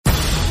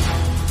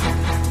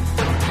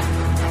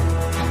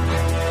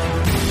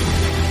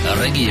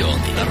Regióny.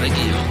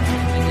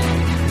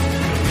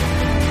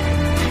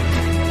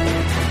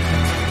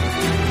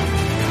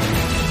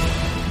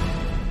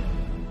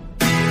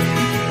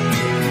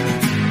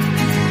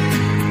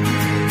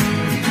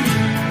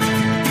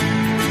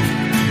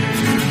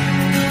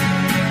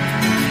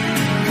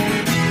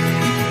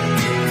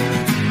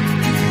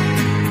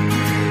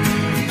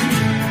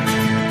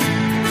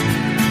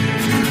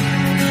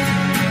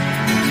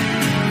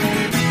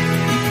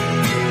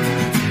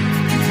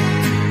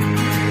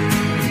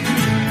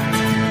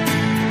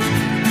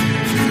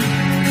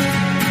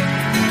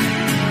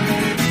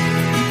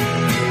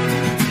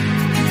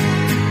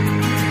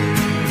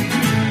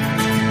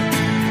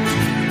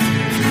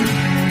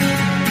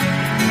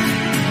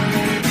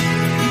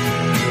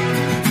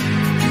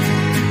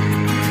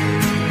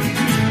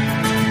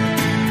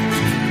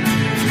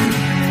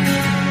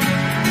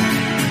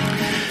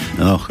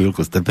 No, chvíľku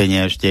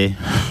strpenia ešte.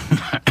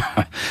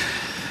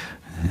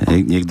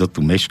 Niekto tu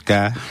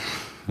mešká.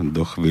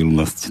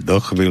 Dochvíľnosť.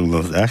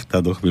 Ach,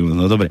 tá dochvíľnosť.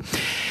 No dobre.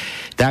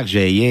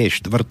 Takže je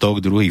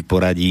štvrtok, druhý v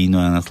poradí,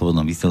 no a na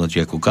Slobodnom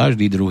vysielači ako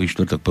každý druhý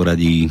štvrtok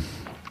poradí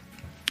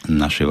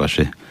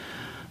vaše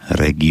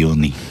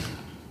regióny.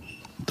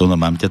 To no,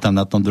 mám ťa tam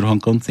na tom druhom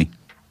konci?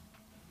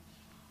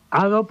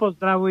 Áno,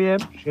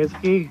 pozdravujem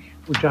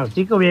všetkých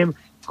účastníkov. Viem,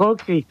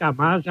 koľko ich tam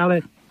máš,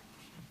 ale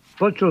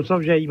počul som,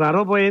 že iba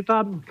Robo je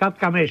tam,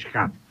 Katka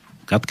meška.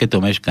 Katke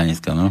to meška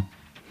dneska, no?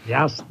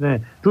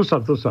 Jasné, tu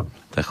som.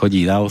 Tak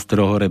chodí na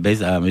Ostrohore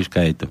bez a meška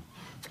je to.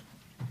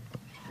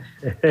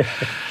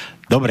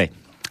 Dobre,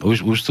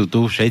 už sú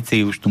tu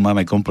všetci, už tu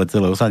máme komplet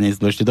celé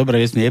osadenstvo. Ešte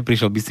dobre, že si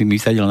neprišiel, by si mi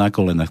sadil na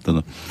kolenách. To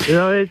no.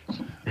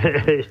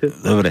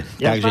 Dobre,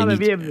 ja takže stále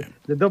viem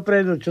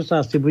dopredu, čo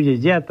sa asi bude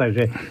diať,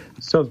 takže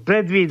som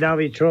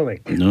predvídavý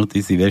človek. No,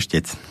 ty si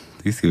veštec.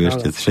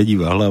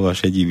 Šedivá hlava,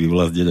 šedivý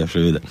vlas, deda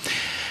Šveda.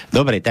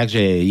 Dobre,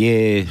 takže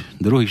je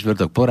druhý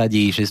štvrtok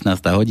poradí, 16.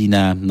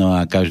 hodina, no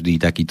a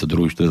každý takýto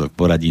druhý štvrtok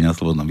poradí na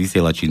Slobodnom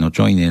vysielači, no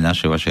čo iné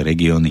vaše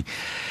regióny.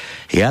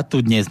 Ja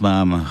tu dnes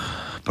mám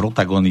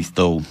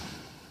protagonistov,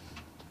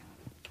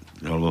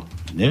 alebo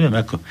neviem,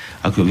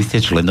 ako vy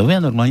ste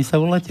členovia, normálne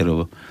sa voláte,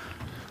 Robo?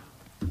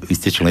 Vy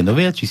ste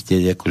členovia, či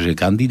ste akože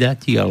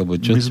kandidáti, alebo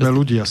čo? My sme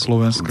ľudia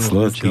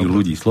slovenských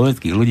ľudí.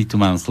 Slovenských ľudí, tu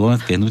mám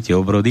Slovenské hnutie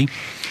obrody,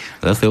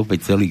 zase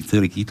opäť celú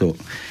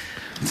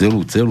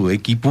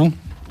ekipu.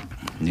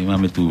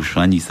 Nemáme tu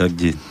už ani sa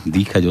kde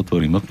dýchať,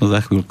 otvorím okno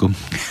za chvíľku.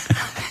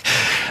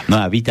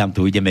 No a vítam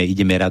tu,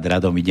 ideme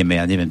radom,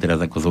 ja neviem teraz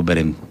ako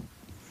zoberiem.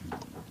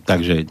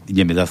 Takže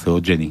ideme zase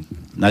od ženy.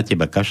 Na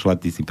teba kašľa,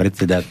 ty si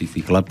predseda, ty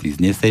si chlap, ty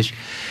zneseš.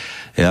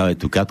 Ja máme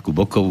tu Katku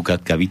Bokovú.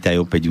 Katka, vítaj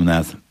opäť u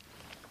nás.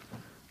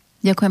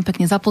 Ďakujem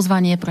pekne za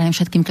pozvanie, prajem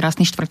všetkým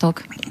krásny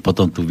štvrtok.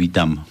 Potom tu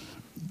vítam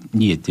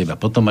nie teba,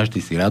 potom máš,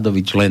 ty si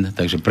radový člen,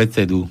 takže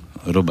predsedu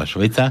Róba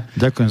ŠVECa.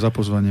 Ďakujem za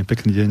pozvanie,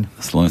 pekný deň.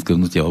 Slovenské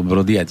hnutie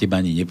obrody, ja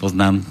teba ani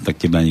nepoznám, tak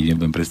teba ani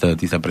nebudem predstaviť,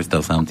 ty sa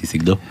predstav sám, ty si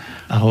kto?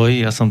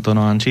 Ahoj, ja som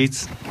Tono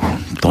Ančíc.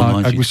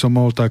 Ak by som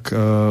mohol, tak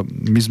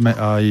my sme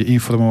aj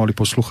informovali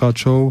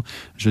poslucháčov,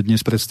 že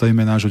dnes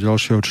predstavíme nášho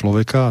ďalšieho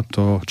človeka,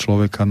 to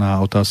človeka na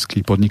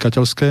otázky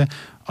podnikateľské,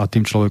 a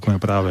tým človekom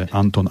je práve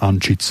Anton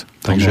Ančic.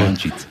 Takže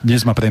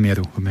dnes má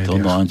premiéru v médiách.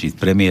 Tono Ančic,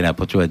 premiéra.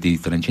 Počúvaj, ty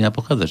z Trenčína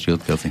pochádzaš, či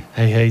odkiaľ si?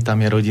 Hej, tam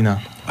je rodina.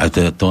 A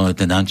to je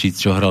ten Ančic,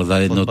 čo hral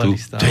za jednotu.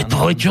 To je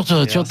tvoj,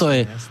 čo to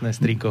je? Jasné,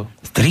 striko,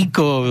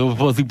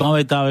 si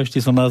pamätám, ešte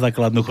som na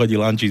základnú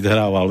chodil, Ančic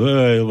hrával.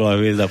 To bola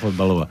hviezda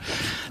fotbalová.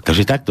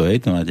 Takže takto je,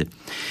 to máte.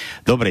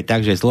 Dobre,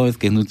 takže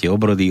Slovenské hnutie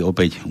obrody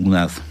opäť u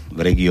nás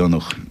v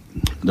regiónoch.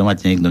 Kto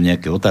máte niekto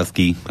nejaké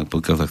otázky, tak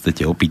pokiaľ sa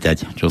chcete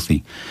opýtať, čo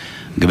si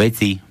k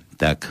veci,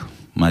 tak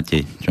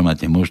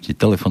môžete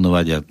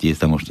telefonovať a tie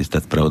sa môžete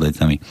stať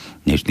spravodajcami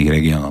dnešných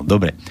regiónov.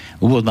 Dobre,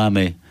 úvod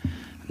máme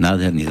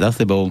nádherne za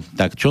sebou.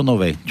 Tak čo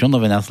nové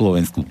na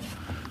Slovensku?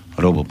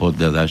 Robo,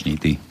 poď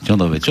začni ty. Čo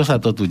nové? Čo sa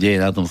to tu deje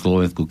na tom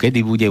Slovensku?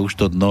 Kedy bude už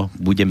to dno?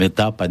 Budeme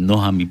tápať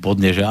nohami pod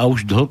neže a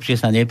už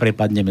hlbšie sa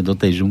neprepadneme do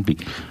tej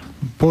žumpy.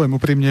 Poviem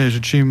úprimne, že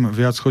čím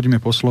viac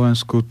chodíme po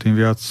Slovensku, tým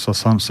viac sa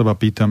sám seba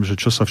pýtam, že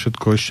čo sa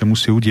všetko ešte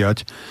musí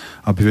udiať,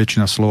 aby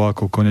väčšina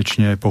Slovákov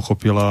konečne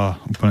pochopila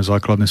úplne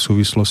základné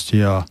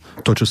súvislosti a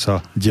to, čo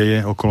sa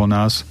deje okolo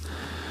nás.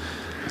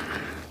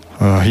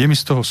 Je mi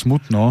z toho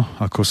smutno,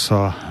 ako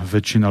sa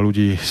väčšina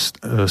ľudí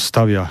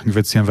stavia k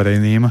veciam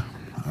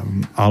verejným,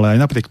 ale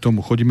aj napriek tomu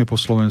chodíme po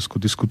Slovensku,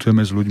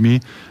 diskutujeme s ľuďmi.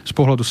 Z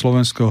pohľadu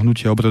slovenského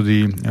hnutia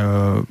obrody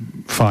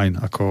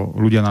fajn, ako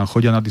ľudia nám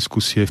chodia na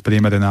diskusie, v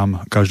priemere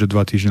nám každé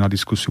 2 týždne na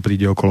diskusiu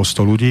príde okolo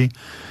 100 ľudí,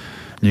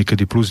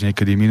 niekedy plus,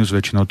 niekedy minus,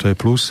 väčšinou to je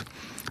plus.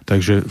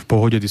 Takže v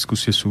pohode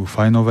diskusie sú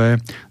fajnové.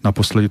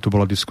 Naposledy tu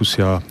bola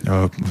diskusia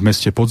v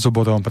meste pod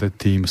Zoborom,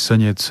 predtým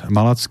Senec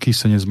Malacký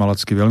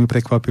veľmi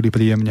prekvapili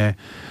príjemne.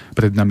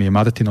 Pred nami je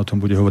Martin, o tom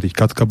bude hovoriť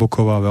Katka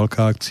Boková,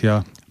 veľká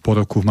akcia. Po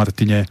roku v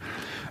Martine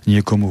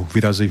niekomu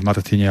vyrazí v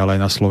Martine, ale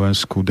aj na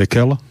Slovensku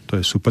dekel. To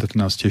je super, to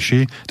nás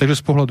teší. Takže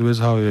z pohľadu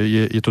SH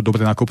je to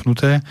dobre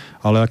nakopnuté,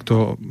 ale ak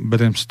to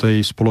beriem z tej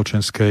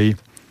spoločenskej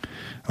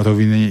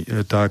roviny,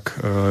 tak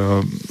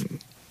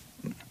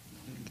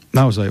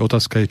naozaj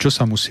otázka je, čo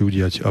sa musí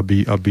udiať,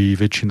 aby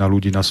väčšina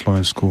ľudí na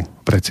Slovensku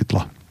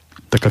precitla.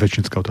 Taká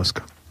rečnícka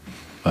otázka.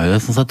 A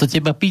ja som sa to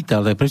teba pýtal,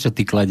 tak prečo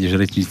ty kladieš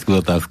rečnícku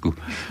otázku?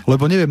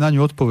 Lebo neviem na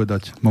ňu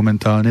odpovedať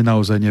momentálne,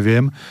 naozaj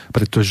neviem,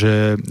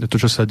 pretože to,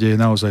 čo sa deje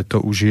naozaj,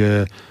 to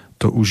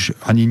už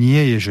ani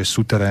nie je, že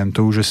suterén,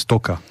 to už je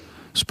stoka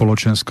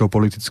spoločenského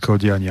politického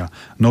diania.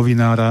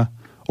 Novinára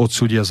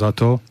odsúdia za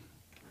to,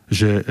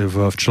 že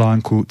v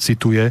článku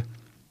cituje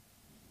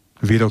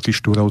výroky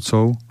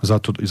Štúrovcov,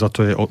 za to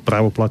je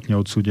právoplatne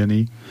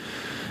odsúdený.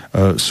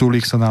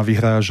 Sulík sa nám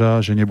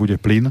vyhráža, že nebude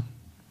plyn,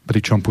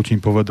 pričom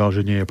Putin povedal,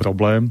 že nie je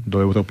problém, do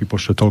Európy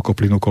pošle toľko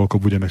plynu, koľko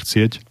budeme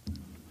chcieť.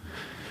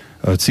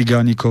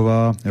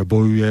 Cigániková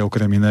bojuje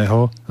okrem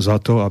iného za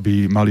to,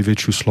 aby mali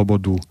väčšiu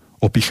slobodu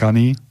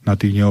opichaní, na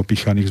tých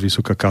neopichaných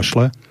zvysoka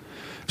kašle.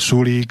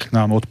 Sulík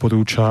nám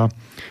odporúča,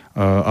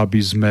 aby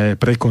sme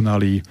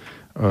prekonali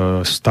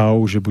stav,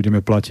 že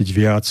budeme platiť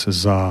viac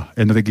za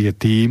energie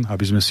tým,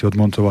 aby sme si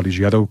odmontovali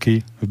žiarovky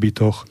v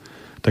bytoch,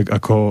 tak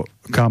ako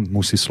kam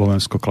musí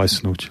Slovensko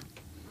klesnúť,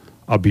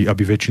 aby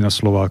väčšina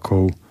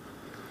Slovákov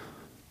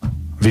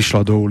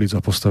vyšla do ulic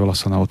a postavila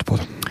sa na odpor.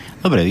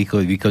 Dobre,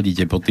 vy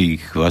chodíte po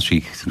tých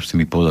vašich, už si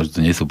mi povedal, že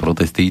to nie sú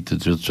protesty,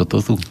 čo to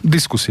sú?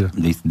 Diskusie.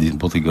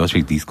 Po tých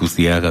vašich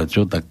diskusiách a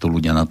čo takto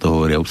ľudia na to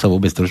hovoria? Už sa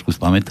vôbec trošku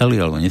spamätali,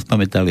 alebo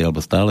nespamätali,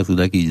 alebo stále sú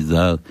takí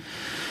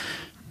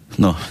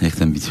No,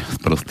 nechcem byť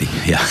sprostý.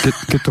 Ja.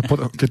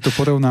 Keď to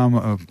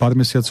porovnám pár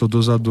mesiacov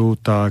dozadu,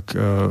 tak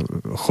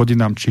chodí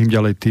nám čím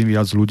ďalej tým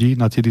viac ľudí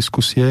na tie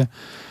diskusie.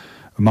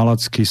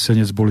 Malacký,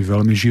 Senec boli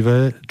veľmi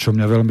živé, čo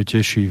mňa veľmi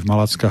teší. V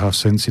Malackách a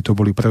v Senci to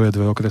boli prvé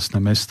 2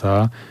 okresné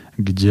mestá,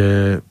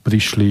 kde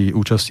prišli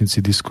účastníci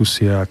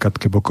diskusie a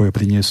Katke Bokovej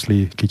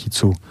priniesli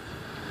kyticu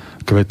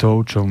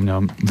kvetov, čo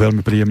mňa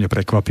veľmi príjemne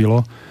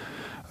prekvapilo.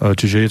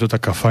 Čiže je to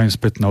taká fajn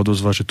spätná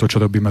odozva, že to,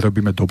 čo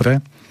robíme dobre.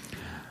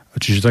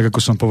 Čiže tak, ako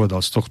som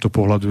povedal, z tohto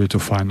pohľadu je to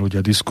fajn.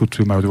 Ľudia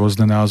diskutujú, majú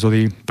rôzne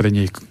názory. Pre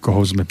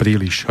niekoho sme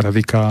príliš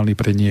radikálni,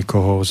 pre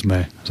niekoho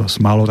sme zase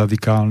málo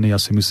radikálni. Ja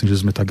si myslím,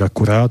 že sme tak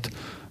akurát.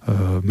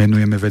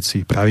 Menujeme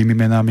veci pravými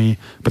menami,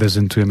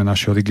 prezentujeme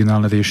naše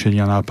originálne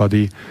riešenia,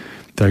 nápady.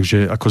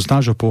 Takže ako z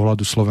nášho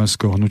pohľadu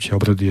slovenského hnutia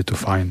obrody je to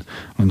fajn.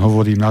 Len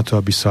hovorím na to,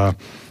 aby sa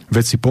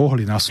veci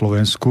pohli na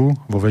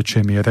Slovensku vo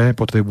väčšej miere,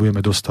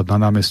 potrebujeme dostať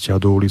na námestia a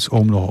do ulic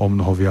o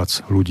mnoho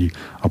viac ľudí.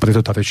 A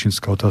preto tá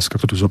rečnícka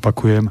otázka, ktorú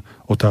zopakujem,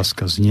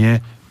 otázka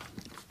znie,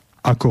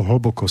 ako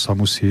hlboko sa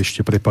musí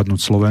ešte prepadnúť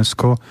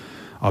Slovensko,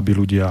 aby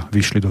ľudia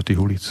vyšli do tých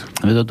ulic.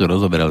 My to tu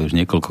rozoberali už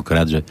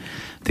niekoľkokrát, že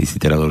ty si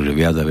teraz hovoril, že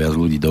viac a viac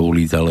ľudí do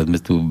ulic, ale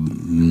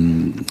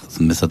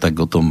sme sa tak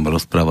o tom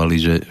rozprávali,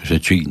 že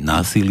či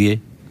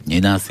násilie,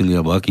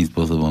 nenásilie, alebo akým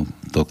spôsobom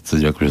to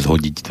chceš akože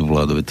zhodiť tú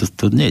vládu.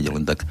 To nie je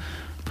len tak.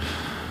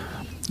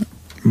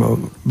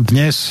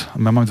 Dnes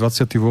máme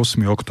 28.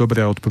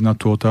 októbra a odpoviem na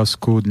tú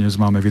otázku. Dnes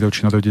máme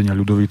výročie narodenia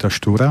Ľudovíta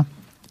Štúra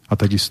a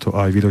takisto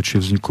aj výročie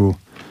vzniku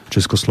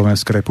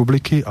Československej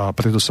republiky a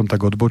preto som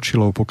tak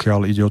odbočil,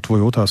 pokiaľ ide o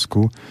tvoju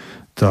otázku,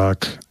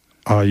 tak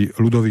aj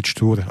Ľudovít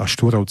Štúr a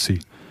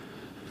Štúrovci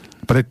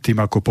predtým,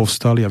 ako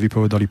povstali a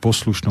vypovedali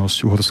poslušnosť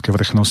uhorskej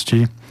vrchnosti,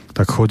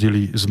 tak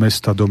chodili z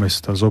mesta do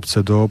mesta, z obce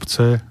do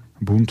obce,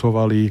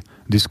 buntovali,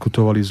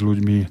 diskutovali s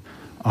ľuďmi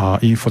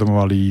a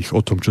informovali ich o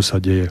tom, čo sa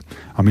deje.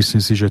 A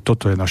myslím si, že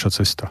toto je naša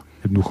cesta.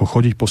 Jednoducho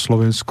chodiť po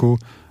Slovensku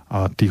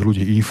a tých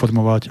ľudí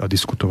informovať a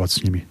diskutovať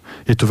s nimi.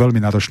 Je to veľmi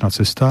náročná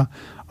cesta,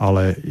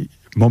 ale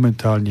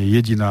momentálne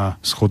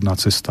jediná schodná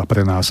cesta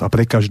pre nás a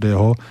pre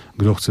každého,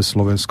 kto chce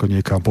Slovensko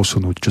niekam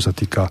posunúť, čo sa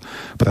týka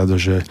pravda,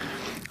 že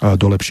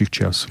do lepších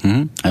čias.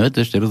 A my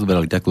to ešte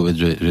rozberali takú vec,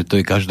 že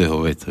to je každého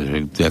vec,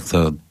 že ak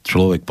sa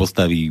človek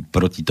postaví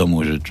proti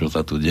tomu, že čo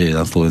sa tu deje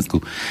na Slovensku,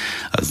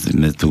 a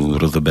sme tu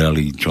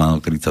rozoberali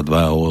článok 32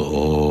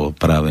 o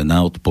práve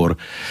na odpor.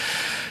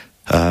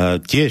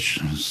 A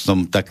tiež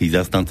som taký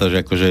zastanca,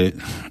 že akože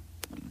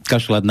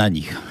kašľať na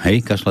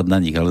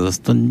nich, ale zase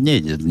to nie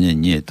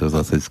je to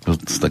zase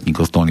s takým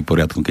kostolným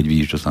poriadkom, keď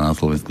vidíš, čo sa na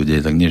Slovensku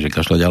deje, tak nie, že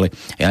kašľať, ale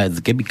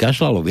keby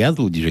kašľalo viac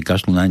ľudí, že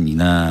kašľú na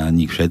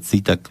nich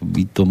všetci, tak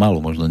by to malo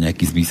možno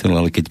nejaký zmysel,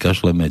 ale keď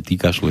kašleme, ty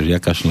kašleš, ja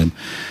kašlem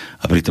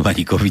a pritom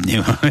ani COVID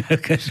nemáme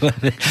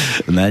kašľať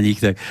na nich,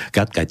 tak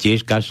Katka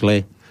tiež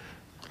kašle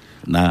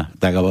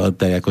tak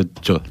ako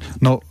čo?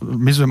 No,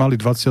 my sme mali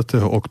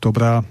 20.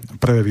 októbra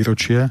prvé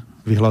výročie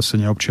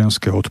vyhlásenia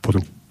občianskeho odporu.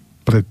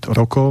 Pred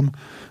rokom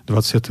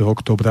 20.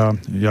 októbra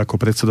ja ako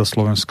predseda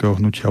Slovenského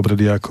hnutia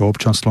obrody, ako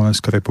občan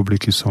Slovenskej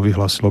republiky som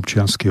vyhlásil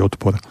občiansky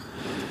odpor.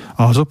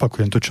 A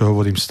zopakujem to, čo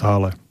hovorím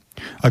stále.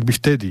 Ak by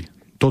vtedy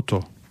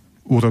toto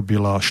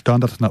urobila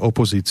štandardná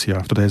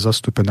opozícia, ktorá je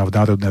zastúpená v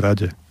Národnej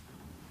rade,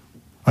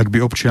 ak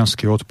by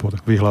občiansky odpor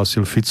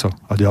vyhlásil Fico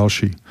a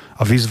ďalší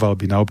a vyzval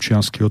by na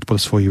občiansky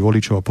odpor svojich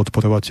voličov a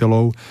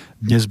podporovateľov,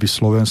 dnes by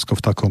Slovensko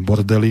v takom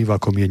bordeli, v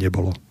akom je,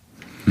 nebolo.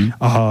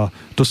 A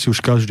to si už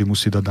každý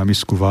musí dať na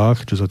misku váh,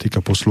 čo sa týka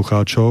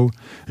poslucháčov,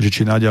 že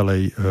či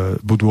naďalej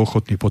budú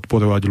ochotní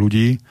podporovať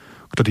ľudí,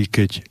 ktorí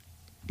keď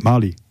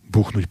mali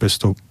buchnúť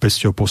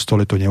pesťou po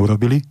stole, to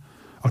neurobili,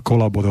 a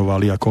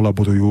kolaborovali a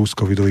kolaborujú s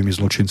covidovými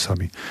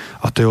zločincami.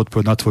 A to je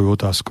odpoveď na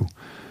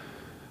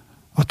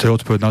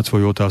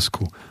tvoju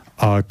otázku.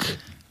 Ak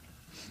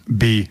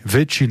by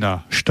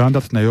väčšina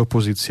štandardnej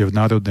opozície v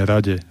Národnej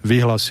rade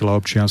vyhlásila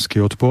občiansky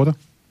odpor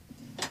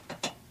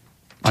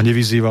a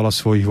nevyzývala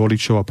svojich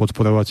voličov a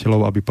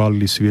podporovateľov, aby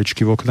pálili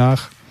sviečky v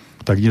oknách,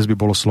 tak dnes by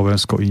bolo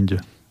Slovensko inde.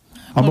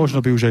 A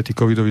možno by už aj tí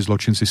covidoví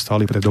zločinci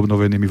stáli pred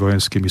obnovenými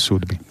vojenskými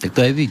súdmi. Tak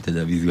to aj vy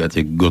teda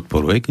vyzývate k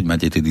odporu, keď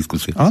máte tie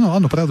diskusie. Áno,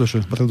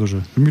 pravdaže.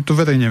 My to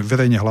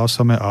verejne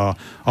hlásame a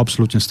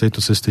absolútne z tejto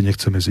cesty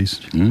nechceme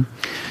zísť.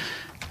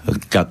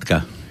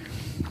 Katka,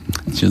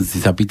 čo si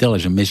sa pýtala,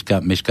 že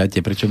meškáte,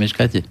 prečo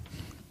meškáte?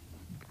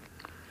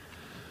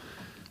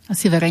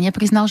 Asi verejne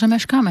priznal, že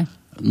meškáme.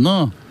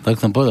 No, tak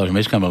som povedal, že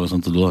meškám, lebo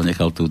som tu dlho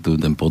nechal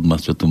ten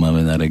podmas, čo tu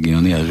máme na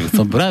Regióny a že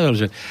som pravil,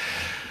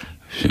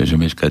 že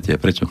meškáte.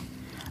 Prečo?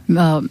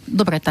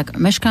 Dobre, tak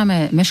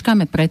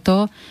meškáme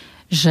preto,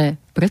 že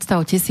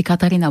predstavte si,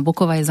 Katarína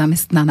Boková je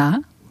zamestnaná.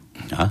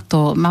 A?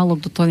 To málo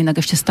kto to inak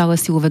ešte stále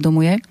si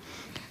uvedomuje,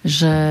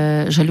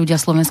 že ľudia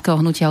slovenského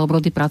hnutia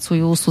obrody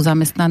pracujú, sú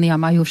zamestnaní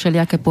a majú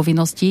všelijaké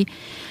povinnosti.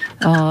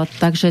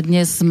 Takže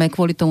dnes sme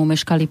kvôli tomu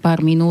meškali pár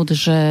minút,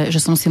 že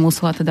som si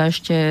musela teda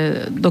ešte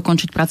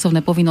dokončiť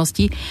pracovné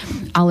povinnosti.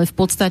 Ale v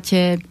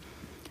podstate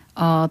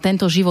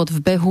tento život v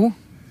behu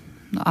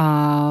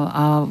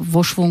a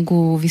vo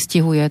švungu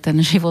vystihuje ten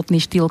životný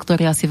štýl,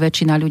 ktorý asi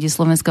väčšina ľudí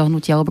slovenského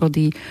hnutia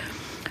obrody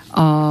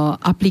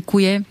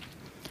aplikuje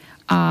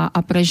a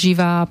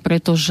prežíva,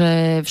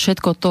 pretože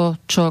všetko to,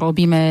 čo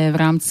robíme v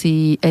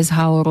rámci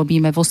SHO,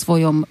 robíme vo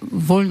svojom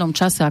voľnom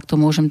čase, ak to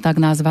môžem tak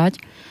nazvať,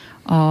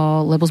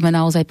 lebo sme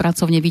naozaj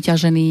pracovne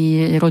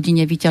vyťažení,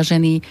 rodine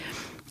vyťažení,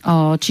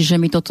 čiže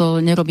my toto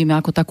nerobíme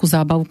ako takú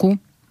zábavku,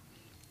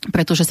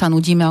 pretože sa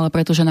nudíme, ale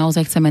pretože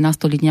naozaj chceme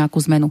nastoliť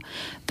nejakú zmenu.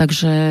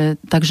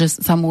 Takže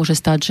sa môže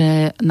stať, že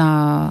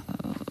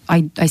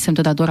aj sem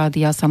teda do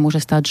rádia sa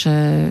môže stať, že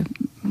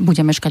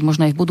budem meškať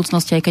možno aj v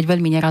budúcnosti, aj keď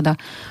veľmi nerada,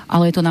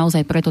 ale je to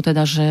naozaj preto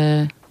teda,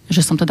 že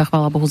som teda,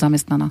 chvála Bohu,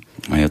 zamestnaná.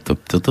 A ja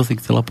toto si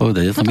chcela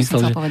povedať. Ja som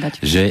myslel,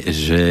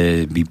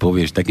 že by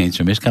povieš také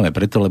niečo, meškáme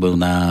preto, lebo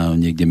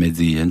niekde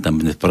medzi,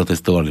 tam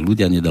protestovali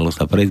ľudia, nedalo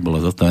sa prejsť,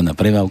 bola zastavená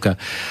premávka.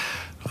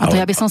 A to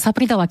ja by som sa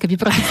pridala, keby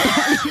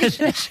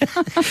protestovali.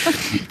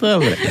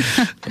 Dobre.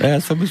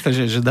 Ja som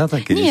myslel, že dá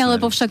také... Nie,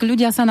 lebo však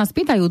ľudia sa nás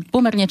pýtajú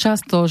pomerne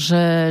často,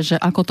 že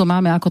ako to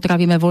máme, ako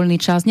trávime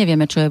voľný čas.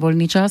 Nevieme, čo je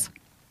voľný čas.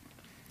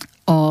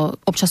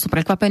 Občas sú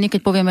prekvapení,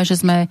 keď povieme, že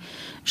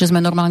sme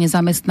normálne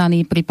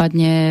zamestnaní,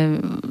 prípadne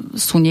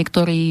sú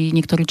niektorí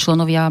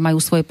členovia,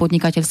 majú svoje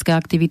podnikateľské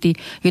aktivity.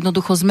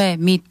 Jednoducho sme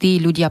my, tí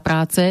ľudia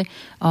práce,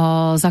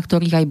 za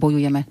ktorých aj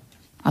bojujeme.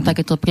 A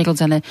tak je to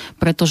prirodzené,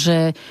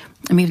 pretože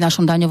my v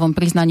našom daňovom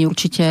priznaní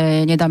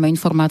určite nedáme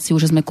informáciu,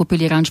 že sme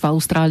kúpili ranč v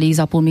Austrálii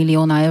za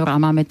 500 000 eur a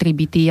máme 3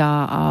 byty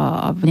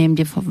a neviem,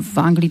 kde v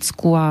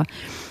Anglicku a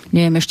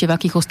neviem ešte v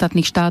akých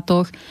ostatných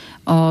štátoch.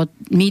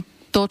 My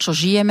to, čo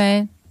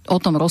žijeme,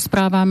 o tom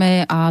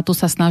rozprávame a to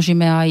sa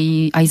snažíme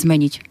aj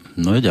zmeniť.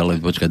 No je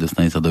ďalej, počkaj,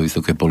 dostane sa do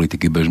vysokej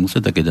politiky, budeš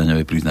musieť také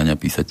daňové priznania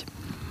písať.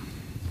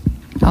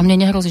 A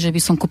mne nehrozí, že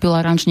by som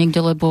kúpila ranč niekde,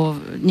 lebo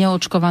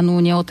neočkovanú,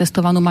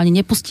 neotestovanú ma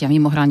ani nepustia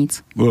mimo hranic.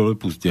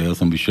 Pustia, ja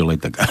som vyšiel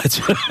aj tak.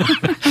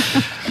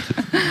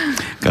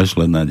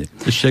 Kašle na ne.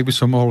 Ešte, ak by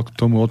som mohol k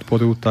tomu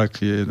odporu,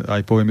 tak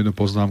aj poviem jednu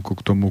poznámku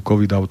k tomu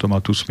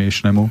COVID-automatu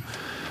smiešnemu,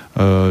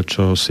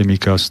 čo si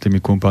Mika s tými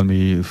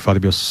kumpanmi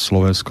farbia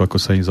Slovensku, ako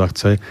sa im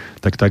zachce,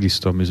 tak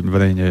takisto my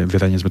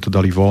verejne sme to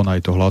dali von,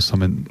 aj to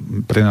hlásame.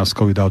 Pre nás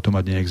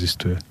COVID-automat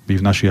neexistuje. My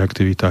v našich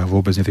aktivitách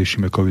vôbec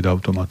neriešime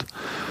COVID-automat.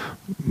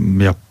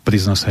 Ja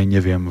priznám sa aj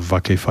neviem, v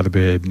akej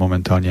farbe je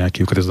momentálne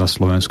nejaký okres na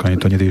Slovensku,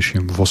 ani to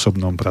neriešim v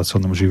osobnom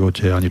pracovnom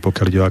živote, ani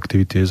pokiaľ ide o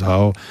aktivity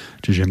SHO,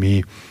 čiže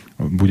my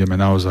budeme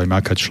naozaj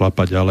makať,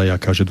 šlapať ďalej a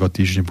každé 2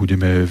 týždne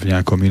budeme v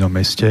nejakom inom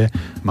meste.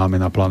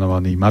 Máme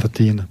naplánovaný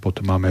Martin,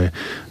 potom máme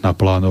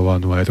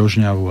naplánovanú aj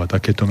Rožňavu a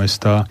takéto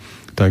mestá.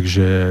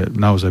 Takže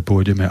naozaj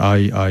pôjdeme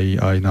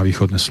aj na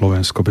východné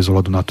Slovensko bez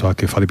ohľadu na to,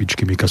 aké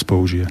farbičky Mikas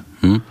použije.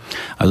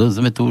 A to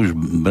sme tu už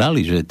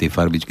brali, že tie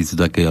farbičky sú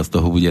také, a z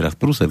toho bude raz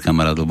prúser,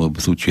 kamarát, lebo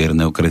sú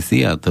čierne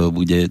okresy a to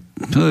bude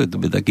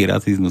taký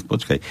rasizmus.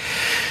 Počkaj.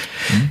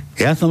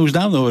 Ja som už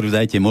dávno hovoril,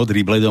 dajte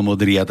modrý,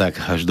 bledomodrý a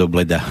tak až do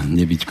bleda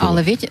nebyčkovo.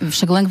 Ale viete,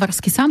 však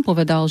Lengvarsky sám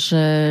povedal,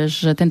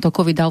 že tento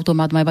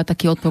COVID-automat má iba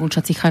taký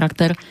odporúčací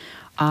charakter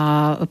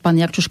a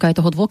pán Jarčuška je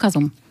toho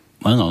dôkazom.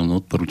 Áno, on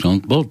odporúčal,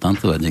 on bol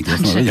tancovať niekde,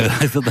 som vedel,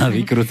 aj sa tam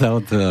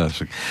vykrúcal,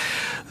 však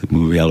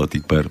mu vialo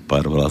tých pár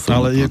vlasov.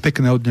 Ale je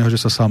pekné od neho, že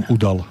sa sám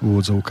udal v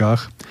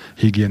úvodzovkách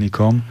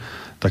hygienikom,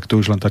 tak to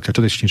už len taká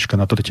čerešnička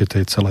na torte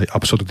tej celej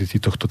absurdity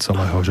tohto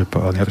celého, že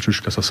pán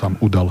Jarčuška sa sám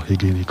udal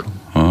hygienikom.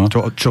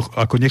 Čo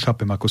ako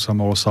nechápem, ako sa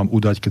mohol sám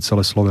udať, keď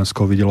celé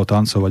Slovensko videlo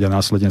tancovať a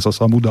následne sa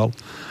sám udal.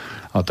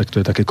 A tak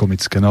to je také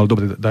komické. No ale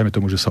dobre, dajme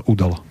tomu, že sa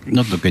udal.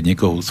 No to keď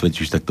niekoho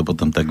usvedčíš, tak to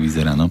potom tak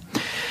vyzerá, no.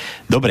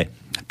 Dobre,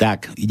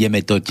 tak,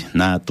 ideme toť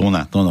na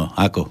Tóna. Tóno,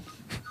 ako?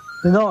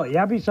 No,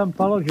 ja by som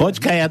položil...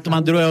 Počkaj, ja tu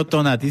mám druhého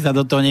Tóna, ty sa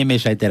do toho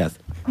nemiešaj teraz.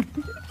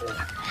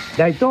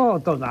 Daj to,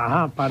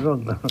 aha,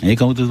 pardon.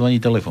 Niekomu tu zvoní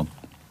telefon.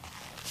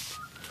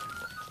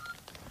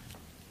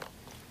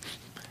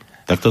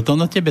 Tak toto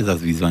na tebe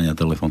zase vyzvania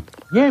telefon.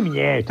 Nie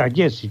mne, tak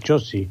kde si, čo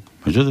si?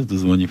 Čo to tu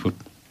zvoní furt?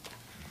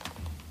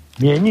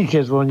 Nie, nič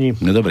nezvoní.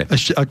 No dobre.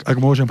 Ešte, ak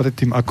môžem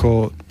predtým,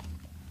 ako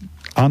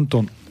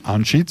Anton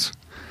Ančic,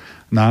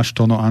 náš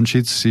Tono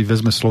Ančic si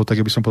vezme slovo,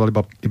 tak by som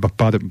povedal iba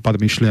pár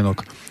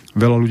myšlienok.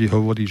 Veľa ľudí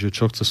hovorí, že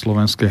čo chce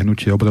slovenské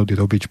hnutie obrody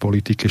robiť v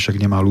politike,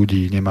 však nemá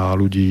ľudí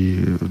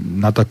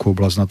na takú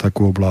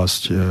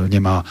oblasť,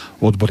 nemá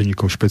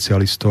odborníkov,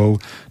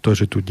 špecialistov. To,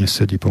 že tu dnes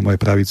sedí po mojej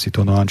pravici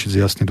Tono Ančic, je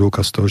jasný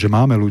dôkaz toho, že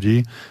máme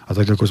ľudí a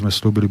tak, ako sme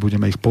slúbili,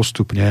 budeme ich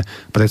postupne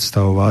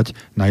predstavovať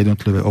na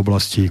jednotlivé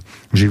oblasti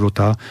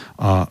života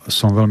a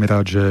som veľmi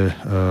rád, že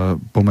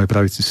po mojej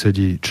pravici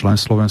sedí člen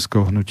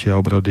slovenského hnutia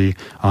obrody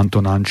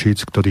Anton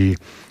Ančic, ktorý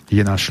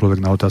je náš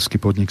človek na otázky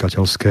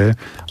podnikateľské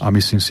a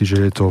myslím si,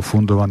 že je to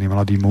fundovaný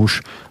mladý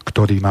muž,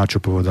 ktorý má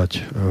čo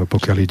povedať,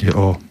 pokiaľ ide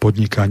o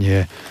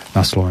podnikanie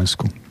na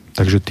Slovensku.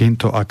 Takže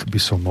týmto, ak by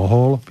som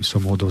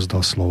mu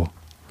odovzdal slovo.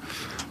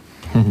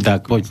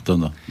 Tak, poď to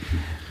no.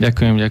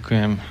 Ďakujem.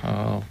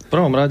 V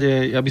prvom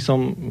rade ja by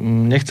som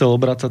nechcel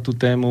obrácať tú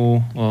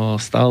tému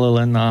stále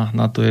len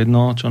na to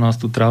jedno, čo nás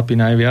tu trápi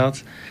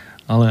najviac,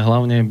 ale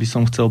hlavne by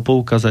som chcel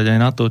poukázať aj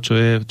na to, čo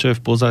je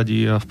v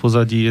pozadí a v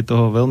pozadí je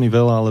toho veľmi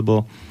veľa,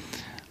 lebo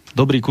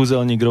dobrý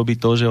kúzelník robí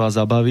to, že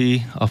vás zabaví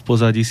a v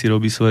pozadí si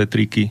robí svoje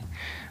triky.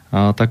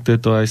 A takto je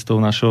to aj s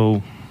tou našou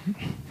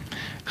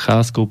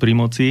cházkou pri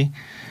moci,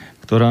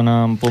 ktorá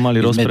nám pomaly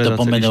rozpreda celý štát. My sme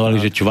to pomenovali,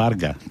 že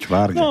ČVARGA.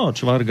 No,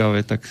 ČVARGA,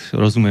 tak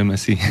rozumieme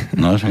si.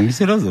 No, že my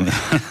si rozumieme.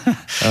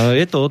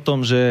 Je to o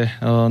tom, že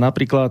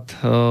napríklad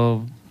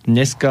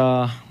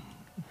dneska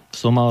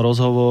som mal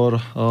rozhovor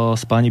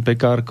s pani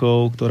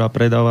pekárkou, ktorá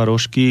predáva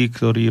rožky,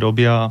 ktorí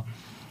robia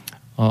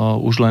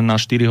už len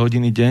na 4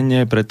 hodiny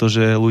denne,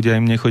 pretože ľudia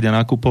im nechodia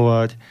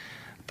nakupovať.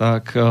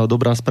 Tak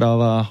dobrá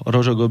správa,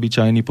 rožok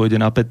obyčajný pôjde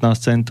na 15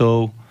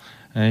 centov.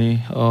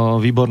 Hej.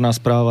 Výborná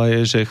správa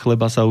je, že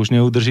chleba sa už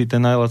neudrží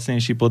ten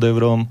najlacnejší pod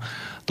eurom.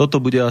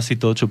 Toto bude asi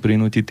to, čo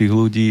prinúti tých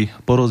ľudí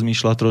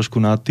porozmýšľať trošku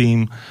nad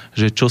tým,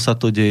 že čo sa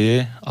to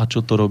deje a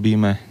čo to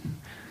robíme.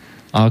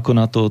 A ako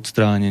na to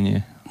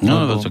odstránenie. No,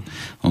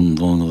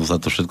 on sa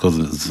to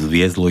všetko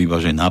zviezlo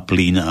iba, že na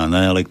plyn a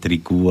na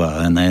elektriku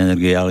a na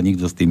energie, ale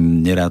nikto s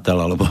tým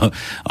nerátal, alebo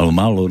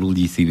málo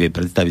ľudí si vie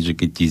predstaviť, že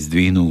keď ti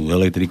zdvihnú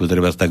elektriku,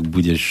 treba tak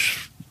budeš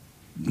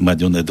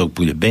mať to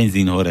bude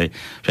benzín hore,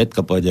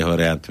 všetko pôjde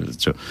hore a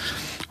čo.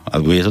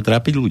 A bude to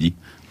trápiť ľudí.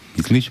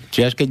 Myslíš? Či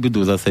až keď budú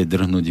zase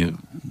drhnúť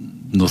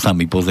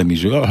nosami po zemi,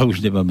 že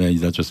už nemáme ani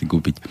za čo si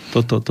kúpiť.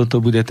 Toto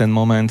bude ten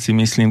moment, si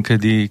myslím,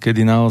 kedy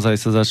naozaj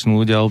sa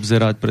začnú ľudia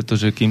obzerať,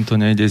 pretože kým to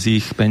nejde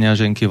z ich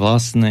peňaženky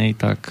vlastnej,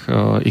 tak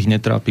ich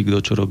netrápi,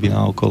 kto čo robí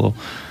naokolo.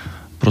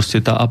 Proste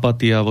tá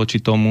apatia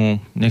voči tomu,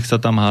 nech sa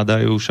tam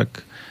hádajú, však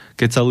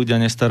keď sa ľudia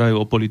nestarajú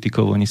o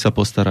politikov, oni sa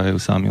postarajú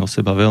sami o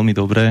seba veľmi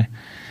dobre.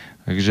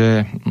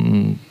 Takže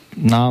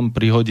nám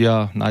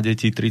prihodia na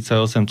deti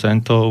 38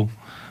 centov,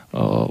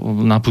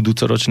 na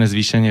budúcoročné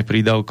zvýšenie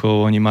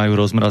prídavkov, oni majú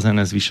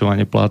rozmrazené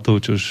zvyšovanie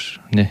platov, čo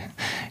už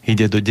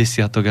ide do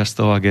desiatok až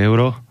stovák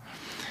eur.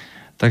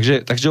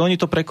 Takže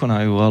oni to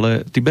prekonajú,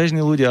 ale tí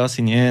bežní ľudia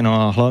asi nie,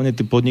 no a hlavne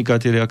tí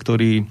podnikatelia,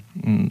 ktorí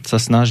sa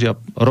snažia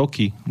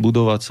roky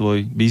budovať svoj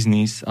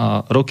biznis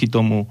a roky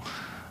tomu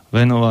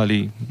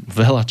venovali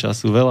veľa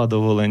času, veľa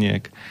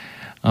dovoleniek,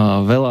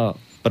 veľa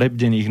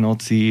prebdených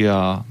nocí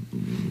a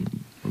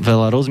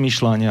veľa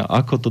rozmýšľania,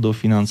 ako to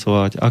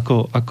dofinancovať,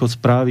 ako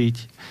spraviť,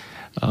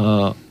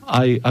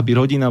 aj aby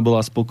rodina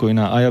bola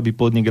spokojná, aj aby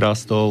podnik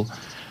rastol,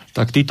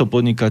 tak títo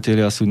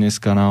podnikatelia sú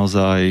dneska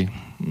naozaj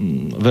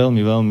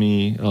veľmi, veľmi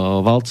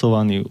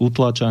valcovaní,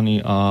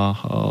 utlačaní a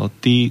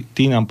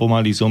tí nám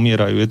pomaly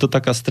zomierajú. Je to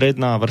taká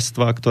stredná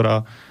vrstva,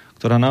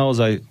 ktorá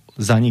naozaj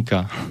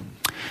zaniká.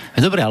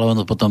 Dobre, ale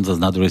ono potom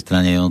zase na druhej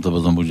strane ono to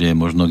potom bude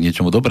možno k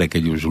niečomu dobré,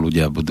 keď už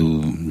ľudia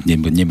budú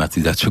nemať si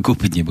za čo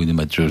kúpiť, nebudú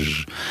mať čo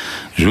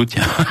žuť.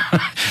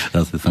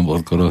 Zase som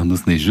bol skoro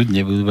hnusný, žuť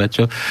nebudú mať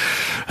čo.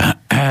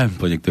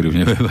 Po niektorých už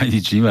nebudú mať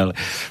ničím,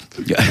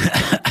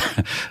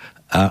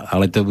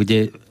 ale to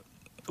bude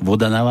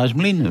voda na váš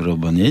mlyn,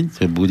 Robo, nie?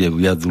 Že bude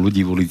viac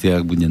ľudí v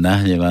uliciach, bude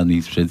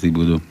nahnevaných, všetci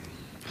budú.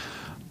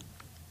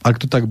 Ak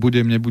to tak bude,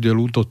 mne bude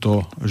ľúto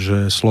to,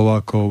 že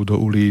Slovákov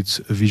do ulic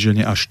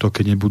vyžene až to,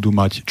 keď nebudú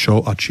mať čo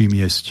a čím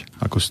jesť.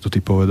 Ako si to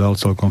ty povedal,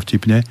 celkom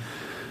vtipne.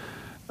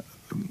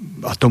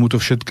 A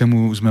tomuto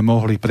všetkému sme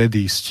mohli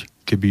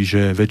predísť,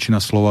 kebyže väčšina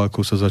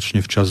Slovákov sa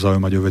začne včas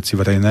zaujímať o veci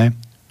verejné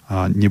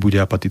a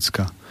nebude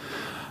apatická.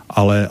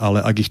 Ale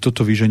ak ich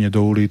toto vyženie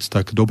do ulic,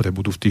 tak dobre,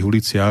 budú v tých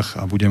uliciach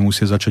a budeme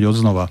musieť začať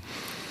odznova.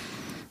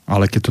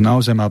 Ale keď to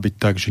naozaj má byť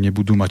tak, že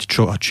nebudú mať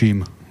čo a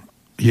čím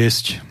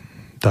jesť,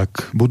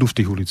 tak budú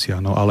v tých uliciach,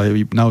 no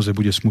ale naozaj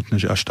bude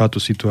smutné, že až táto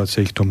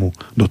situácia ich tomu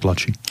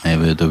dotlačí. A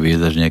bude to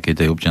viesť až nejakej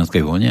tej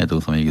občianskej vojne, a to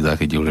som niekde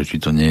zachytil, že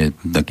či to nie je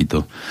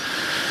takýto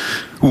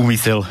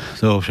úmysel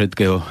toho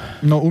všetkého.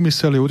 No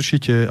úmysel je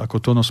určite, ako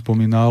Tono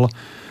spomínal,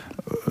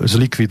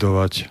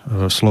 zlikvidovať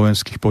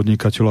slovenských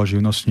podnikateľov a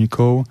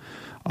živnostníkov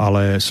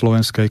ale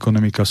slovenská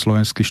ekonomika,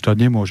 slovenský štát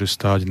nemôže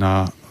stáť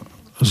na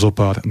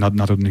zopár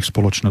nadnárodných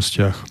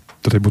spoločnostiach,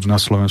 ktoré budú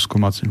na Slovensku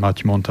mať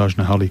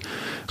montážne haly.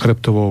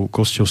 Chrbtovou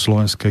kosťou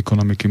slovenskej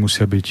ekonomiky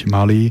musia byť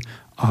malí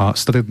a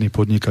strední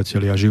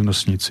podnikatelia a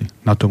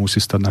živnostníci. Na to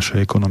musí stať naša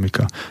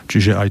ekonomika.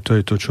 Čiže aj to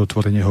je to, čo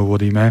otvorene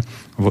hovoríme,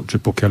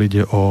 že pokiaľ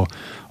ide o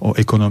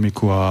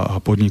ekonomiku a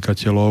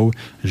podnikateľov,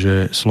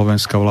 že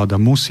slovenská vláda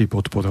musí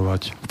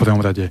podporovať v prvom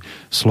rade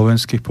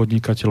slovenských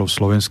podnikateľov,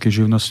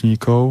 slovenských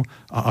živnostníkov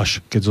a až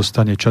keď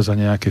zostane čas a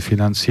nejaké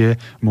financie,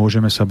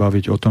 môžeme sa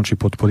baviť o tom,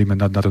 či podporíme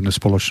nadnárodné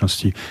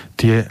spoločnosti.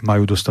 Tie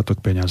majú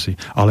dostatok peňazí,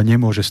 ale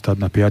nemôže stať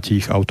na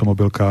 5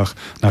 automobilkách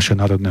naše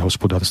národné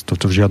hospodárstvo.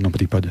 To v žiadnom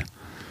prípade.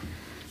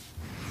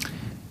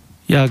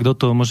 Ja, ak do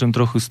toho môžem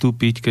trochu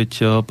vstúpiť, keď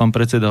pán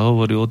predseda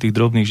hovorí o tých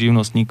drobných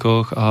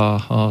živnostníkoch a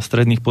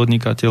stredných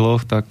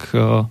podnikateľoch, tak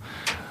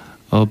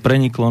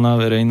preniklo na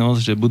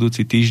verejnosť, že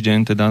budúci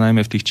týždeň, teda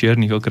najmä v tých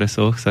čiernych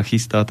okresoch, sa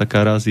chystá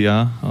taká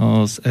razia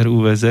z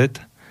RUVZ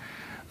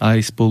aj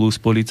spolu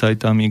s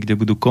policajtami, kde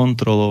budú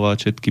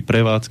kontrolovať všetky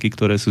prevádzky,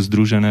 ktoré sú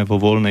združené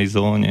vo voľnej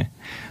zóne.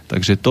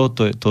 Takže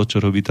toto je to, čo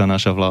robí tá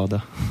naša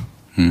vláda.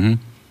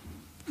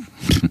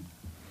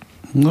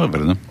 No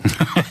dobre, no.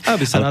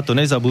 Aby sa na to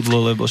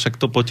nezabudlo, lebo však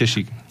to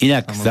poteší.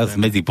 Inak zase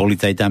medzi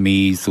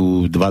policajtami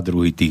sú 2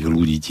 druhy tých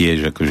ľudí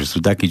tiež, akože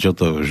sú takí, čo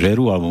to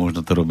žerú, alebo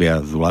možno to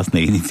robia z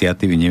vlastnej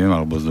iniciatívy, neviem,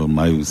 alebo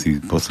majú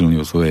si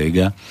posilňujú svoje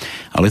ega.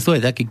 Ale sú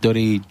aj takí,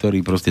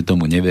 ktorí proste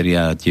tomu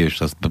neveria a tiež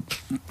sa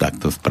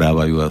takto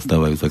správajú a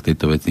stávajú sa k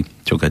tejto veci.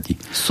 Čo, Kati?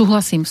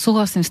 Súhlasím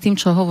s tým,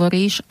 čo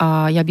hovoríš,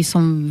 a ja by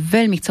som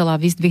veľmi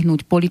chcela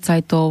vyzdvihnúť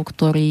policajtov,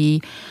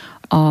 ktorí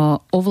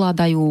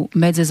ovládajú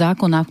medze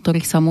zákona, v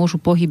ktorých sa môžu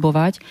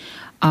pohybovať,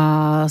 a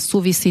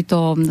súvisí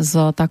to s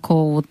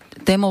takou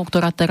témou,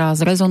 ktorá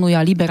teraz rezonuje,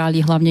 a liberáli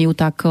hlavne ju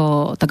tak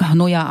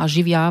hnoja a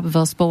živia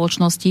v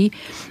spoločnosti.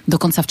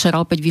 Dokonca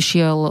včera opäť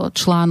vyšiel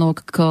článok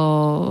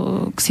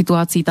k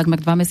situácii takmer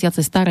 2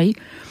 mesiace starej.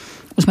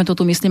 Už sme to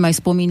tu, myslím, aj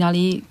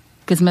spomínali,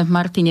 keď sme v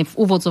Martine v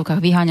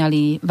úvodzovkách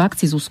vyháňali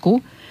vakci Zuzku.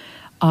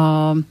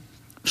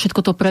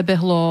 Všetko to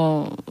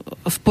prebehlo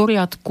v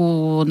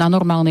poriadku, na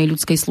normálnej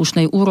ľudskej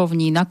slušnej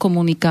úrovni, na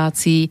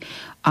komunikácii,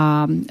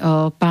 a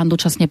pán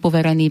dočasne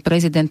poverený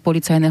prezident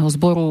policajného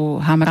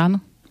zboru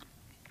Hamran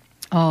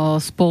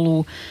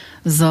spolu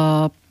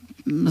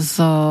s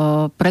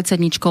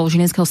predsedničkou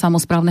Žilinského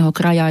samosprávneho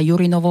kraja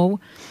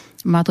Jurinovou,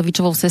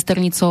 Matovičovou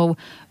sesternicou,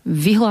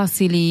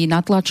 vyhlásili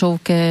na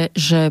tlačovke,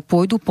 že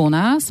pôjdu po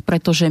nás,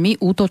 pretože my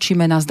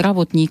útočíme na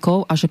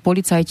zdravotníkov a že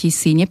policajti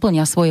si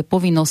neplnia svoje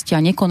povinnosti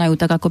a nekonajú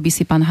tak, ako by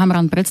si pán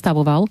Hamran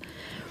predstavoval.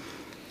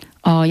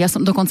 Ja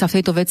som dokonca v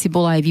tejto veci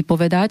bola aj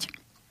vypovedať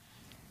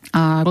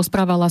a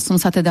rozprávala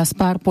som sa teda s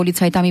pár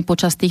policajtami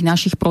počas tých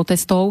našich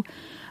protestov,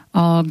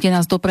 kde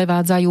nás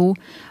doprevádzajú,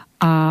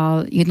 a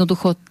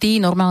jednoducho tí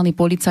normálni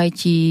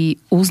policajti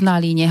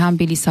uznali,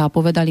 nehambili sa a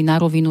povedali na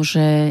rovinu,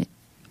 že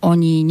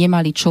oni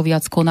nemali čo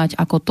viac konať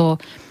ako to,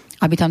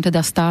 aby tam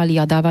teda stáli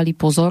a dávali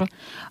pozor,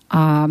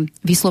 a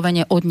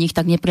vyslovene od nich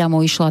tak nepriamo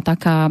išla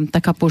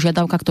taká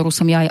požiadavka, ktorú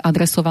som ja aj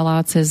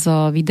adresovala cez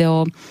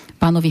video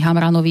pánovi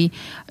Hamranovi.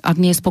 Ak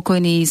nie je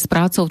spokojný s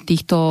prácou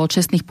týchto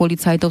čestných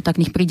policajtov, tak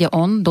nech príde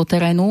on do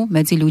terénu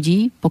medzi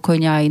ľudí,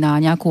 pokojne aj na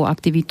nejakú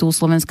aktivitu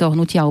Slovenského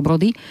hnutia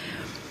obrody.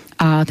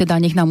 A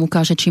teda nech nám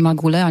ukáže, či má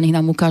gule, a nech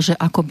nám ukáže,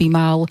 ako by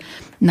mal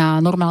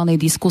na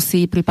normálnej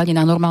diskusii, prípadne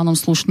na normálnom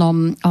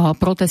slušnom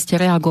proteste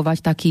reagovať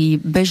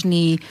taký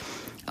bežný,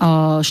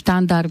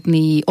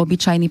 štandardný,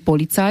 obyčajný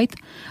policajt,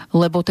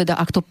 lebo teda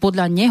ak to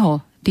podľa neho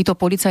títo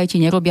policajti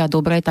nerobia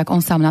dobre, tak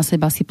on sám na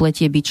seba si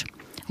pletie bič.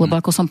 Lebo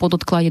ako som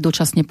podotkla, je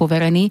dočasne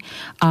poverený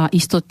a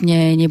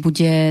istotne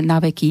nebude na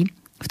veky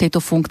v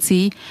tejto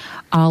funkcii,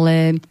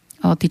 ale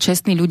tí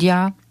čestní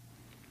ľudia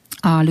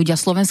a ľudia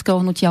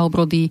Slovenského hnutia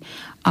obrody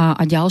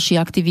a ďalší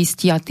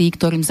aktivisti a tí,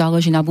 ktorým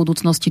záleží na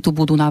budúcnosti, tu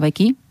budú na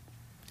veky.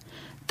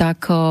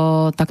 Tak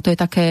to je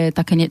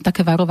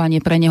také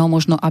varovanie pre neho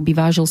možno, aby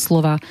vážil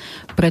slova,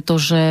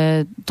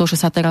 pretože to, že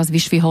sa teraz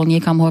vyšvihol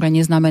niekam hore,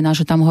 neznamená,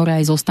 že tam hore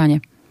aj zostane.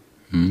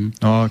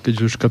 No a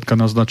keď už Katka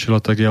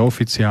naznačila, tak ja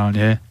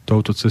oficiálne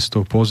touto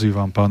cestou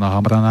pozývam pána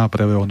Hamrana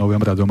 1.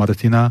 novembra do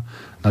Martina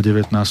na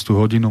 19.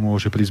 hodinu,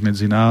 môže prísť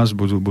medzi nás,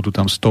 budú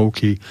tam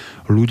stovky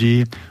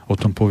ľudí, o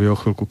tom povie o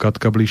chvíľku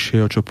Katka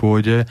bližšie, o čo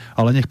pôjde,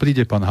 ale nech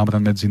príde pán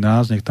Hamran medzi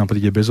nás, nech tam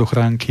príde bez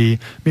ochránky,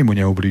 my mu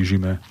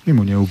neublížime,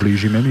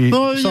 my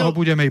sa ho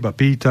budeme iba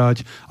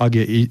pýtať, ak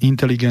je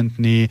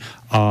inteligentný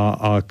a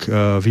ak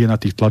vie na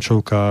tých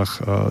tlačovkách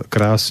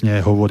krásne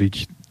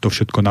hovoriť to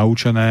všetko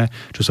naučené,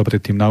 čo sa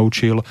predtým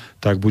naučil,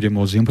 tak bude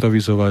môcť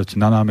improvizovať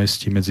na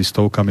námestí medzi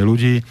stovkami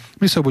ľudí.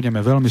 My sa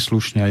budeme veľmi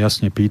slušne a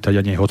jasne pýtať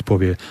a nech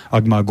odpovie.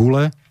 Ak má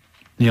gule,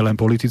 nie len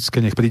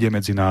politické, nech príde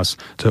medzi nás.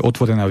 To je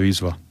otvorená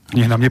výzva.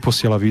 Nech nám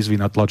neposiela výzvy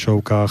na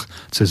tlačovkách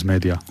cez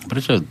média.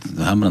 Prečo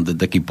Hamran to je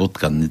taký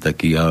potkan,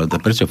 ale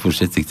prečo furt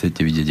všetci chcete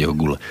vidieť jeho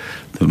gule?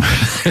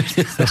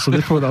 Ja som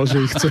nepovedal,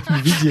 že ich chcem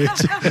vidieť.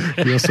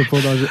 Ja som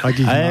povedal, že ak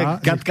ich má...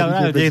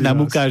 Katka nech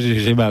nám ukáže,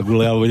 že má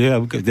gule, alebo nech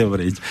nám ukáže.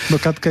 No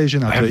Katka je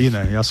žena, to je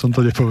iné. Ja som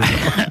to nepovedal.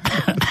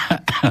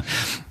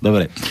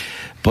 Dobre.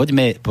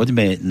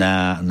 Poďme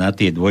na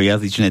tie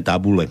dvojjazyčné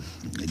tabule.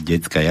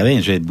 Decka, ja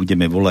viem, že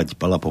budeme volať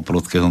Pala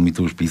Poprockého, mi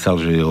tu už písal,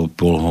 že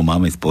ho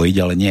máme spojiť,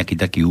 ale nejaký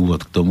taký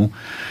úvod k tomu,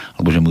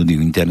 alebo že budú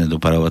internet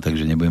dopravovať,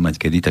 takže nebudem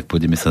mať kedy, tak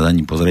pôjdeme sa za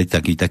ním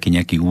pozrieť. Taký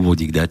nejaký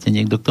úvodík dáte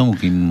niekto k tomu,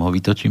 kým ho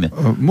vytočíme?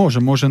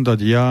 Môžem dať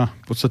ja.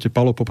 V podstate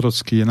Palo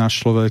Poprocký je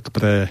náš človek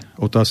pre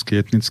otázky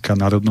etnické a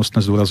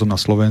národnostné s dôrazom na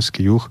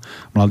slovenský juh.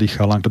 Mladý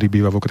chalan, ktorý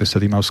býva v okrese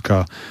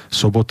Rimavská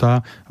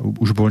Sobota.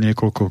 Už bol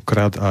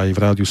niekoľkokrát aj v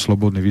rádiu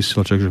Slobodný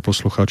vysielač, takže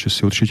poslucháči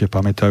si určite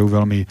pamätajú.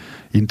 Veľmi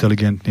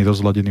inteligentný,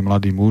 rozladený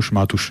mladý muž.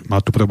 Má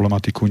tú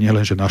problematiku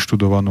nielenže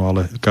naštudovanú,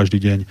 ale každý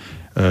deň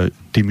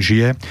tým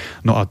žije.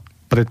 No a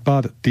pred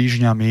pár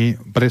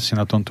týždňami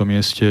presne na tomto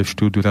mieste v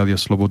štúdiu Rádia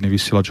Slobodný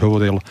vysielač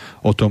hovoril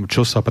o tom,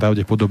 čo sa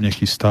pravdepodobne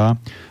chystá,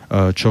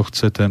 čo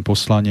chce ten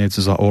poslanec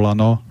za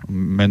Olano,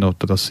 meno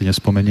teda si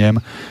nespomeniem,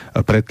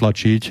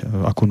 pretlačiť,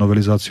 akú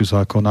novelizáciu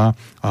zákona.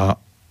 A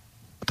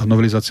tá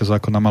novelizácia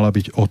zákona mala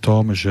byť o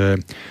tom, že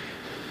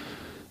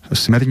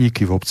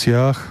smerníky v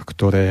obciach,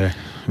 ktoré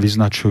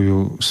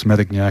vyznačujú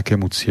smer k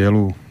nejakému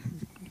cieľu,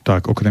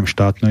 tak okrem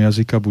štátneho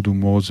jazyka budú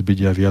môcť byť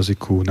aj v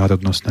jazyku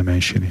národnostnej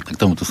menšiny. Tak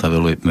tomuto sa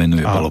venuje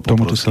Palo Poprocký.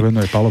 Tomuto sa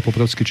venuje Palo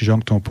Poprocký, čiže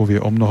on k tomu povie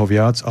o mnoho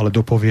viac, ale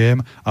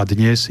dopoviem, a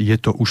dnes je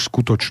to už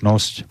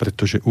skutočnosť,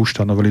 pretože už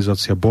tá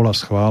novelizácia bola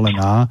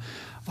schválená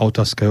a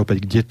otázka je opäť,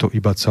 kde to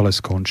iba celé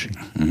skončí.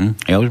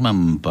 Ja už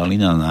mám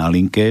Palina na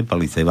linke.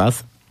 Pali, se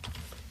vás?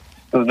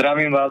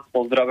 Zdravím vás,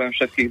 pozdravím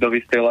všetkých do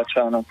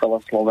vysielača na celé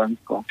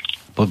Slovensko.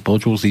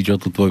 Počul si, čo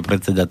tu tvoj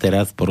predseda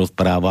teraz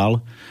porozprával?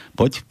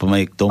 Poď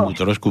k tomu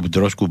trošku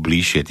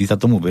bližšie. Ty sa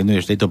tomu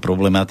venuješ, tejto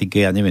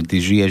problematike, ja neviem,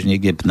 ty žiješ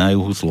niekde na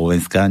juhu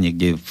Slovenska,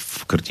 niekde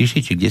v Krtiši,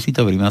 či kde si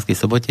to, v Rimavskej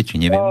Sobote,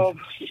 či neviem?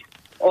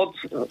 Od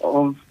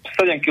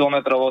 7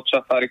 kilometrov od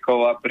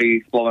Čafárikova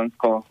pri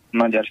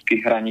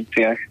slovensko-maďarských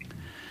hraniciach.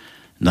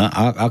 No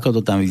a ako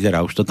to tam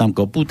vyzerá? Už to tam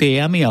kopú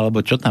tie jamy, alebo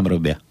čo tam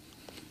robia?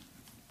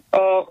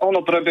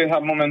 Ono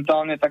prebieha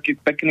momentálne taký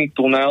pekný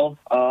tunel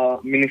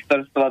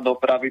ministerstva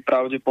dopravy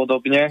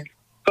pravdepodobne,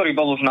 ktorý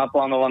bol už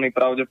naplánovaný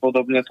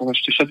pravdepodobne, to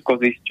ešte všetko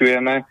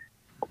zisťujeme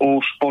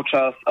už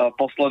počas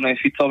poslednej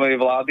Ficovej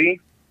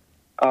vlády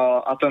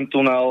a ten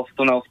tunel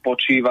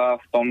spočíva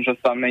v tom, že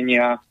sa mení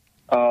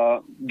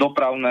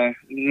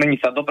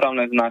sa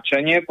dopravné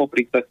značenie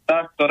popri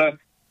cestách, ktoré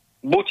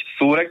buď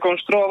sú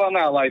rekonštruované,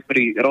 ale aj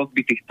pri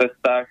rozbitých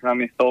cestách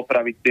namiesto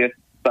opravy ciest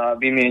sa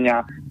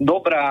vymieňa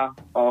dobrá,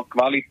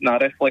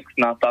 kvalitná,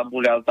 reflexná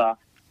tabuľa za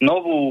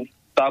novú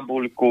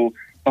tabuľku,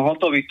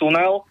 hotový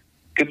tunel.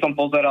 Keď som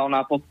pozeral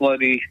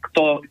naposledy,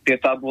 kto tie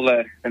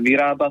tabule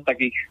vyrába,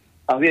 tak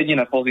a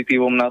jediné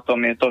pozitívum na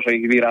tom je to, že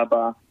ich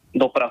vyrába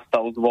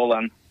Dopravstav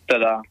Zvolen,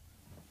 teda,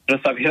 že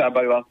sa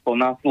vyrábajú aspoň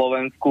na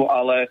Slovensku,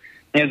 ale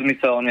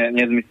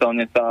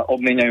nezmyselne sa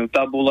obmieniajú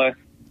tabule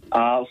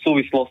a v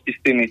súvislosti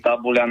s tými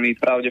tabuľami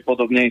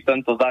pravdepodobne i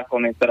tento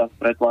zákon je teraz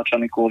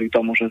pretlačený kvôli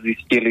tomu, že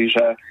zistili,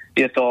 že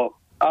je to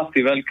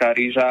asi veľká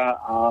ríža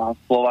a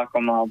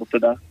Slovákom, alebo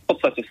teda v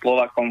podstate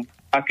Slovákom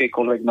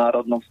akejkoľvek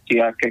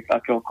národnosti,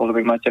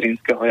 akéhokoľvek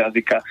materinského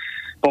jazyka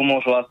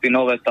pomôžu asi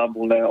nové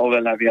tabule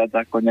oveľa viac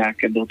ako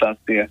nejaké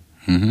dotácie.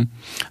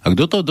 A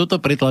kto to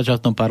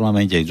pretlača v tom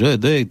parlamente? Kto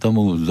je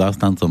tomu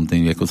zástancom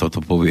tým, ako sa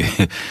to povie?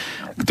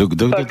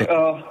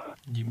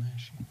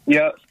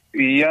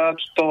 Ja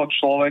toho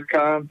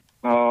človeka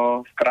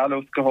z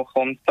kráľovského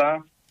chomca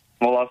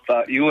volá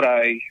sa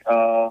Juraj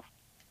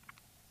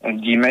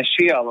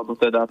Dimeši, alebo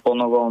teda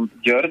ponovom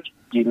George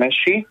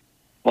Dimeši,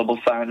 lebo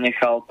sa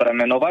nechal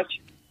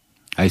premenovať.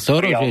 Aj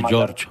Soros je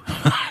George.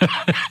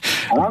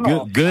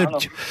 Áno.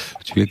 George.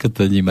 Čiže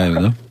to nemajú,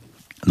 no?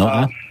 No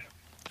a?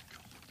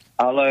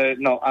 Ale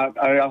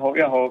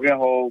ja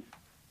ho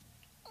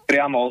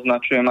priamo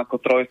označujem ako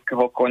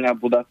trojského koňa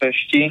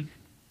Budapešti.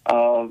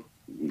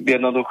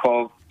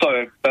 Jednoducho, to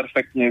je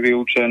perfektne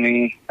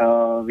vyučený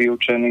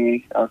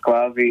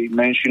kvázi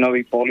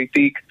menšinový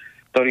politík,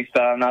 ktorý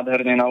sa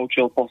nádherne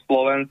naučil po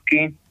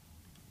slovensky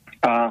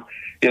a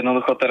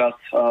jednoducho teraz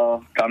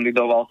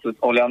kandidoval cez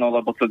Oľano,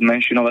 lebo cez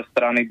menšinové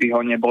strany by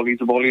ho neboli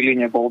zvolili,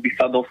 nebol by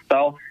sa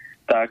dostal,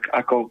 tak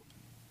ako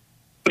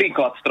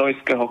príklad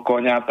trojského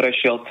koňa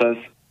prešiel cez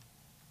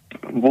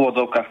v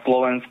úvodzovkách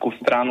slovenskú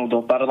stranu do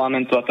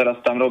parlamentu a teraz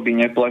tam robí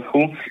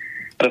neplechu,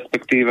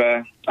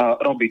 respektíve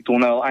robí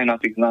tunel aj na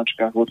tých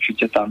značkách,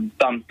 určite tam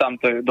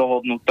to je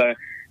dohodnuté,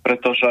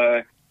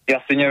 pretože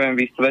ja si neviem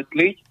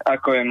vysvetliť,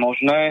 ako je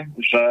možné,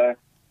 že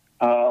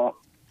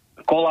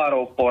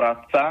Kolárov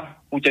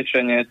poradca,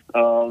 utečenec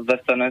z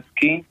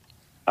SNS-ky,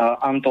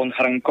 Anton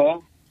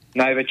Hrnko,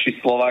 najväčší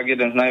Slovák,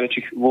 jeden z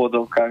najväčších v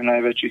úvodzovkách,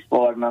 najväčší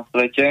Slovák na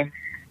svete,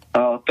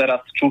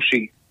 teraz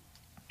čuší,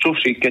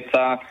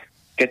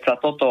 keď sa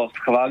toto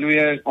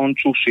schváľuje, on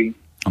čuší.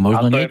 A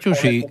možno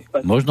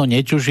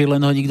nečuší,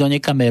 len ho nikto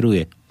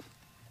nekameruje.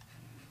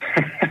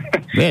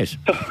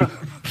 Vieš?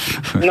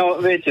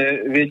 No,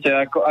 viete,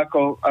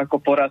 ako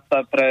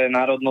poradca pre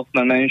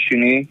národnostné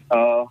menšiny,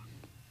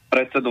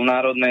 predsedu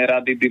Národnej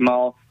rady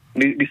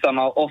by sa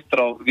mal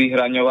ostro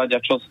vyhraňovať a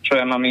čo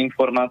ja mám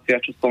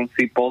informácia, čo som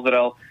si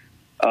pozrel,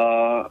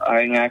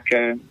 aj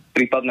nejaké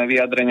prípadné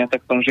vyjadrenia,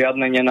 tak som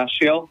žiadne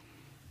nenašiel.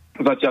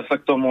 Zatiaľ sa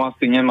k tomu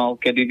asi nemal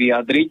kedy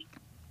vyjadriť,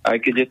 aj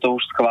keď je to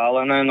už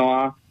schválené. No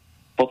a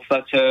v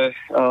podstate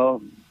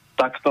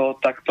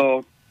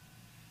takto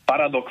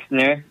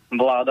paradoxne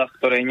vláda, v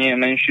ktorej nie je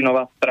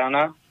menšinová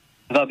strana,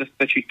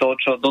 zabezpečí to,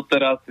 čo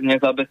doteraz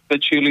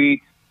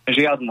nezabezpečili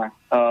žiadne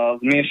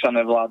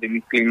zmiešané vlády,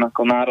 myslím,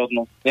 ako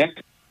národnostne.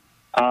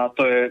 A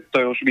to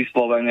je už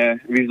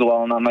vyslovene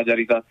vizuálna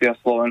maďarizácia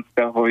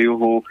slovenského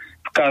juhu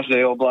v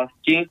každej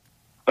oblasti,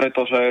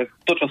 pretože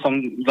to, čo som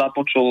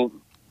započul,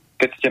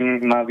 keď ste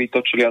ma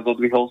vytočili a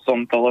zodvihol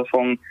som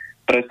telefón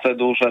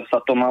predsedu, že sa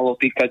to malo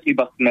týkať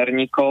iba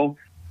smerníkov,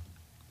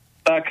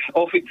 tak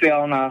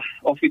oficiálne,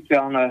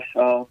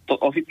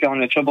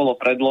 čo bolo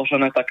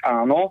predložené, tak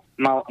áno,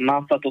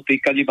 má sa to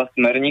týkať iba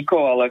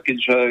smerníkov, ale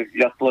keďže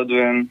ja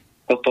sledujem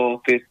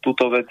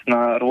túto vec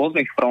na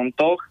rôznych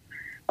frontoch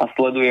a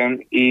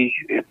sledujem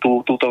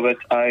túto vec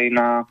aj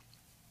na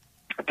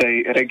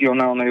tej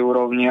regionálnej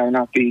úrovni, aj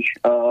na tých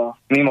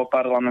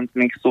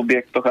mimoparlamentných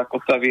subjektoch,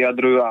 ako sa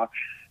vyjadrujú a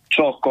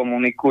čo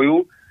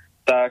komunikujú,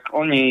 tak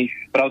oni,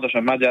 pravda,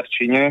 že v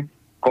maďarčine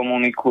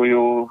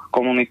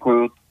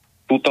komunikujú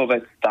túto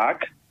vec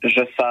tak,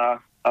 že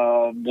sa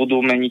budú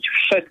meniť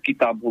všetky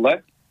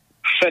tabule.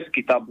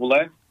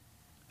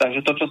 Takže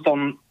to, čo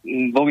som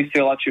vo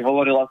vysielači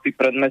hovoril asi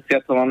pred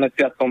mesiacom a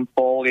mesiacom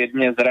pol, je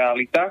dnes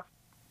realita.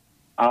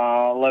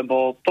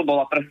 Lebo to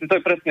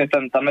je presne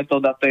tá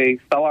metóda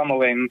tej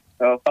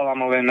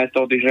salámovej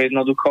metódy, že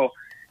jednoducho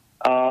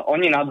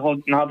oni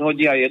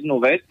nadhodia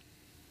jednu vec,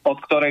 od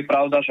ktorej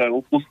pravda, že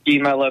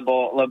upustíme,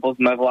 lebo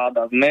sme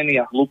vláda zmeny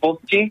a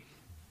hlúposti,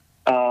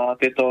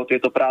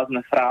 tieto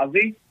prázdne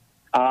frázy.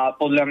 A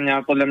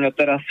podľa mňa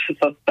teraz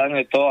sa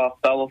stane to a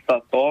stalo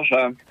sa to,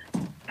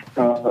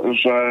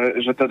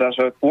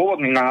 že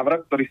pôvodný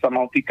návrh, ktorý sa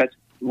mal týkať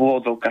v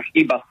úvodzovkách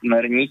iba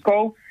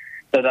smerníkov,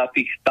 teda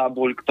tých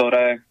tabuľ,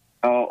 ktoré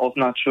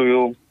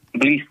označujú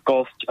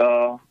blízkosť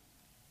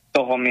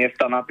toho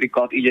miesta,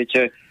 napríklad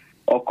idete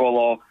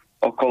okolo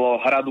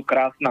hradu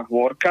Krásna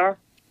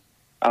Hôrka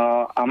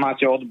a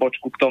máte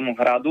odbočku k tomu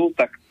hradu,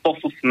 tak to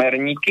sú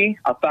smerníky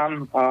a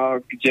tam,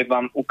 kde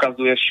vám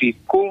ukazuje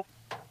šípku,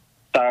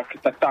 tak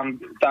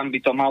tam by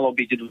to malo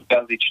byť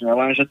dvojazyčné.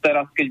 Lenže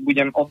teraz, keď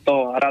budem od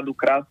toho hradu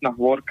Krásna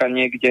Hôrka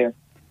niekde,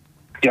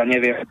 ja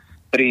neviem,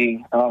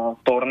 pri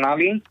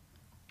Tornavi,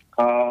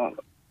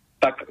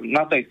 tak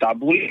na tej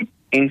tabuli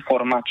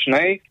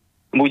informačnej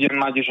budem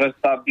mať, že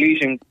sa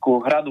blížim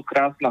ku hradu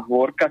Krásna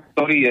Hôrka,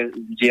 ktorý je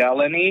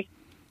vzdialený,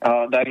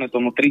 dajme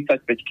tomu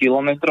 35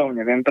 kilometrov,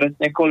 neviem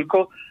presne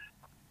koľko.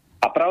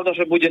 A pravda,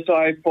 že bude to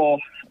aj po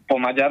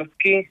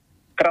maďarsky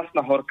Krásna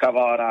Hôrka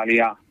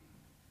Várália.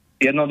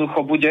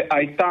 Jednoducho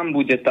aj tam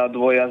bude tá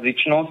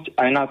dvojazyčnosť,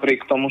 aj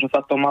napriek tomu, že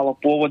sa to malo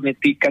pôvodne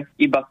týkať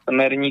iba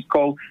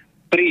smerníkov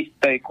pri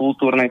tej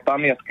kultúrnej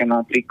pamiatke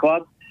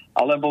napríklad,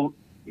 alebo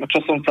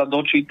čo som sa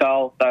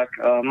dočítal, tak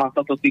má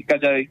sa to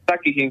týkať aj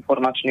takých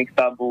informačných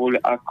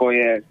tabúľ, ako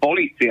je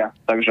polícia,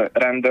 takže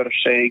render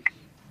shake,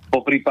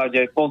 po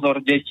prípade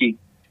pozor deti,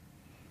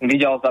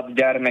 videl za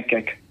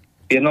Ďarmekek.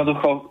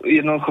 Jednoducho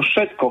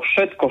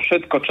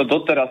všetko, čo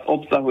doteraz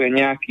obsahuje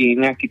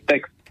nejaký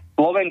text v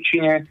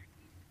slovenčine,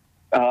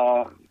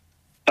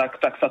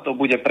 tak sa to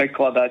bude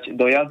prekladať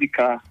do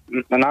jazyka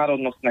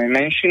národnostnej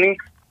menšiny.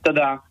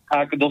 Teda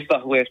ak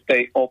dosahuje v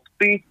tej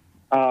obci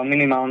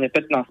minimálne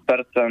 15%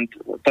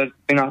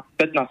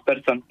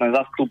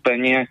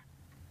 zastúpenie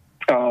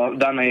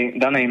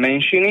danej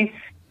menšiny.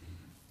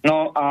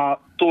 No a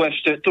tu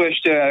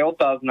ešte aj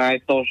otázne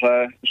je to,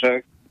 že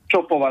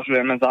čo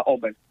považujeme za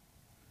obec.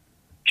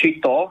 Či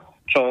to,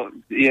 čo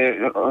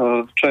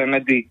je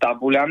medzi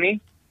tabuľami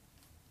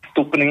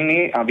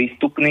vstupnými a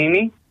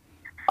výstupnými,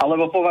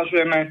 alebo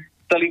považujeme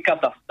celý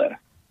kataster.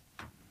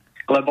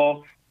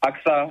 Lebo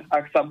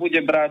ak sa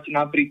bude brať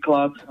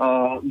napríklad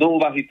do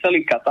úvahy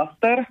celý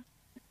kataster,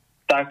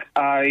 tak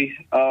aj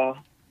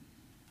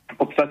v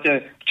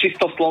podstate v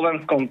čisto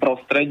slovenskom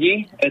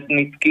prostredí,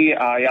 etnicky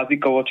a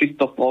jazykovo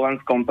čisto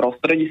slovenskom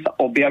prostredí sa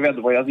objavia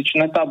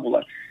dvojazyčné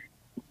tabule.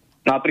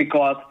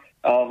 Napríklad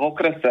v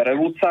okrese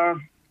Revúca,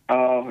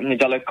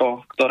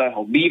 nedaleko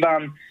ktorého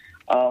bývam,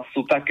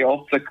 sú také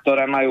obce,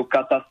 ktoré majú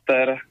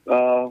kataster,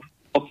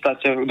 v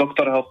podstate do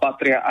ktorého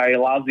patria aj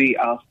Lazy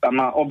a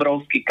má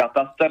obrovský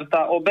kataster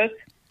tá obec.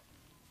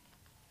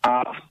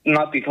 A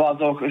na tých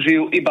Lazoch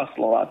žijú iba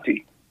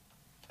Slováci.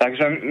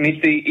 Takže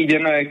my si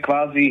ideme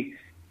kvázi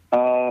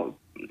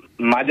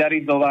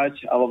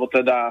maďarizovať, alebo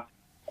teda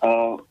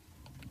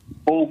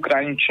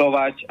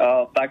poukrajničovať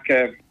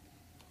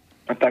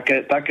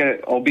také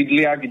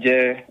obydlia,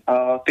 kde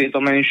tieto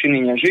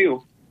menšiny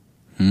nežijú.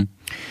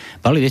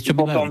 Pali, vieš, čo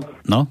by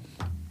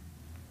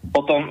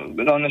Potom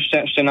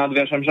ešte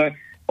nadviažem, že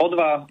o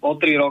 3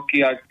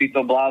 roky, ak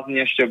títo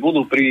blázni ešte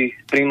budú pri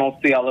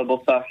moci, alebo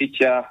sa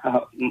chytia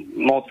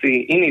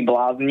moci iní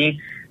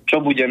blázni,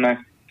 čo budeme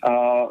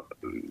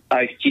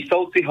aj v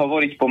Tisovci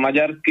hovoriť po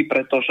maďarsky,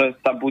 pretože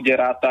sa bude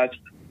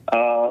rátať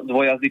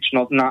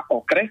dvojazyčnosť na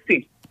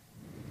okresy.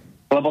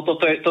 Lebo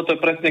toto je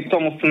presne k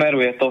tomu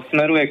smeruje. To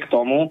smeruje k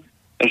tomu,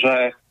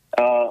 že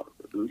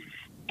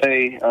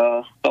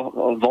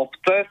z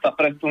obce sa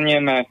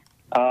presunieme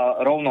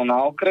rovno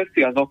na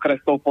okresy a z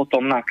okresov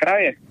potom na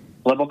kraje.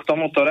 Lebo k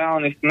tomuto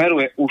reálne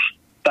smeruje už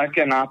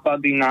také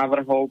nápady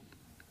návrhov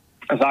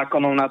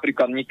zákonov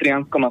napríklad v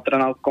Nitrianskom a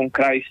Trnavskom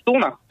kraji sú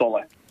na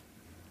stole.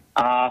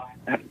 A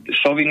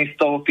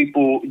šovinistov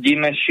typu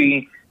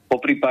Dimeši, po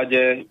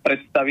prípade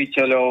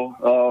predstaviteľov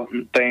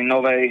tej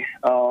novej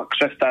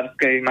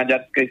kšeftárskej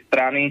maďarskej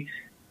strany,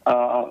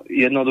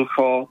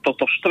 jednoducho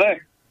toto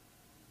štve.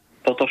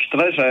 Toto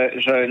štve,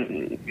 že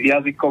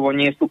jazykovo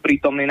nie sú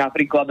prítomní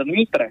napríklad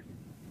v Nitre.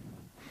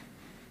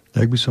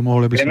 Jak by som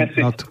mohol,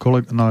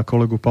 na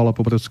kolegu Pála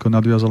Pobreckého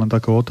nadviazal len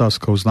takou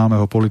otázkou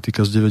známeho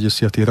politika z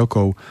 90.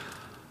 rokov,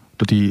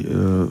 ktorý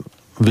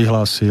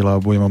vyhlásil a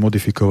budeme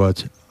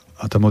modifikovať.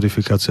 A tá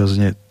modifikácia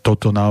znie,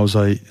 toto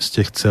naozaj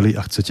ste chceli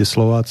a chcete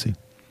Slováci?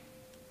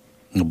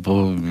 No,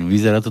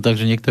 vyzerá to tak,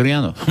 že niektorí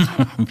áno.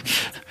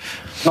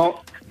 No,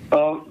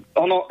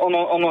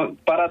 ono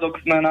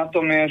paradoxné na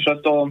tom je,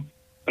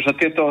 že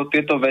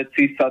tieto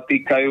veci sa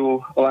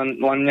týkajú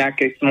len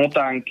nejakej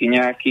smotánky,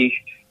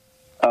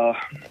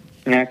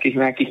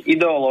 nejakých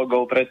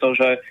ideológov,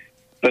 pretože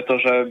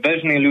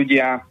bežní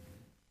ľudia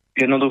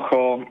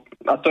jednoducho,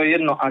 a to je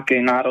jedno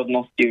akej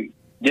národnosti,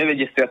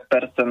 90%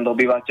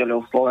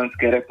 obyvateľov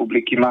Slovenskej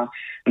republiky má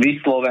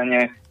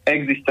vyslovene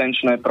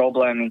existenčné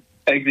problémy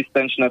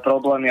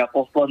a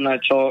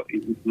posledné, čo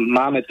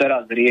máme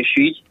teraz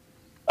riešiť,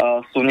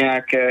 sú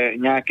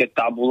nejaké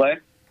tabule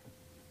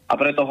a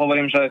preto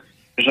hovorím, že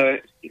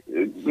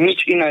nič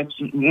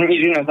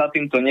iné za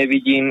týmto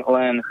nevidím,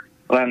 len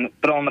v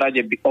prvom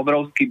rade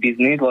obrovský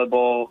biznis,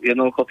 lebo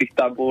jednoducho tých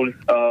tabúľ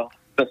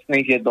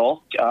cestných je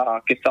dosť a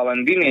keď sa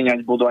len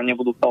vymieňať budú a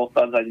nebudú sa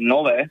osádzať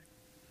nové,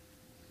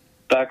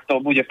 tak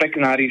to bude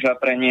pekná rýža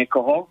pre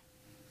niekoho.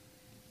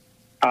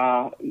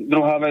 A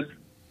druhá vec,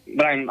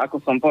 vrajím,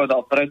 ako som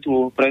povedal,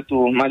 pre tú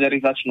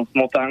maďarizačnú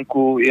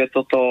smotánku je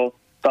toto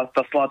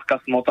tá sladká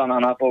smotana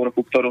na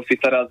povrchu, ktorú si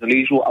teraz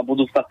lížu a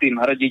budú sa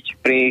tým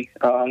hrdiť pri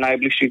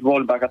najbližších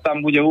voľbách. A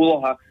tam bude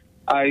úloha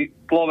aj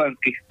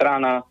slovenských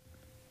strán a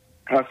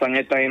sa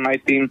netajím aj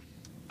tým,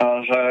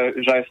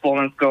 že aj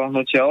Slovenského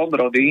hnutia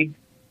obrody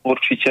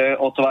určite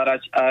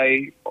otvárať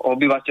aj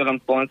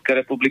obyvateľom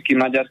Slovenskej republiky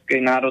maďarskej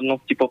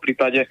národnosti, po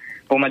prípade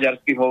po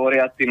maďarsky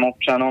hovoriacim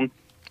občanom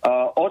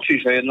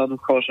oči, že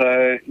jednoducho,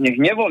 že nech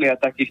nevolia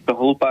takýchto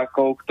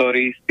hlupákov,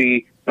 ktorí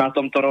si na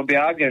tomto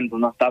robia agendu,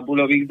 na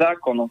tabuľových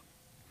zákonoch.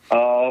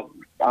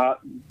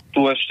 A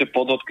tu ešte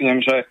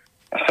podotknem, že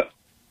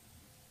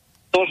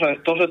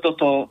že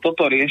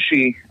toto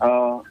rieši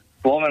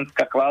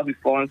kvázi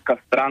slovenská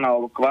strana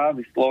alebo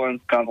kvázi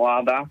slovenská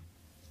vláda,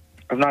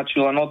 značí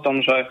len o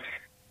tom, že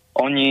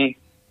oni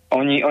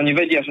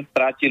vedia, že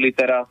strátili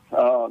teraz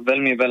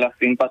veľmi veľa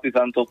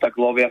sympatizantov, tak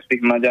lovia v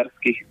tých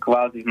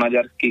kvázi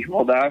maďarských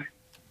vodách.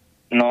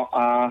 No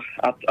a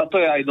to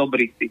je aj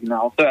dobrý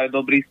signál.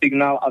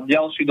 A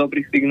ďalší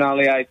dobrý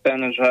signál je aj ten,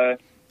 že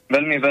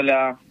veľmi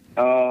veľa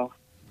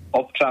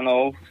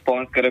občanov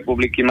Slovenskej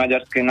republiky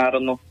maďarskej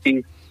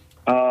národnosti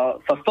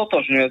sa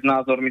stotožňuje s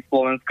názormi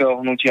Slovenského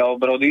hnutia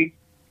obrody,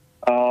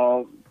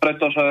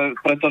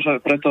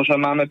 pretože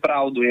máme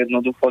pravdu.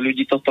 Jednoducho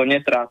ľudí toto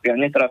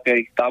netrápia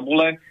ich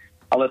tabule,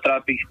 ale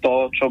trápi ich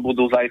to, čo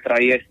budú zajtra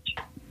jesť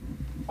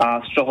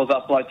a z čoho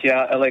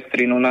zaplatia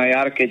elektrínu na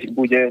jar, keď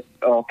bude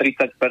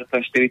 30%,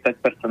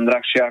 40%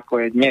 drahšie ako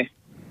je dnes.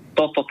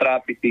 Toto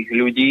trápi tých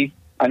ľudí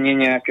a nie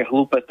nejaké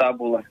hlúpe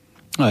tabule.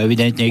 No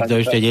evidentne ich to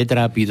ešte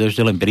netrápi, to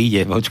ešte len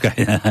príde, počkaj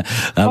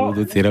na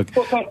budúci rok.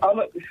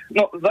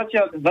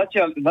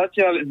 Zatiaľ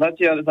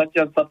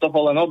sa toho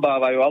len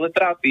obávajú, ale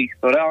trápi ich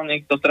to,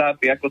 reálne ich to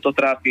trápi, ako to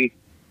trápi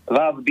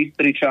vás,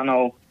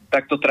 Bystričanov,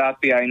 tak to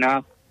trápi aj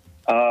nás.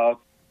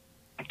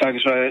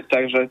 Takže to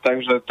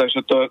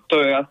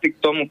je asi k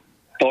tomu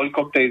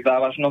toľko k tej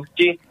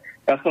závažnosti.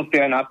 Ja som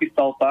si aj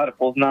napísal pár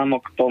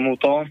poznámok k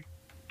tomuto,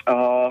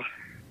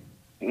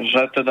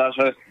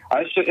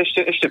 a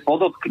ešte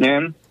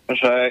podotknem,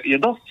 že je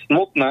dosť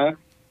smutné,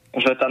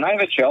 že tá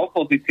najväčšia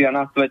opozícia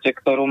na svete,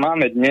 ktorú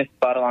máme dnes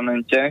v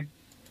parlamente,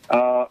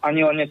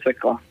 ani len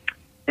nesekla.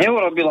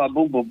 Neurobila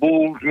bu,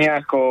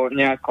 nejako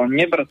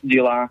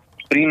nebrzdila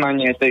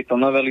príjmanie tejto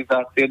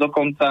novelizácie.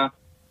 Dokonca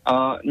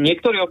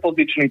niektorí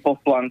opoziční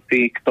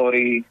poslanci,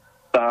 ktorí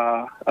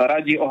sa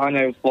radi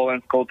oháňajú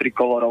slovenskou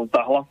trikolorou,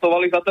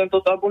 zahlasovali za tento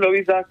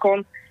tabuľový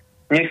zákon.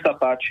 Nech sa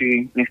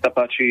páči,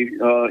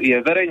 je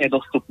verejne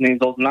dostupný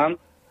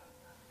zoznam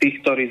tých,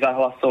 ktorí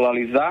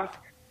zahlasovali za.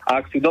 A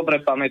ak si dobre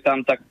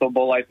pamätám, tak to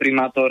bol aj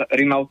primátor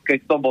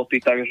Rimavskej Soboty,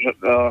 takže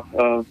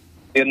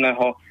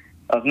jedného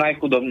z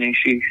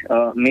najchudobnejších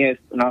miest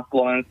na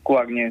Slovensku,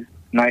 ak nie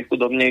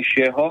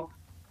najchudobnejšieho,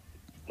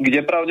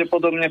 kde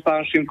pravdepodobne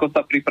pán Šimko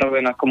sa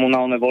pripravuje na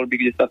komunálne voľby,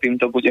 kde sa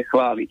týmto bude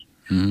chváliť.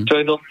 Čo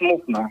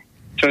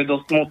je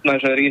dosť smutné,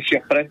 že riešia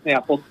presne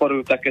a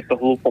podporujú takéto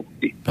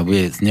hlúposti. To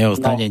bude z neho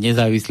stane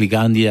nezávislý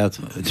kandidát,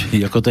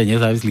 ako to je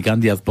nezávislý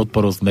kandidát s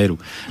podporou Smeru.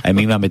 Aj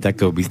my máme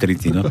takého v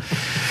Bystrici, no.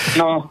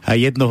 A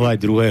jednoho, aj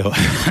druhého.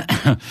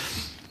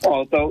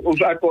 To už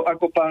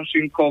ako pán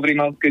Šimko v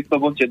Rimavskej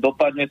Sobote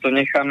dopadne, to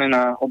necháme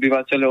na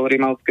obyvateľov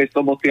Rimavskej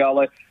Soboty,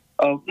 ale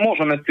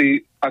môžeme si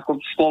ako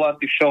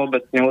Slováci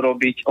všeobecne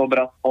urobiť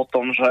obraz o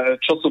tom,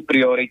 že čo sú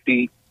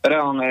priority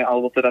reálne,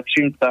 alebo teda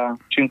čím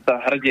sa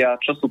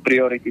hrdia, čo sú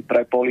priority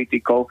pre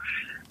politikov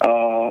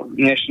v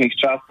dnešných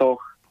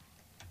časoch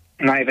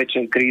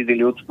najväčšej krízy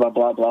ľudstva,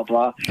 bla, bla,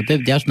 bla. A to je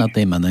vďačná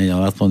téma, ne?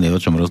 Aspoň je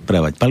o čom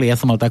rozprávať. Pali, ja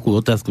som mal takú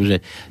otázku,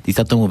 že ty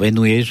sa tomu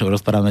venuješ,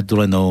 rozprávame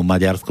tu len o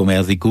maďarskom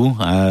jazyku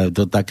a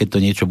to takéto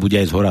niečo bude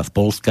aj z hora z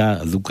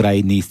Polska, z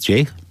Ukrajiny, z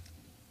Čech?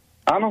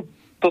 Áno,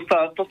 to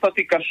sa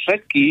týka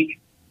všetkých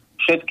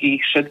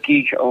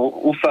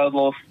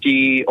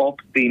usadlostí,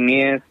 obcí,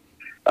 miest.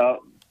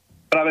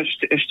 Práve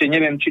ešte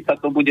neviem, či sa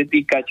to bude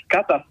týkať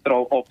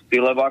katastrov obcí,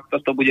 lebo ak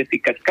sa to bude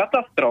týkať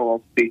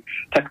katastrov obcí,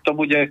 tak to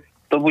bude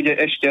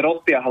ešte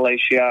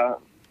rozsiahlejšia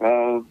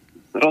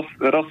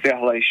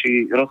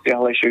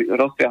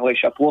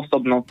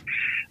pôsobnosť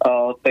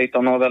tejto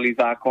novely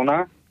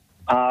zákona.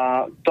 A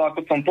to,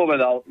 ako som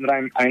povedal,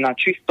 aj na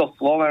čisto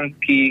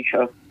slovenských,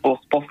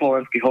 po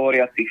slovensky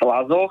hovoriacich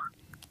hlasoch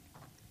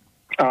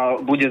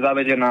bude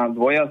zavedená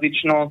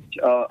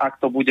dvojazyčnosť, ak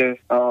to bude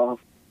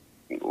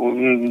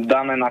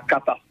dané na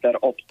kataster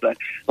obce.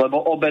 Lebo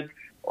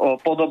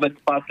pod obec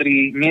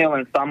patrí nie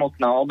len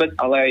samotná obec,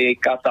 ale aj jej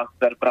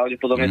kataster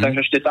pravdepodobne.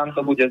 Takže ešte tam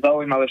to bude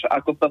zaujímavé, že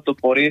ako sa to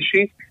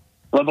porieši.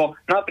 Lebo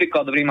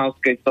napríklad v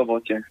Rimavskej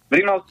Sobote. V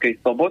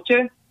Rimavskej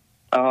Sobote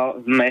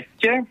v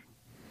meste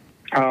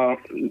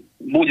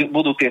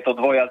budú tieto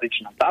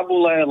dvojazyčné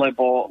tabule,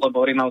 lebo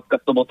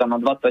Rimavská Sobota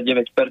má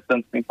 29%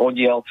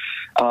 podiel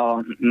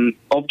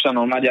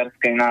občanov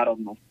maďarskej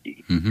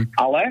národnosti.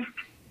 Ale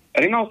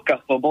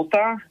Rimavská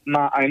Sobota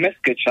má aj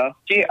mestské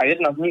časti a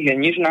jedna z nich je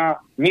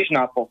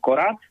Nižná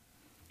Pokorad,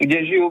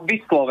 kde žijú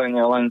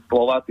vyslovene len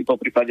Slováci, po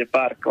prípade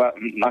pár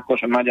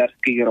akože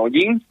maďarských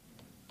rodín,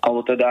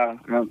 alebo teda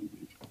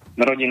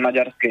rodín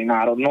maďarskej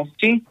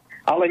národnosti,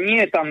 ale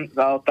nie je tam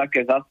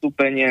také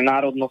zastúpenie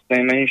národnostnej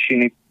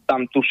menšiny,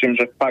 tam tuším,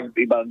 že fakt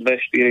iba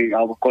 2-4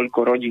 alebo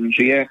koľko rodín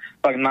žije,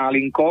 fakt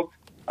málinko.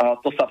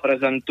 To sa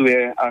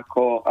prezentuje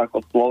ako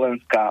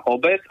slovenská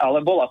obec,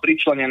 ale bola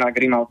pričlenená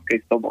k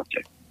Rimavskej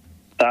Sobote.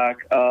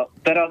 Tak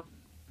teraz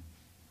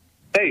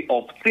v tej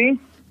obci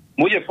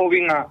bude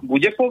povinná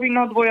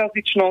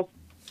dvojazyčnosť,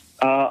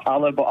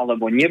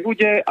 alebo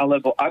nebude,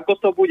 alebo ako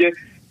to bude.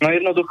 No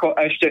jednoducho,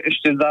 a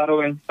ešte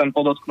zároveň chcem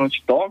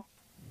podotknúť to,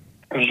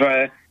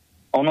 že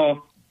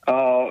ono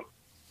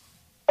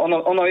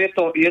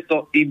je to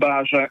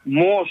iba, že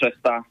môže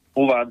sa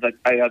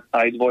uvádzať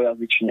aj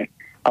dvojazyčne.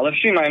 Ale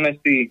všímajme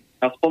si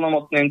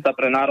splnomocnenca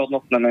pre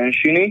národnostné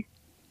menšiny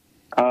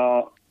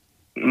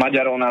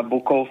Maďarona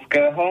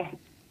Bukovského,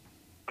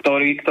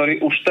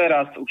 ktorý už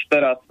teraz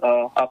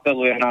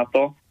apeluje na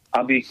to,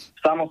 aby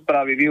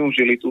samosprávy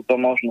využili túto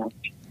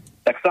možnosť.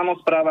 Tak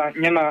samospráva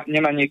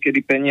nemá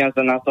niekedy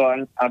peniaze na to,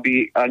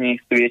 aby ani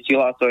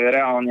svietila. To je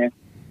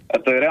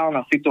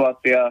reálna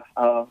situácia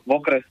v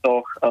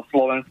okresoch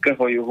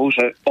slovenského juhu,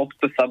 že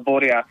obce sa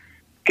boria,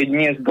 keď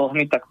nie s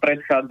dlhmi, tak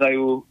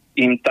predchádzajú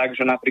im tak,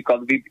 že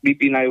napríklad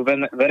vypínajú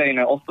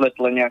verejné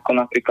osvetlenie, ako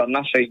napríklad v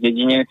našej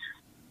dedine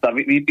sa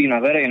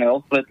vypína verejné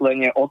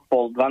osvetlenie od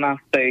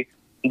 11:30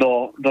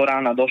 do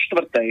rána do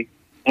 4:00.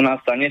 U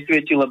nás sa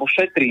nesvieti, lebo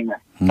šetríme.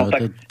 No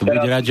tak to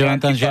bude rád, že vám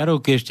tam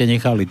žiarovky ešte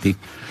nechali, ty.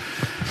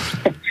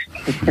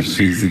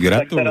 Si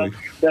gratuluj.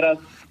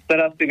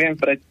 Teraz si viem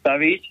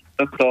predstaviť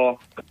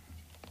toto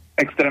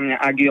extrémne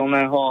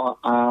agilného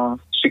a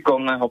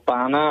šikovného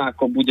pána,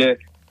 ako bude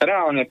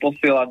reálne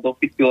posielať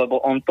dopisy,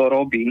 lebo on to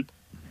robí.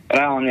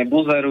 Reálne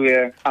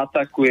buzeruje,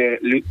 atakuje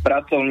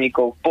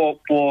pracovníkov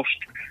pošt,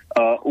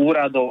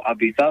 úradov,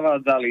 aby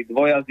zavádzali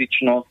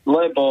dvojazyčnosť,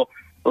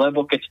 lebo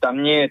keď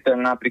tam nie je ten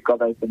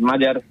napríklad aj ten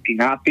maďarský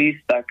nápis,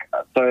 tak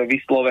to je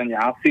vyslovene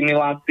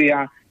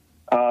asimilácia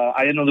a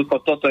jednoducho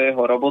toto je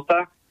jeho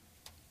robota.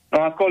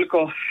 No a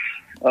koľko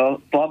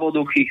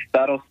slaboduchých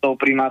starostov,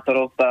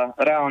 primátorov sa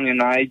reálne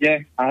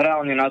nájde a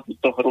reálne na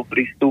túto hru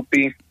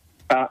pristúpi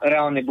a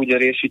reálne bude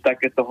riešiť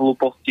takéto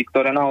hlúposti,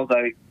 ktoré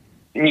naozaj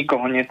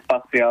nikoho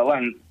nespasia,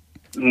 len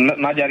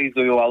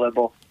maďarizujú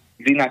alebo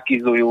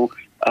zinakizujú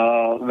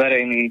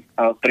verejný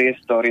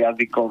priestor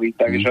jazykový.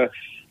 Takže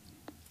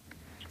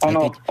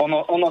ono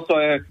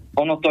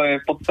to je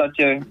v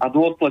podstate a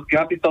dôsledky.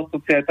 Napísal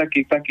som si aj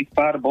takých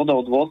pár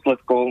bodov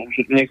dôsledkov.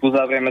 Nech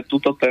uzavrieme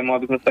túto tému,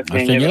 aby sme sa k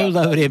nej nevrátili. Ešte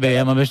neuzavrieme,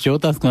 ja mám ešte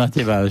otázku na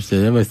teba.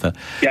 Neboj sa.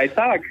 Ja aj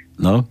tak?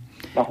 No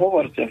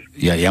hovorte.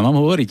 Ja mám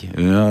hovoriť,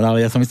 no,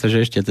 ale ja som myslel,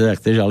 že ešte teda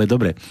chceš, ale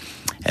dobre.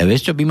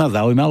 Vieš, čo by ma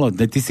zaujímalo?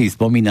 Ty si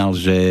spomínal,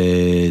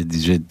 že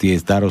tie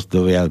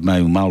starostovia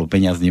majú málo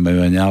peňazí,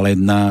 ale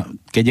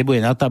keď nebude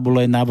na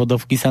tabule, na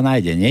vodovky sa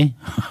nájde, nie?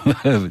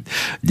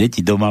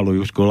 Deti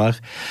domalujú v školách.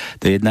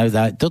 To je jedna vec.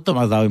 Toto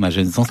ma zaujíma,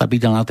 že som sa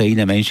pýtal na tie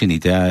iné menšiny.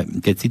 Teda,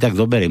 keď si tak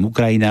zoberiem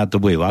Ukrajina, to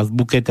bude v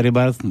azbuke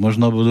treba,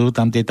 možno budú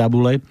tam tie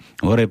tabule,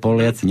 hore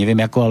Poliaci, neviem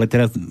ako, ale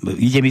teraz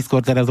ide mi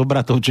skôr teraz o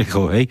bratov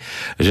Čechov, hej?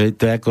 Že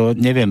to ako,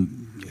 neviem,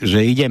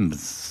 že idem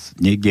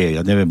niekde,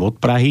 ja neviem, od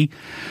Prahy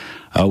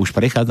a už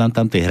prechádzam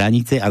tam tie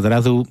hranice a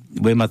zrazu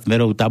budem mať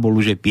smerovú tabulu,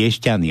 že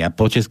Piešťany a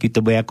po česky to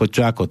bude ako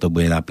čo, ako to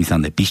bude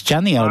napísané?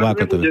 Pišťany? Alebo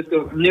ako to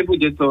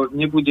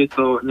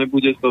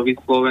nebude to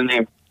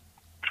vyslovene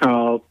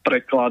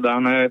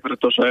prekladané,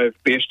 pretože v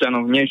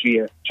Piešťanoch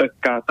nežije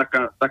Česká,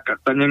 taká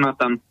nemá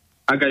tam,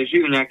 ak aj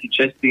žijú nejakí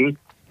Česi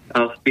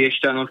v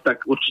Piešťanoch,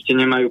 tak určite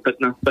nemajú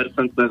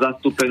 15%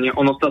 zastúpenie.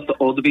 Ono sa to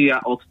odvíja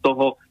od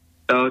toho,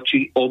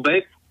 či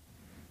obec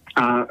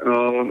a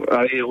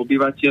jej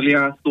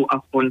obyvatelia sú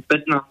aspoň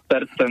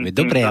 15%.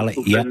 Dobre, ale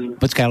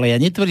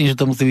ja netvrdím, že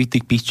to musí byť v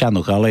tých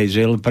Pišťanoch, ale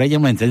že prejdem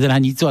len cez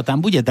hranicu a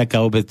tam bude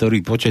taká obec, ktorý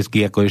po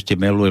česky ako ešte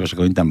meluje, však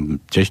oni tam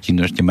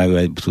češtinu ešte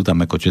majú, sú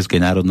tam ako českej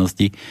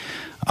národnosti.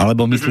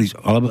 Alebo myslíš,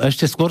 alebo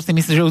ešte skôr si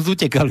myslíš, že už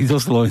utekali zo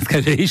Slovenska,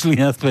 že išli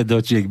naspäť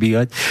do Čiech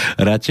bývať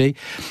radšej.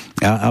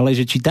 Ale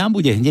že či tam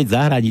bude hneď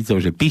za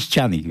hranicou, že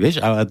Pišťany,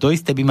 vieš, a to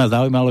isté by ma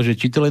zaujímalo, že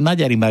či to len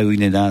Maďari majú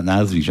iné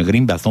názvy, že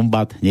Rimba,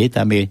 Sombat, nie,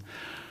 tam je.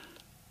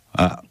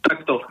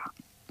 Takto.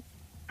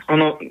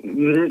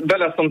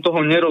 Veľa som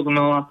toho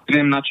nerozumel,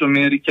 viem, na čo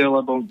mierite,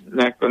 lebo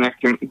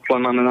nejakým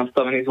máme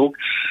nastavený zvuk.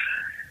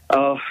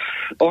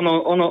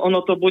 Ono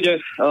to bude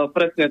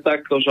presne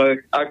takto,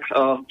 že ak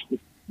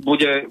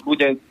bude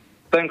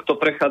ten, kto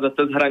prechádza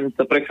cez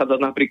hranice, prechádza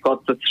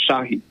napríklad cez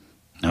Šahy.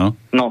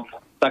 No,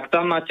 tak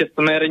tam máte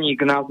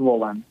smerník na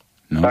Zvolen.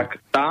 No. Tak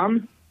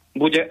tam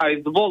bude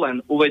aj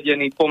Zvolen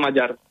uvedený po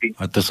maďarsky.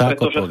 A to sa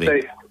ako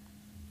povie?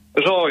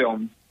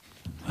 Žojom.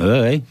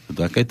 Hej,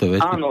 takéto veci.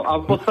 Áno, a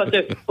v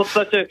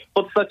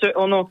podstate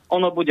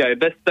ono bude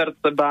aj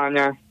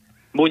Besterce-Báňa,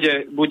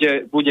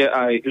 bude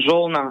aj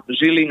Žolna,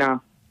 Žilina.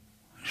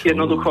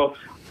 Jednoducho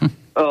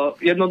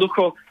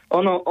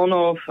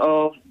ono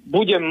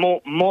bude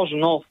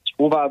možnosť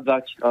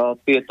uvádzať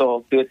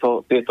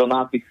tieto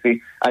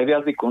nápisy aj v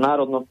jazyku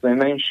národnostnej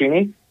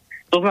menšiny.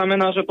 To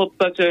znamená, že v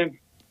podstate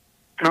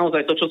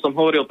naozaj to, čo som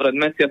hovoril pred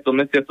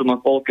mesiacom a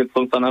pol, keď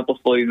som sa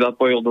naposledy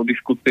zapojil do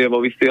diskusie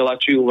vo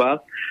vysielači u vás,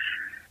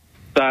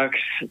 tak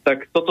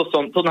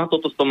na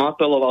toto som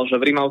apeloval, že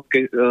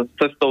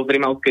cestou z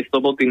Rimavskej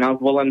Soboty na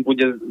Zvolen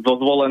bude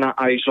zozvolená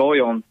aj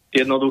Žojom.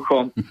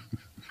 Jednoducho,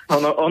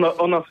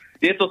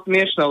 je to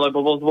smiešne,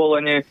 lebo vo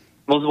zvolenie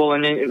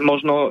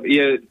možno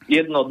je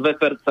 1-2%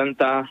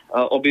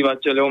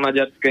 obyvateľov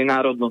maďarskej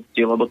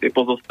národnosti, lebo tie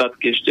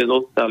pozostatky ešte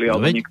zostali,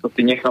 alebo niekto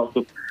si nechal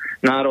tú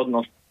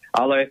národnosť.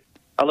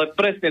 Ale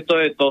presne to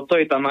je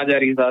tá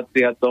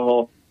maďarizácia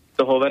toho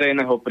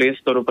verejného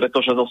priestoru,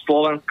 pretože zo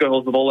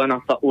slovenského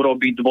Zvolena sa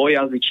urobí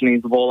dvojjazyčný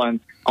Zvolen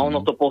a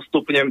ono to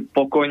postupne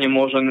pokojne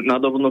môže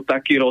nadobnúť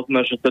taký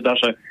rozmer, že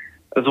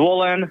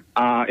Zvolen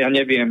a ja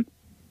neviem,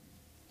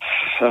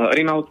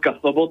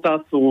 Rimavská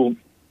Sobota sú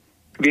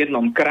v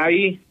jednom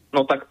kraji,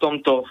 no tak v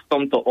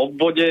tomto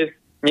obvode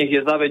nech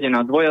je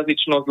zavedená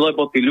dvojazyčnosť,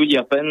 lebo tí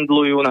ľudia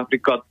pendlujú,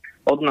 napríklad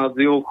od nás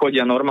z juhu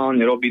chodia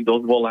normálne robiť do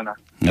Zvolena.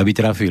 Aby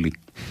trafili.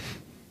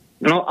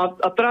 No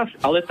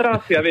ale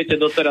trásia, viete,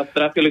 doteraz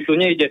trafili, tu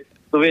nejde,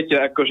 tu viete,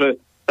 akože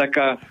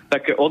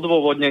také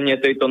odôvodnenie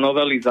tejto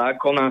novely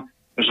zákona,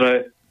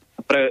 že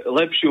pre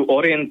lepšiu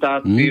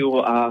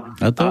orientáciu a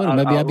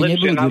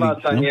lepšie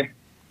navádzanie.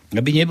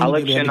 Aby nebudú,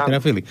 aby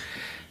trafili.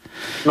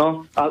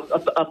 No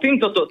a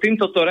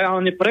týmto to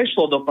reálne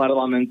prešlo do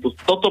parlamentu.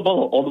 Toto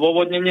bolo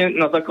odôvodnenie,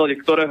 na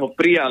základe ktorého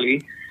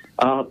prijali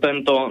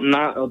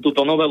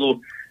túto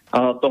novelu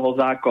toho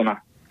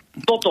zákona.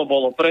 Toto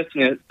bolo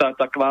presne tá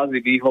kvázi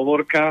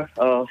výhovorka,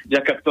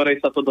 vďaka ktorej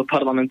sa to do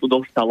parlamentu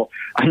dostalo.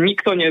 A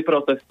nikto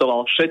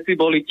neprotestoval, všetci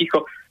boli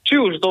ticho, či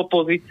už z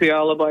opozície,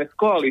 alebo aj z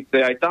koalície,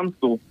 aj tam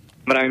sú,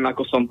 mravím,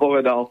 ako som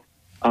povedal,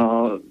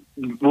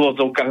 v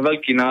úvodzovkách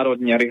veľkí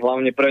národniari,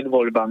 hlavne pred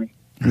voľbami.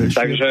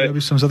 Takže... Ja by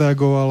som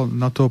zareagoval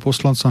na toho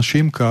poslanca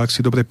Šimka, ak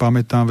si dobre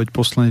pamätám, veď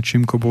poslanec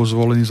Šimko bol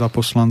zvolený za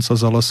poslanca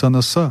za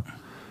LSNS,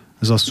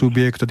 za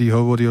subjekt, ktorý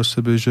hovorí o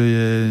sebe, že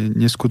je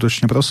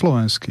neskutočne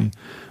proslovenský.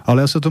 Ale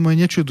ja sa tomu aj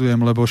nečudujem,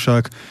 lebo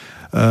však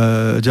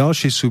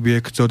ďalší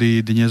subjekt, ktorý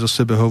dnes o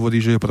sebe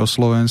hovorí, že je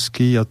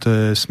proslovenský, a to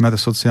je Smer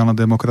sociálna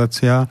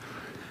demokracia,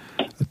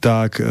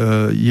 tak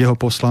jeho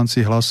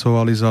poslanci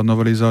hlasovali za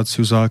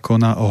novelizáciu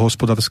zákona o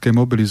hospodárskej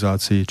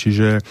mobilizácii.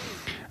 Čiže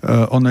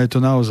ono je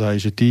to naozaj,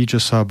 že tí, čo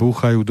sa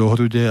búchajú do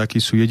hrude,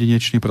 akí sú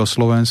jedineční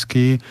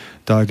proslovenskí,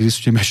 tak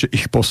zistíme, že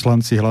ich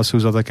poslanci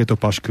hlasujú za takéto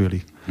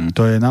paškvily.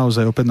 To je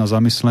naozaj opäť na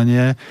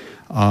zamyslenie,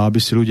 a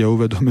aby si ľudia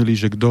uvedomili,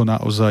 že kto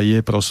naozaj je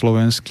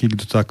proslovenský,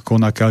 kto tak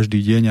koná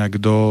každý deň a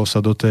kto sa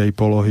do tej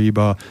polohy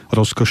iba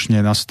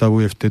rozkošne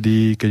nastavuje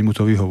vtedy, keď mu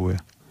to vyhovuje.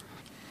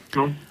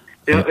 No.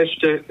 Ja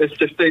ešte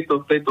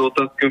v tejto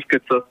otázke,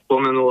 keď sa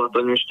spomenula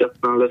tá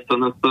nešťastná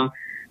lesanasa,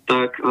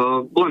 tak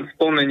len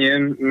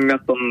spomeniem, ja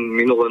som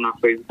minule na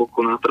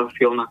Facebooku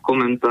natrafil na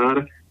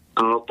komentár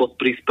pod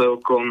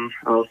príspevkom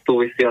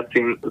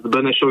súvisiacim s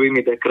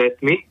Benešovými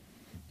dekrétmi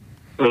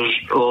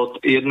od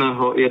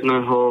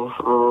jedného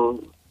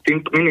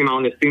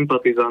minimálne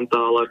sympatizanta,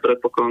 ale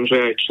predpokladám,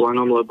 že aj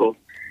členom, lebo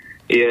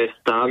je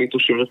stály,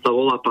 tuším, že sa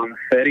volá pán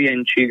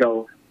Ferienčík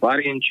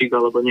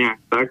alebo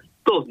nejak tak.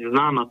 To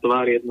známa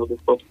tvár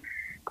jednoducho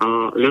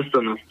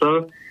LSNS.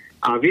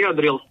 a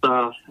vyjadril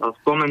sa v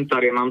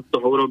komentári, mám z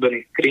toho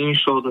urobený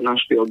screenshot,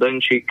 našiel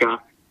Denčíka,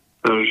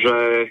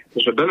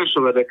 že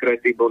Benešové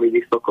dekréty boli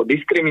vysoko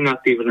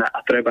diskriminatívne a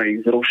treba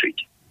ich zrušiť.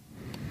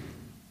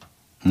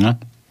 No.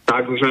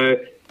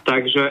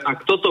 Takže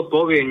ak toto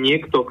povie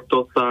niekto,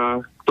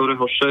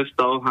 ktorého šéf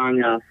sa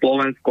oháňa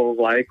slovenskou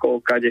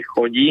vlajkou, kade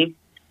chodí,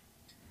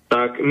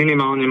 tak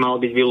minimálne mal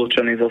byť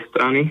vylúčený zo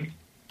strany.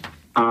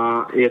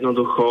 A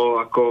jednoducho,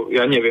 ako,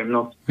 ja neviem,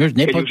 no. Už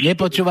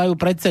nepočúvajú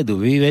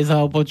predsedu, vy sa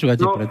ho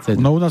počúvate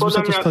predsedu. No u nás by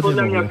sa to stať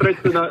podľa mňa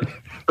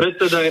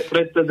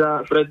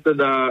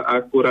predseda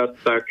akurát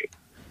tak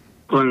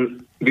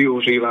len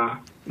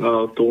využíva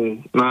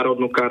tú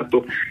národnú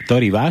kartu.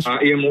 Ktorý váš?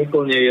 A je mu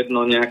úplne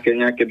jedno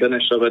nejaké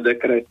Benešové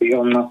dekréty.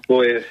 On má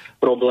svoje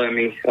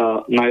problémy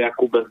na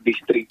Jakube z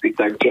Bystrici,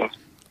 takže...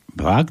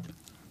 Fakt?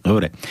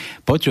 Dobre.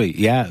 Počuj,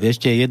 ja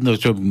ešte jedno,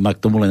 čo ma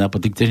k tomu len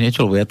napadlo. Ty chceš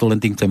niečo, lebo ja to len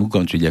tým chcem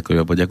ukončiť, ako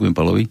ja poďakujem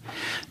Palovi.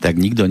 Tak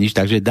nikto nič.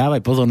 Takže dávaj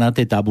pozor na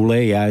tie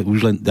tabule. Ja už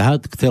len...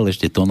 chcel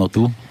ešte to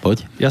notu.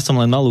 Poď. Ja som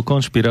len malú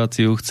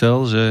konšpiráciu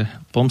chcel, že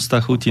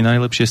pomsta chutí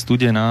najlepšie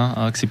studená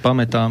a ak si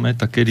pamätáme,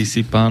 tak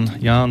kedysi pán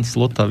Ján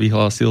Slota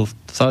vyhlásil,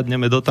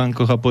 sadneme do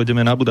tankoch a pôjdeme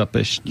na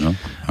Budapešť.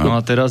 No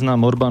a teraz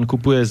nám Orbán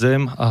kupuje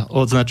zem a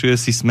označuje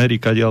si smery,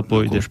 kadiaľ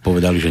pôjde. Už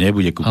povedali, že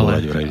nebude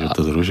kupovať, že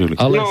to zrušili.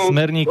 Ale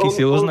smerníky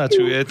si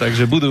označuje,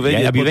 takže budú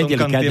vedieť, aby vedeli,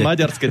 kam tie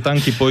maďarské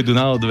tanky pôjdu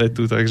na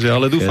odvetu, takže,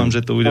 ale dúfam,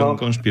 že to bude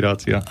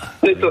konšpirácia.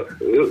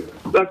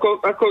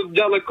 Ako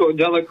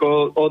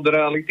ďaleko od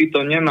reality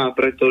to nemá,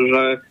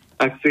 pretože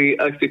ak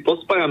si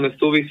pospájame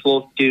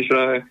súvislosti,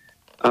 že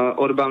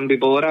Orbán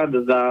by bol rád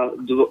za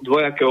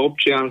dvojaké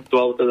občianstvo,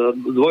 alebo teda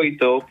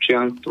dvojité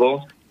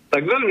občianstvo,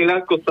 tak veľmi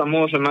ľahko sa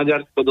môže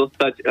Maďarsko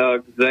dostať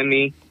k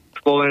zemi,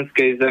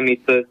 slovenskej zemi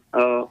cez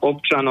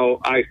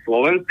občanov aj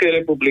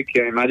Slovenskej republiky,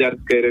 aj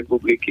Maďarskej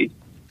republiky.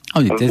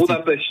 V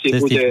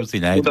Budapešti bude...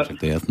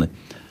 to je jasné.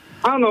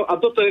 Áno, a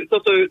toto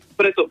je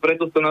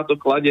preto sa na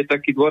to kladie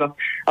taký dôraz.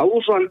 A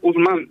už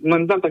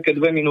len dám také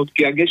 2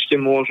 minútky, ak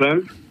ešte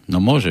môžem. No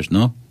môžeš,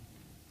 no.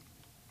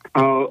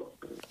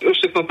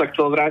 Ešte som sa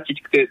chcel vrátiť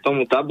k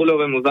tomu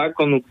tabuľovému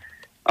zákonu.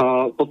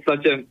 V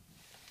podstate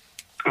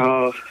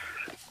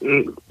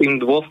tým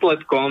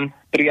dôsledkom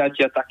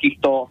prijatia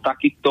takýchto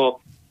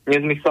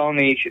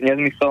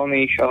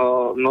nezmyselných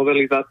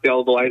novelizácií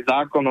alebo aj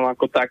zákonov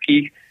ako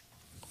takých.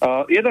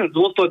 Jeden z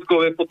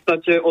dôsledkov je v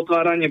podstate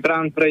otváranie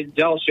brán pre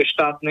ďalšie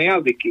štátne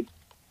jazyky.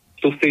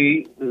 Tu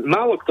si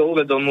málo kto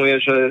uvedomuje,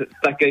 že z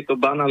takejto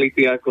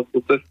banality, ako sú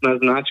cestné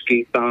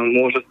značky, sa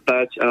môže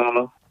stať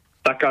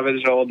taká vec,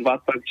 že o 20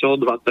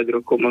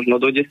 rokov, možno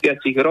do 10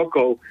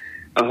 rokov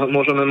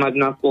môžeme mať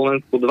na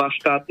Slovensku 2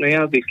 štátne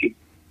jazyky.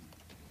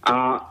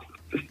 A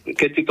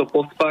keď si to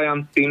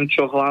pospájam s tým,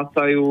 čo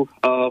hlásajú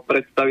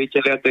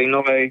predstavitelia tej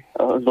novej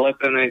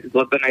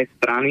zlepenej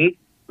strany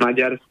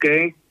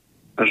maďarskej,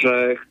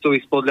 že chcú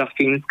ísť podľa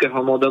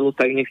fínskeho modelu,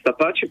 tak nech sa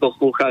páči,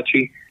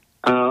 poslucháči.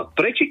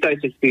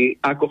 Prečítajte si,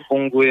 ako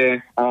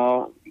funguje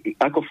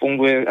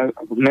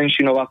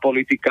menšinová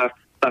politika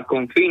v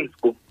takom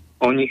Fínsku.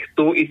 Oni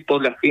chcú ísť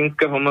podľa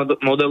fínskeho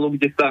modelu,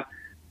 kde sa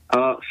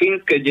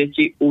fínske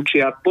deti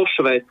učia po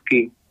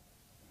švédsky.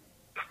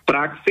 V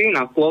praxi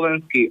na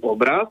slovenský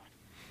obraz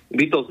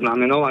by to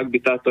znamenalo, ak by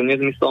táto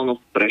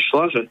nezmyselnosť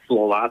prešla, že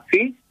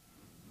Slováci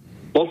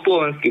po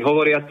slovensky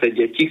hovoriace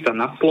deti sa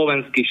na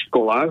slovenských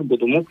školách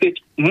budú musieť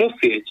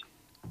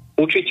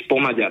učiť po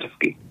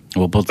maďarsky.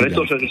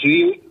 Pretože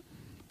žijú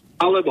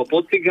alebo po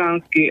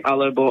cigánsky,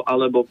 alebo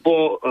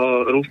po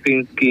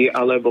rusínsky,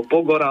 alebo po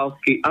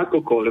gorálsky,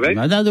 akokoľvek.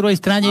 A na druhej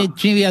strane,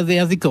 čím viac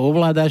jazykov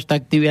ovládaš,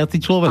 tak tým viac si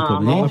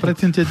človekom, nie? Ale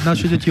predtým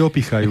naše deti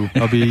opichajú,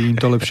 aby im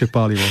to lepšie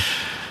pálilo.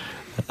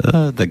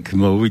 Tak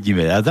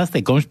uvidíme. A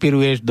zase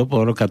konšpiruješ, do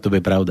pol roka to je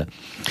pravda.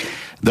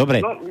 Dobre.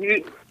 No,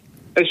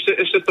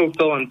 ešte to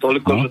chcel len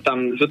toľko,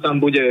 že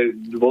tam bude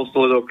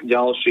dôsledok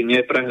ďalší,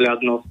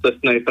 neprehľadnosť v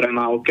cestnej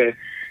premávke,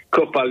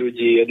 kopa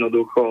ľudí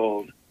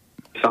jednoducho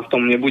sa v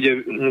tom nebude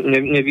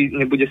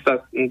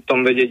sa v tom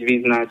vedieť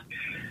vyznať.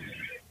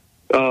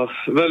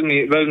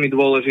 Veľmi, veľmi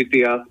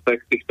dôležitý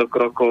aspekt týchto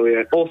krokov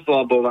je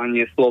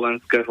oslabovanie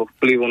slovenského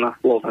vplyvu na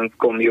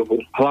slovenskom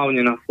juhu.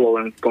 Hlavne na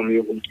slovenskom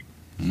juhu.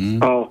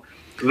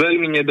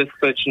 Veľmi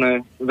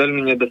nebezpečné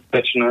veľmi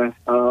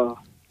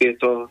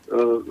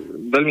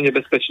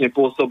nebezpečne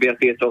pôsobia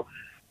tieto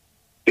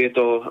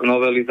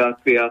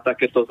novelizácie a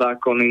takéto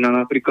zákony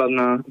napríklad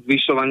na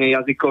zvyšovanie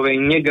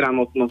jazykovej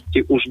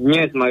negramotnosti. Už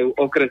dnes majú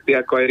okresy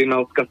ako aj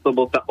Rimavská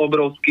Sobota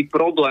obrovský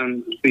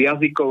problém s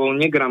jazykovou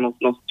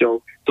negramotnosťou.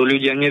 Tu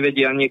ľudia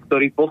nevedia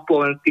niektorí po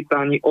slovensky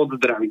sa ani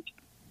odzdraviť.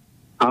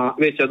 A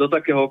viete, do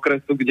takého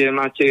okresu, kde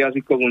máte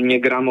jazykovú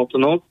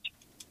negramotnosť,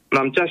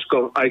 vám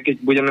ťažko, aj keď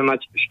budeme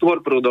mať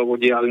 4-prúdovú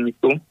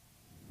diaľnicu,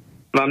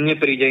 vám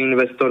nepríde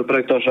investor,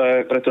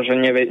 pretože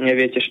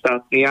neviete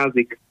štátny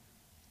jazyk.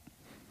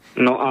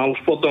 No a už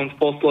potom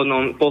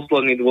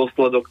posledný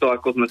dôsledok, to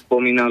ako sme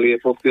spomínali,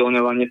 je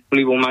posilňovanie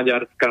vplyvu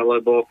Maďarska,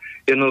 lebo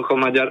jednoducho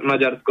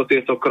Maďarsko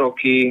tieto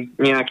kroky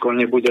nejako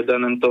nebude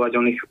dementovať,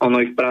 ono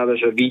ich práve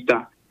že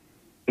víta.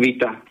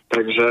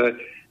 Takže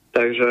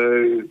Takže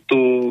tu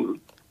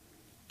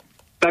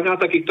tak na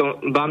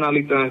takýchto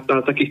banalitách,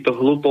 na takýchto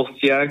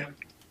hlúpostiach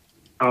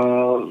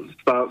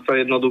sa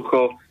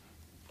jednoducho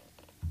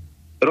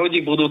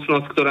rodí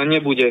budúcnosť, ktorá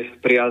nebude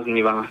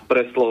priaznivá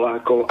pre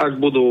Slovákov. Ak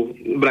budú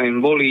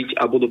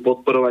voliť a budú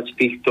podporovať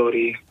tých,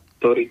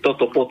 ktorí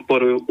toto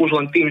podporujú, už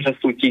len tým, že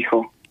sú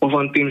ticho.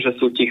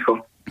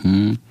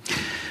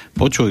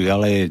 Počuj,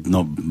 ale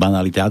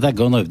banalita. A tak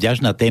ono je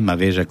vďačná téma,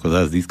 vieš, ako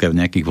zase získajú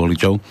nejakých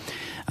voličov.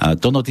 A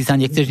Tono, ty sa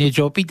nechceš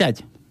niečo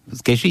opýtať? Z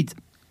Kešic?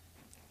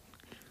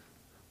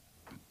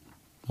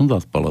 On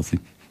zaspal asi.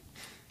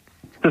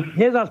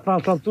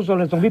 Nezaspal som, tu som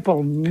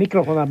vypol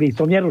mikrofón, aby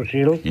som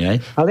nerušil.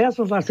 Ale ja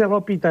som sa chcel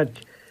opýtať,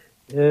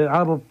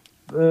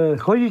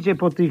 chodíte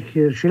po tých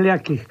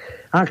všelijakých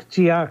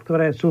akciách,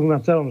 ktoré sú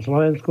na celom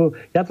Slovensku.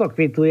 Ja to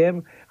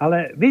kvitujem,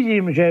 ale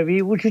vidím, že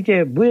vy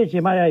určite budete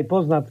mať aj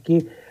poznatky,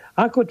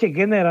 ako tie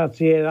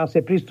generácie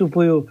asi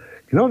pristupujú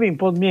k novým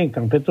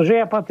podmienkam,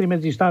 pretože ja patrím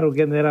medzi starú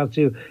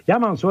generáciu.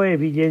 Ja mám svoje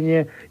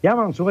videnie, ja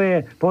mám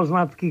svoje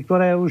poznatky,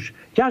 ktoré už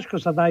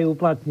ťažko sa dajú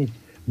uplatniť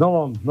v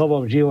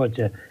novom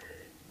živote.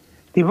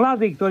 Tí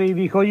mladí, ktorí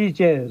vy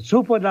chodíte,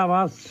 sú podľa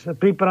vás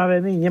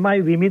pripravení,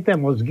 nemajú vymyté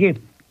mozgy?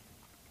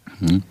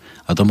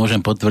 A to môžem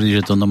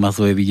potvrdiť, že to má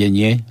svoje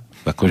videnie,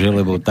 akože,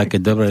 lebo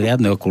také dobré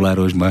riadne okuláre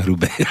už má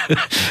hrubé.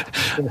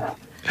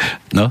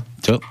 No,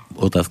 čo?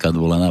 Otázka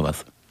bola na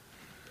vás.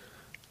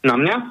 Na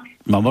mňa?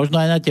 No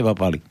možno aj na teba,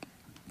 Pali.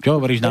 Čo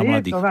hovoríš na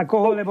mladých? To na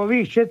koho, lebo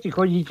vy všetci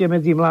chodíte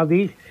medzi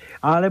mladých,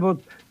 alebo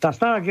tá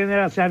stará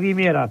generácia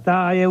vymiera.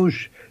 Tá je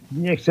už,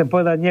 nechcem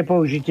povedať,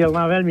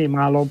 nepoužiteľná, veľmi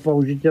málo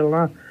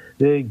použiteľná,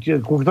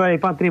 ku ktorej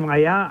patrím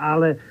aj ja,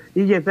 ale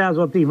ide teraz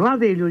o tých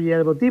mladých ľudí,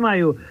 lebo tí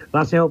majú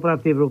vlastne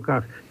opraty v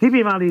rukách. Tí by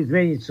mali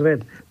zmeniť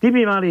svet, tí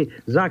by mali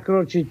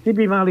zakročiť, tí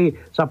by mali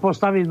sa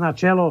postaviť na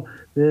čelo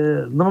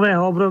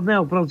nového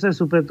obrodného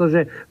procesu,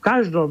 pretože v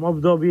každom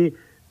období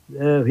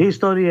v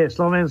histórii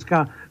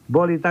Slovenska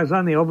boli tzv.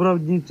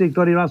 Obrodníci,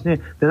 ktorí vlastne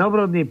ten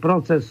obrodný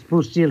proces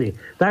spustili.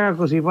 Tak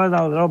ako si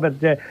povedal,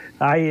 Robert,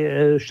 aj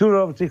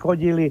Štúrovci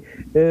chodili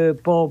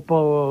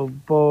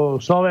po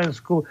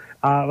Slovensku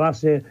a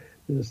vlastne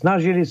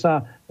snažili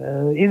sa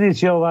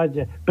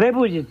iniciovať,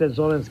 prebudiť ten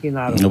slovenský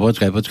národ. No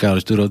počkaj, ale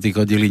Štúrovci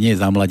chodili nie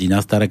za mladí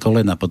na staré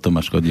kolena, potom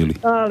až chodili.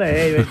 Ale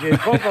hej,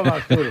 koľko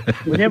vás tu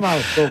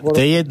nemal koľko. To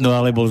je jedno,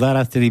 ale bol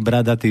zarastený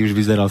bradatý, už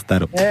vyzeral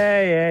staro.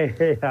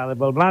 Hej, ale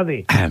bol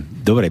mladý.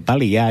 Dobre,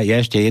 Pali, ja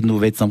ešte jednu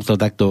vec som chcel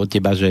takto od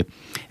teba, že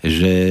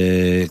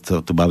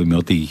tu bavíme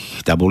o tých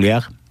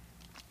tabuliach.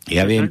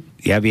 Ja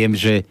viem,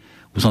 že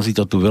už som si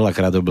to tu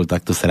veľakrát robil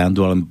takto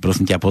srandu, ale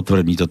prosím ťa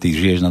potvrď mi to, ty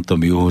žiješ na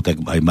tom juhu,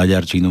 tak aj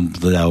maďarčinu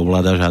teda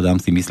ovládaš,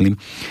 hádam si myslím,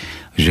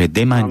 že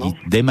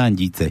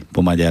demandice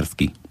po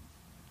maďarsky.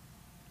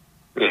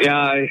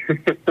 Jaj.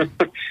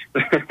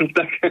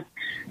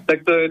 tak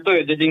to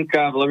je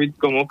dedinka v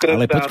Levickom okrese.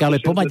 Ale počkaj, ale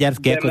po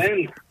maďarsky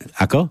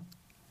ako?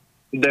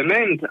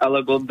 Dement,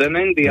 alebo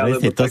demendy. No,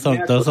 alebo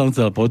to som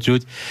chcel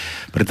počuť,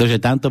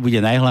 pretože tam to bude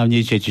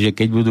najhlavnejšie, čiže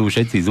keď budú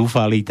všetci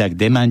zúfali, tak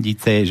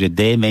demandice, že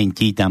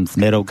dementi, tam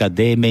smerovka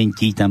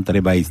dementi, tam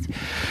treba ísť.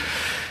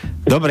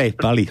 Dobre,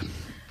 Pali.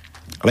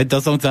 Len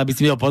to som chcel, aby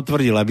si mi ho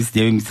potvrdil, aby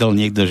si nevymyslel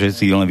niekto, že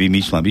si len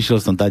vymýšľam.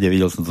 Vyšiel som tade,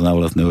 videl som to na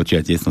vlastné oči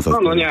a tiež som sa...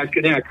 No, nejak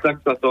tak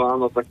sa to,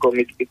 áno, tak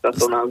komicky sa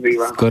to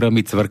nazýva. Skoro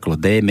mi cvrklo,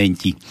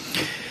 dementi.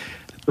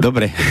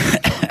 Dobre.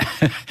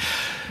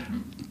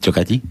 Čo,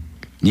 Kati?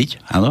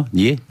 Nič? Áno?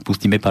 Nie?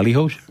 Pustíme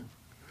Paliho už?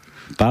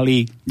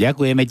 Pali,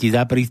 ďakujeme ti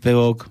za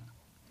príspevok.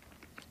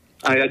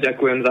 A ja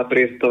ďakujem za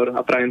priestor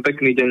a prajem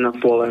pekný deň na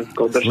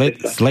Slovensko.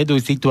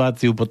 Sleduj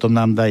situáciu, potom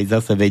nám daj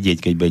zase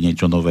vedieť, keď bude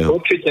niečo nového.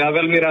 Určite, ja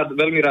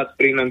veľmi rád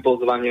príjmem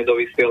pozvanie do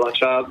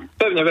vysielača.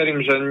 Pevne verím,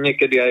 že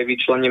niekedy aj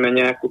vyčleníme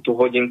nejakú tú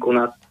hodinku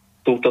na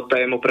túto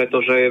tému,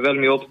 pretože je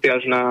veľmi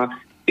obsiažná.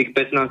 Tých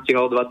 15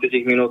 alebo 20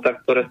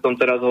 minútach, ktoré som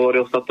teraz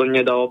hovoril, sa to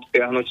nedá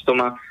obsiahnuť. To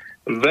má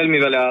veľmi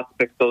veľa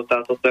aspektov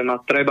táto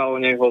téma. Treba o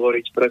nej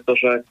hovoriť,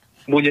 pretože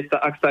bude sa,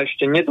 ak sa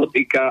ešte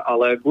nedotýka,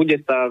 ale bude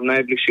sa v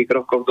najbližších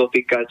rokoch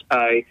dotýkať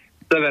aj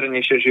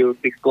severnejšie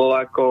žijúcich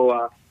Slovákov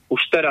a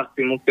už teraz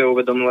si musia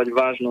uvedomovať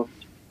vážnosť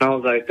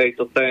naozaj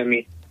tejto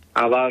témy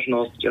a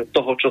vážnosť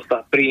toho, čo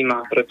sa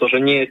prijíma,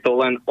 pretože nie je to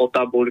len o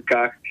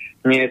tabuľkách,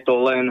 nie je to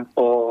len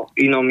o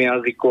inom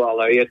jazyku,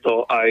 ale je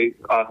to aj,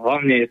 a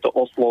hlavne je to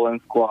o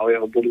Slovensku a o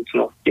jeho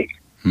budúcnosti.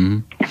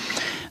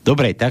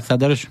 Dobre, tak sa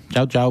drž.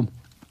 Čau.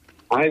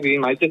 Aj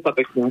vy, majte sa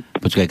pekne.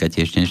 Počkaj,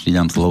 Kati, ešte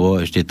dám slovo,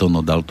 ešte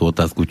Tono dal tú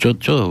otázku. Čo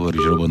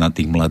hovoríš, Robo, na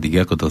tých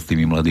mladých? Ako to s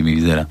tými mladými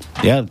vyzerá?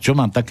 Ja, čo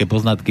mám také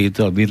poznatky, je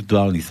to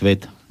virtuálny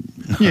svet.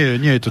 Nie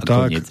je to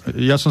tak.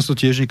 Ja som to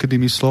tiež niekedy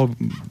myslel,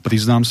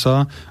 priznám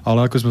sa,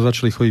 ale ako sme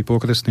začali chodiť po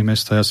okresných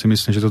mesta, ja si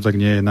myslím, že to tak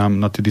nie je. Nám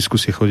na tie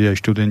diskusie chodia aj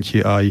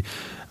študenti, aj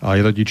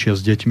rodičia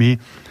s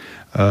deťmi.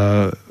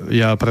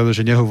 Ja pravda,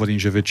 že nehovorím,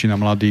 že väčšina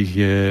mladých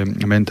je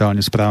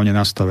mentálne správne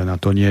nastavená.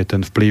 To nie je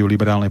ten vplyv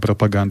liberálnej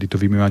propagandy, to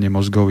vymývanie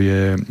mozgov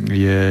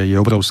je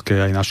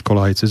obrovské aj na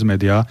školách, aj cez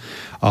médiá,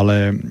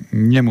 ale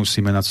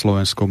nemusíme nad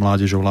slovenskou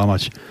mládežou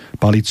lámať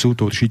palicu,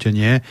 to určite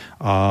nie.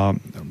 A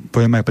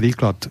poviem aj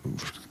príklad.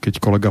 keď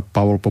kolega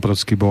Pavol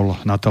Poprocký bol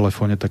na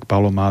telefóne, tak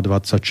Pavlo má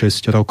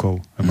 26 rokov,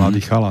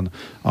 mladý chalan.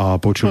 A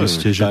počuli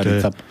ste, že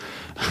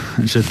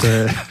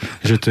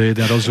to je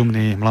jeden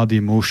rozumný mladý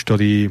muž,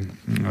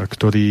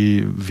 ktorý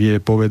vie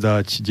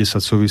povedať 10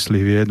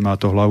 súvislých vied, má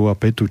to hlavu a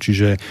petu,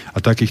 a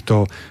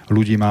takýchto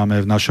ľudí máme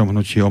v našom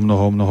hnutí o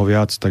mnoho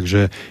viac,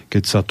 takže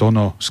keď sa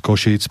Tono z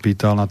Košíc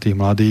pýtal na tých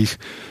mladých,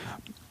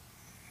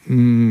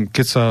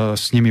 keď sa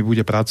s nimi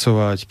bude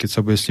pracovať, keď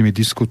sa bude s nimi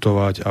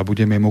diskutovať a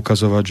budeme im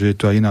ukazovať, že je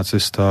to aj iná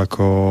cesta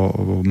ako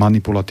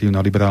manipulatívna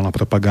liberálna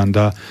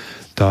propaganda,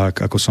 tak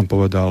ako som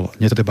povedal,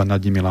 netreba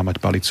nad nimi lámať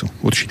palicu.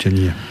 Určite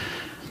nie.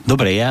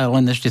 Dobre, ja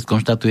len ešte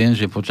skonštatujem,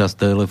 že počas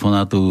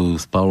telefonátu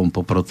s Pavlom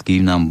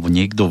Poprockým nám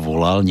niekto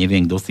volal,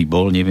 neviem, kto si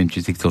bol, neviem,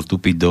 či si chcel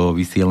vstúpiť do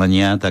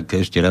vysielania, tak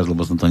ešte raz,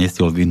 lebo som to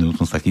nestihol zdvihnúť,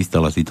 som sa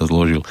chystal a si to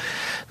zložil.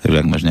 Takže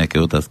ak máš nejaké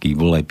otázky,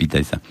 volaj,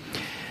 pýtaj sa.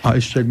 A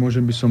ešte, ak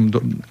môžem, by som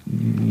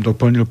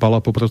doplnil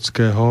Pavla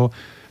Poprockého.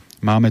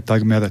 Máme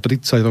takmer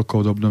 30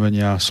 rokov od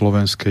obnovenia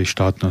slovenskej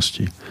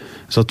štátnosti.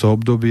 Za to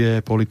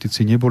obdobie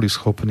politici neboli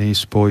schopní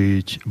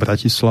spojiť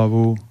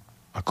Bratislavu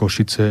a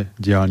Košice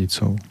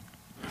diaľnicou.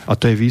 A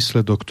to je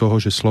výsledok toho,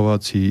 že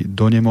Slováci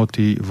do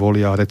nemoty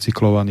volia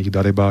recyklovaných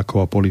darebákov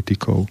a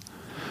politikov.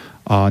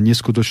 A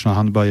neskutočná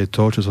hanba je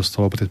to, čo sa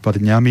stalo pred pár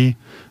dňami,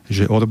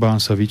 že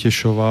Orbán sa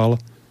vytešoval,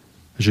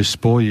 že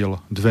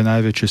spojil dve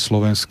najväčšie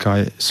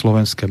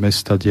slovenské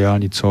mesta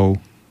diaľnicou,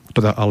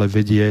 ktorá ale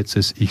vedie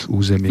cez ich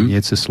územie, nie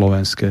cez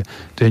slovenské.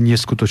 To je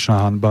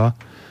neskutočná hanba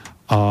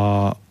a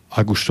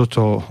ak už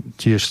toto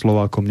tiež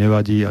Slovákom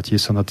nevadí a tie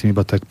sa nad tým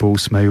iba tak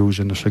pousmejú,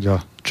 že no však a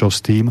čo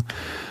s tým,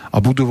 a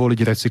budú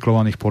voliť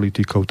recyklovaných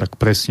politikov, tak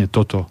presne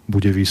toto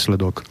bude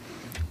výsledok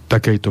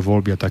takejto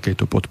voľby a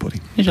takejto podpory.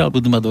 Ale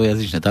budú mať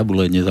dvojazyčné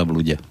tabule,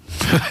 nezabludia.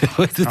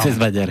 Cez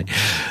Maďare.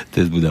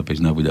 Cez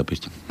Budapešť, na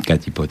Budapešť.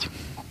 Kati, poď.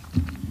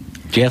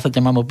 Či ja sa ťa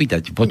mám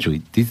opýtať?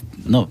 Počuj, ty,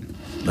 no...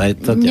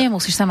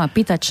 Nemusíš sa ma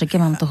pýtať, že keď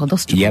mám toho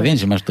dosť. Ja viem,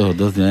 že máš toho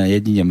dosť.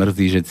 Jedine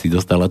mrzí, že si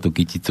dostala tú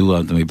kyticu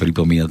a to mi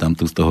pripomína tam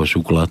tú z toho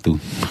šukla, tú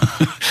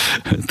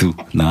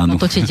nánu.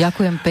 No to ti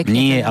ďakujem pekne.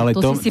 Nie, ale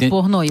to si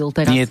pohnojil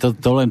teraz. Nie, to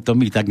len to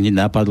mi tak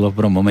nenapadlo v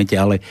prvom momente,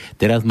 ale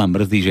teraz ma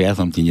mrzí, že ja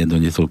som ti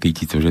nedonesol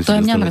kyticu. Že to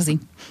aj mňa mrzí.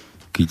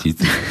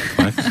 Kyticu.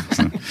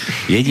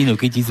 Jedinú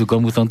kyticu,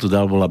 komu som tu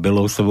dal, bola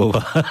Belousovou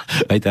a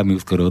aj tam ju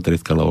skoro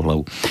otreskala o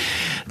hlavu.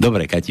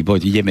 Dobre, Kati,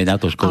 poď, ideme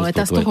na to školstvo. Ale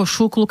tá z toho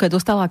šúklu, keď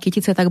dostala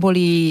kytice, tak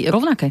boli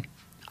rovnaké.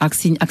 Ak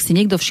si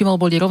niekto všimol,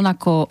 boli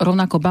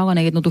rovnako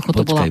balené, jednoducho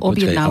to bola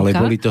objednávka.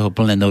 Ale boli toho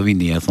plné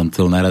noviny. Ja som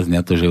chcel naraziť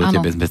na to, že o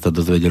tebe sme sa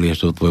dozvedeli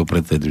až od tvojho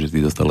predsedu, že si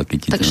dostala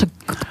kyticu. Takže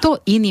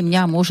kto iný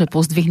mňa môže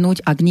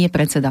pozdvihnúť, ak nie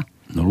predseda?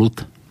 No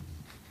ľud.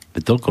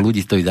 Toľko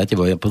ľudí stojí za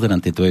tebou. Ja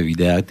pozerám tie tvoje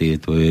videá, tie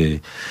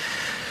tvoje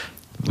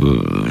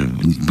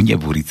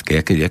nebúrické,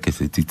 aké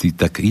ty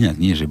tak inak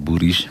nie, že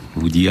búriš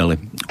ľudí,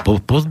 ale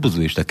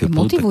pozbudzuješ také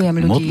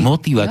motivujem ľudí.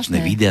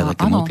 Motivačné videá,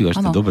 také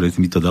motivačné, dobre si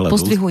mi to dala.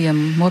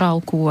 Pozdvihujem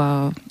morálku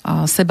a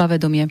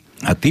sebavedomie.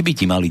 A ty by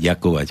ti mali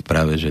ďakovať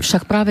práve, že...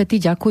 Však práve ty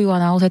ďakujú a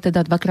naozaj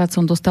teda 2-krát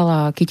som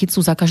dostala kyticu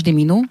za každý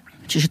minú.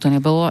 Čiže to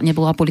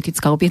nebola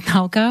politická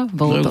objednávka,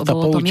 bolo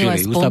to milé,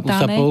 spontánne. Už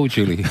sa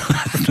poučili.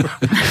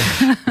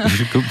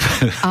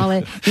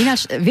 Ale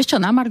ináč, vieš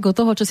čo, na margo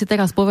toho, čo si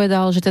teraz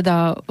povedal, že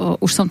teda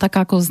už som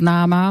taká ako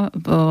známa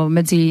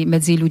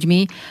medzi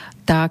ľuďmi,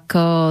 tak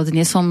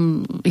dnes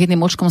som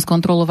jedným očkom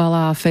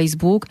skontrolovala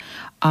Facebook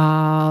a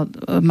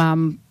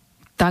mám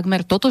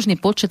takmer totožný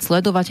počet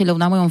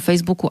sledovateľov na mojom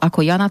Facebooku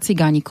ako Jana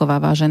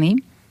Cigániková,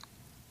 vážený.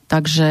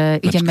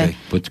 Takže ideme...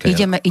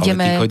 Ale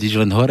ty chodíš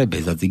len hore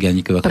bez a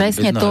Cigániková.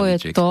 Presne to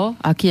je to,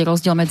 aký je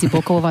rozdiel medzi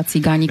Bokovou a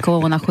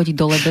Cigánikovou. Ona chodí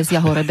dole bez, ja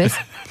hore bez.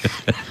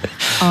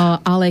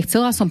 Ale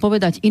chcela som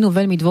povedať inú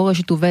veľmi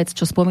dôležitú vec,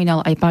 čo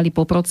spomínal aj Páli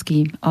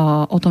Poprocký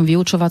o tom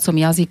vyučovacom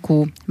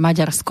jazyku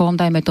maďarskom,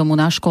 dajme tomu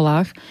na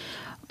školách.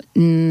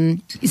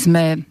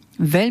 Sme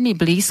veľmi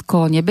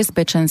blízko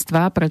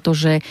nebezpečenstva,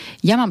 pretože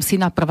ja mám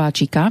syna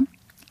prváčika,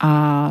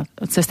 a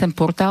cez ten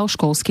portál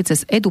školský,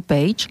 cez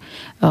EduPage,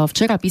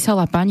 včera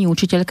písala pani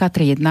učiteľka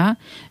triedna,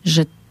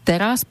 že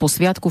teraz po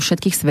sviatku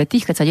všetkých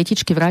svätých, keď sa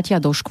detičky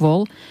vrátia do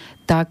škôl,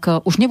 tak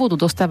už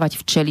nebudú dostávať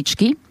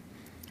včeličky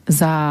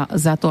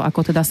za to,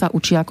 ako teda sa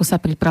učia, ako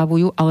sa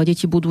pripravujú, ale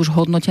deti budú už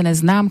hodnotené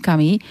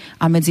známkami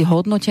a medzi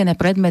hodnotené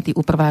predmety u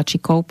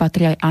prváčikov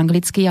patrí aj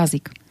anglický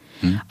jazyk.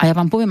 A ja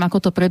vám poviem,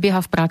 ako to prebieha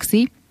v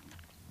praxi.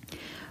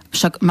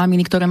 Však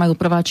maminy, ktoré majú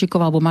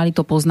prváčikov alebo mali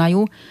to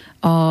poznajú.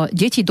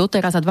 Deti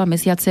doteraz za 2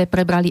 mesiace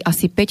prebrali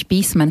asi 5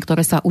 písmen,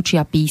 ktoré sa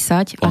učia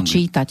písať a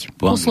čítať.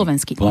 Po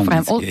slovensky.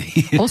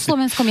 O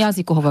slovenskom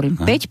jazyku hovorím.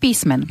 5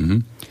 písmen.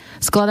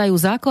 Skladajú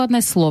základné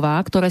slová,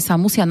 ktoré sa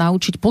musia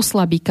naučiť po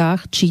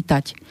slabikách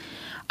čítať.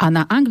 A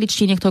na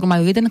angličtine, ktorú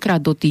majú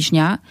 1-krát do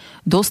týždňa,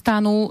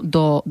 dostanú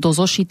do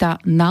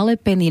zošita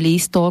nalepený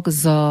lístok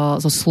so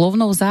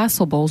slovnou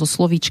zásobou, so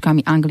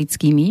slovíčkami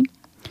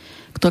anglickými,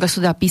 ktoré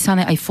sú teda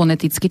písané aj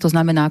foneticky, to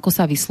znamená, ako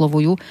sa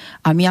vyslovujú.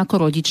 A my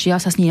ako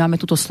rodičia sa s nimi máme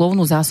túto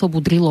slovnú zásobu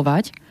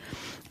drilovať.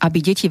 aby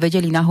deti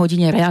vedeli na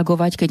hodine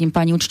reagovať, keď im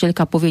pani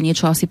učiteľka povie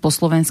niečo asi po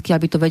slovensky,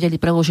 aby to vedeli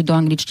preložiť do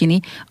angličtiny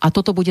a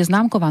toto bude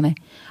známkované.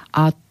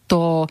 A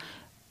to,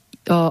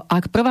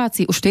 ak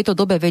prváci už v tejto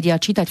dobe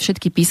vedia čítať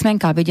všetky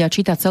písmenká, vedia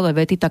čítať celé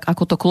vety, tak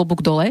ako to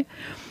klobúk dole,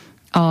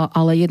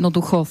 ale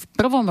jednoducho v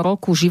prvom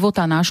roku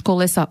života na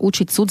škole sa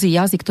učiť cudzí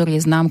jazyk, ktorý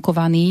je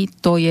známkovaný,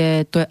 to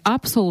je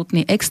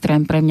absolútny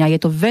extrém pre mňa. Je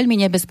to veľmi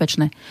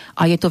nebezpečné.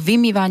 A je to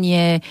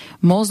vymývanie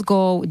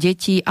mozgov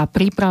detí a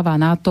príprava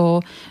na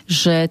to,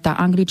 že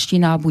tá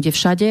angličtina bude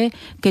všade.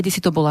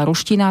 Kedysi to bola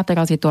ruština,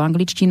 teraz je to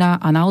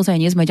angličtina a naozaj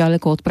nie sme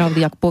ďaleko od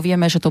pravdy, ak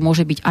povieme, že to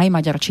môže byť aj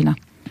maďarčina.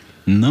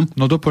 No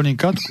doplním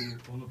Katku.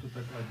 Ono to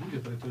tak aj bude,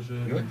 pretože...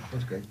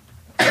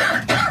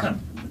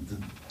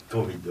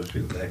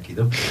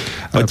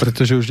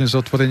 Pretože už dnes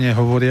otvorene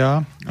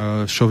hovoria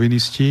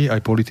šovinisti,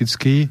 aj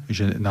politickí,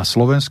 že na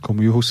slovenskom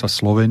juhu sa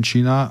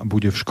slovenčina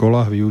bude v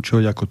školách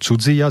vyučovať ako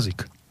cudzí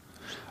jazyk.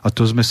 A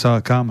to sme sa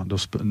kam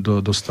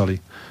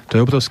dostali? To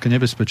je obrovské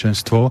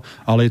nebezpečenstvo,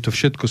 ale je to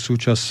všetko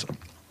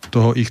súčasť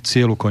toho ich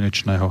cieľu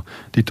konečného.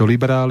 Títo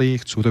liberáli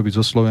chcú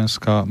robiť zo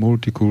Slovenska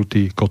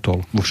multikulty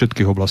kotol vo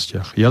všetkých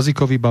oblastiach.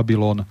 Jazykový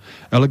Babylon,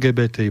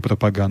 LGBTI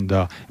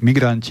propaganda,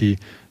 migranti,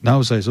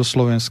 naozaj zo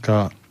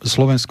Slovenska.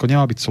 Slovensko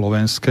nemá byť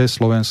slovenské,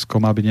 Slovensko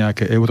má byť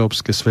nejaké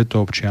európske,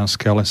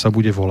 svetoobčianske, ale sa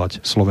bude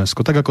volať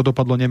Slovensko. Tak ako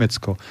dopadlo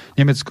Nemecko.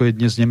 Nemecko je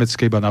dnes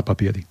nemecké iba na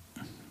papieri.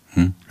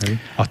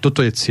 A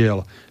toto je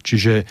cieľ.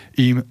 Čiže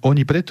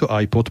oni preto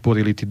aj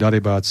podporili tí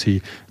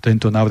darebáci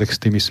tento návrh s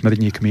tými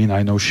smrníkmi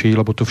najnovší,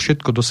 lebo to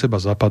všetko do seba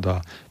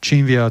zapadá.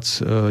 Čím viac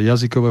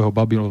jazykového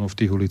Babylonu v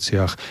tých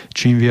uliciach,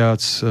 čím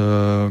viac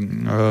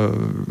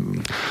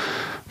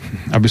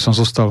aby som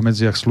zostal v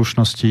medziach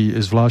slušnosti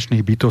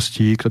zvláštnych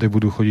bytostí, ktoré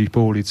budú chodiť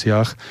po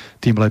uliciach,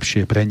 tým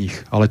lepšie pre nich.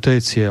 Ale to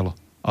je cieľ.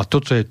 A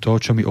toto je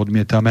to, čo my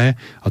odmietame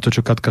a to,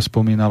 čo Katka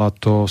spomínala,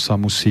 to sa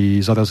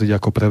musí zaraziť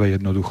ako prvé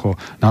jednoducho.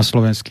 Na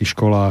slovenských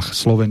školách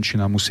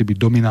slovenčina musí byť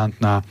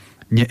dominantná.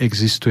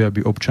 Neexistuje,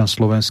 aby občan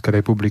Slovenskej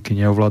republiky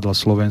neovládal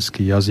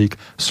slovenský jazyk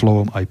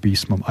slovom aj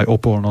písmom, aj o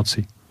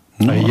polnoci.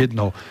 A je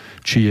jedno,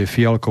 či je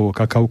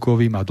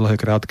fialkovo-kakaukový, má dlhé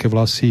krátke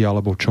vlasy,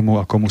 alebo čomu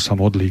a komu sa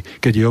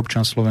modlí. Keď je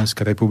občan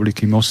Slovenskej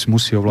republiky,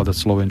 musí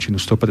ovládať slovenčinu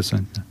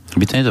 100%.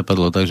 By to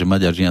nedopadlo tak, že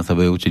maďarčina sa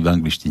bude učiť v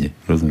angličtine.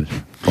 Rozumieš?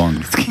 Po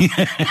anglicky.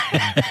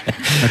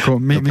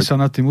 My sa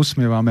nad tým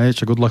usmievame,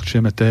 čak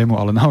odľahčujeme tému,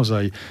 ale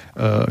naozaj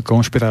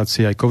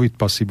konšpirácie, aj covid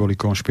pasy boli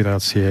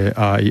konšpirácie,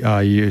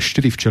 aj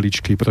 4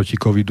 včeličky proti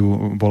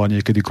covidu bola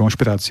niekedy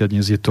konšpirácia,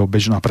 dnes je to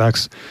bežná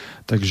prax,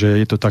 takže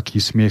je to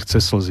taký smiech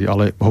cez slzy.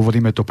 Ale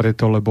hovoríme to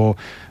preto, lebo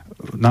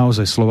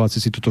naozaj Slováci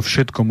si toto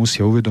všetko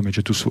musia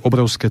uvedomiť, že tu sú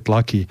obrovské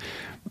tlaky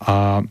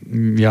a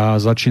ja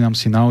začínam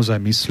si naozaj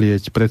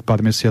myslieť, pred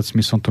pár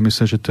mesiacmi som to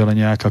myslel, že to je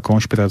len nejaká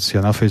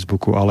konšpirácia na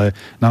Facebooku, ale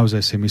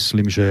naozaj si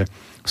myslím, že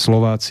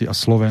Slováci a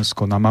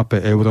Slovensko na mape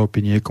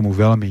Európy niekomu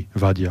veľmi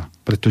vadia,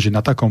 pretože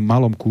na takom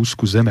malom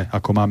kúsku zeme,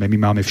 ako máme, my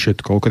máme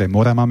všetko, okrem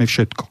mora máme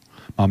všetko.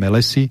 Máme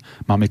lesy,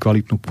 máme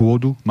kvalitnú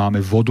pôdu,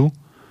 máme vodu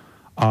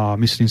a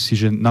myslím si,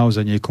 že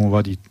naozaj niekomu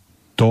vadí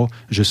to,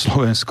 že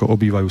Slovensko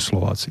obývajú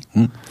Slováci.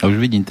 A už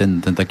vidím ten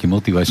taký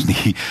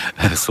motivačný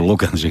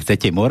slogan, že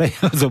chcete more?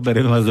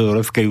 Zoberiem vás do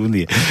Európskej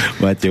únie.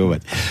 Máte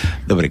ovať.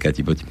 Dobre,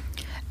 Kati, poď.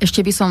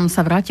 Ešte by som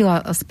sa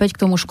vrátila späť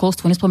k tomu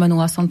školstvu.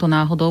 Nespomenula som to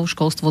náhodou,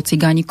 školstvo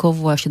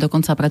Cigánikovu a ešte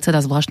dokonca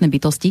predseda zvláštnej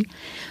bytosti.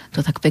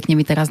 To tak pekne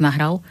mi teraz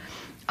nahral.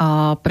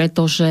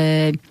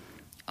 Pretože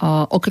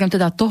okrem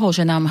teda toho,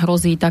 že nám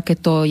hrozí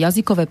takéto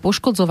jazykové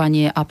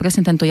poškodzovanie a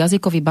presne tento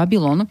jazykový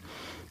Babylon,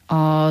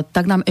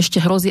 tak nám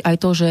ešte hrozí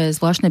aj to, že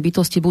zvláštne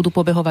bytosti budú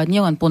pobehovať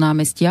nielen po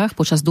námestiach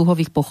počas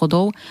dúhových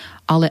pochodov,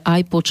 ale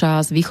aj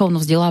počas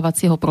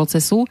výchovno-vzdelávacieho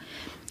procesu,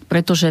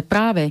 pretože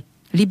práve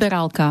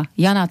liberálka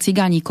Jana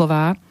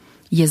Cigániková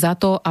je za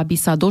to, aby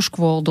sa do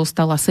škôl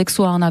dostala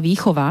sexuálna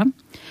výchova.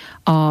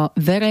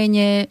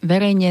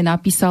 Verejne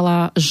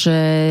napísala, že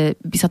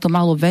by sa to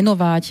malo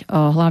venovať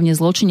hlavne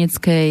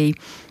zločineckej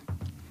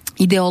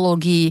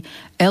ideológii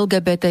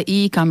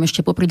LGBTI, kam ešte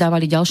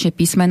popridávali ďalšie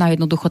písmená,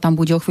 jednoducho tam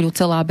bude o chvíľu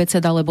celá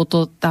abeceda, lebo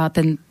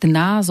ten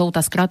názov,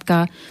 tá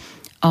skratka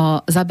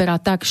zaberá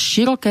tak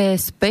široké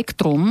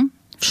spektrum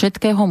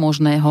všetkého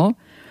možného,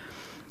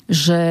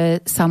 že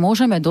sa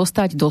môžeme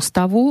dostať do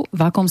stavu,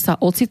 v akom sa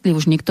ocitli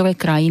už niektoré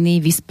krajiny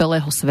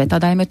vyspelého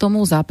sveta, dajme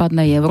tomu,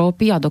 západnej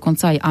Európy a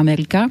dokonca aj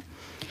Amerika,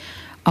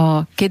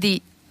 kedy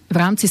v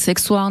rámci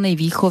sexuálnej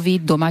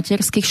výchovy do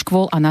materských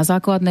škôl a na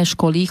základné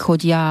školy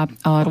chodia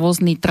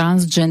rôzni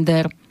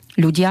transgender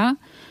ľudia,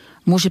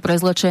 muži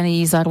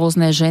prezlečení za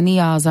rôzne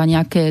ženy a za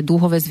nejaké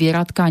dúhové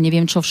zvieratka a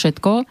neviem čo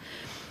všetko.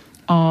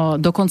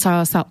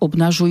 Dokonca sa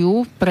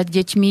obnažujú pred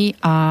deťmi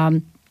a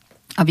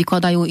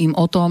vykladajú im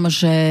o tom,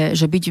 že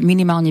byť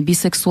minimálne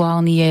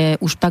bisexuálny je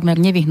už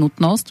takmer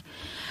nevyhnutnosť.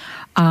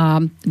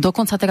 A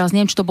dokonca teraz,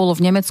 neviem, či to bolo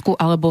v Nemecku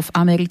alebo v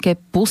Amerike,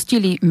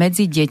 pustili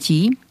medzi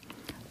deti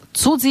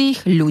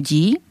cudzích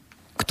ľudí,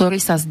 ktorí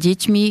sa s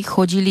deťmi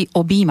chodili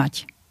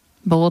objímať.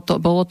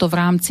 Bolo to v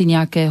rámci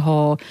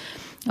nejakého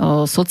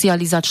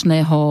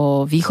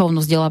socializačného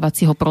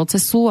výchovno-vzdelávacieho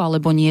procesu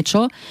alebo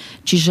niečo.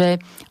 Čiže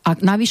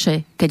ak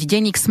navyše, keď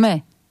denník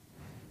SME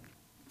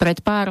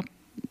pred pár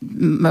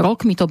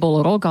rokmi, to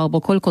bolo rok alebo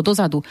koľko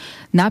dozadu,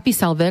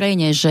 napísal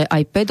verejne, že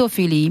aj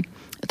pedofili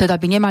teda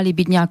by nemali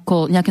byť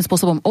nejakým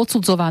spôsobom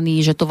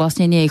odsudzovaní, že to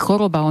vlastne nie je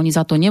choroba, oni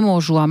za to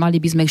nemôžu a mali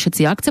by sme ich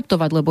všetci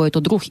akceptovať, lebo je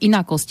to druh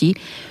inakosti.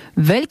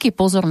 Veľký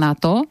pozor na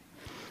to,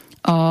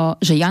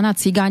 že Jana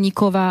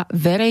Cigániková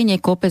verejne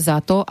kope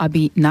za to,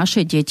 aby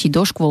naše deti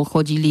do škôl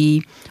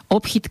chodili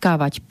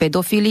obchytkávať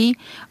pedofily,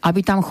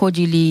 aby tam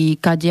chodili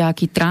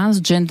kadejakí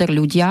transgender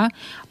ľudia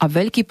a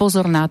veľký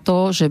pozor na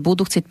to, že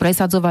budú chcieť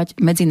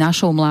presadzovať medzi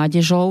našou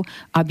mládežou,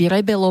 aby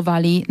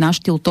rebelovali na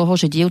štýl toho,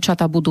 že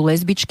dievčatá budú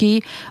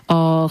lesbičky,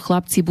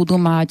 chlapci budú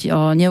mať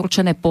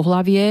neurčené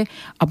pohlavie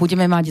a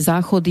budeme mať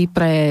záchody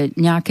pre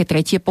nejaké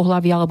tretie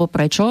pohlavie alebo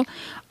prečo.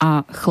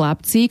 A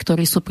chlapci,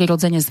 ktorí sú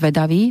prirodzene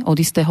zvedaví od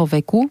istého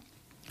veku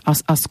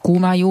a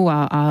skúmajú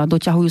a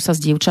doťahujú sa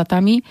s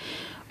dievčatami,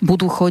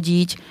 budú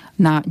chodiť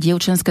na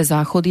dievčenské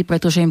záchody,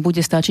 pretože im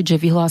bude stačiť, že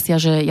vyhlásia,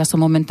 že ja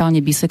som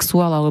momentálne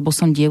bisexuál, alebo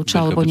som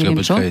dievča, alebo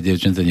neviem čo.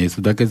 Dievčence nie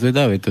sú také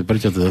zvedavé,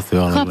 prečo to zase...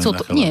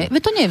 Chlapcov, nie,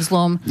 to nie je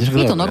vzlom.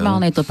 Je to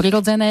normálne, je to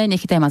prirodzené,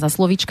 nechytaj ma za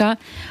slovíčka,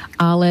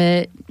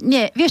 ale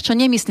nie, vieš čo,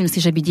 nemyslím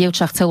si, že by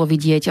dievča chcelo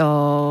vidieť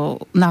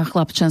na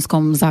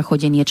chlapčenskom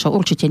záchode niečo,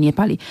 určite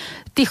nepali.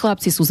 Tí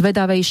chlapci sú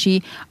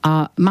zvedavejší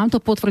a mám to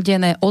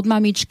potvrdené od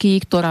mamičky,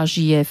 ktorá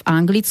žije v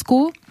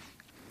Anglicku.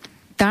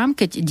 Tam,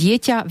 keď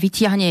dieťa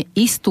vytiahne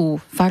istú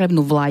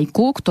farebnú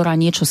vlajku, ktorá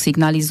niečo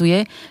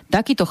signalizuje,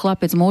 takýto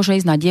chlapec môže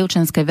ísť na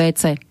dievčenské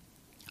WC.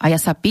 A ja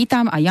sa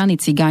pýtam aj Jany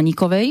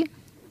Cigánikovej,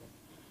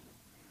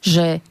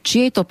 že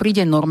či jej to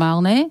príde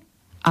normálne,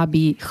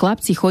 aby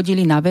chlapci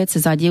chodili na WC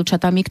za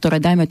dievčatami,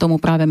 ktoré, dajme tomu,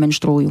 práve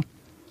menštruujú.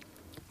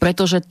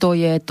 Pretože to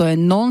je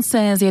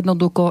nonsens,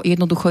 jednoducho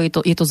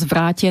je to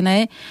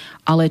zvrátené,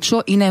 ale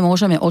čo iné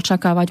môžeme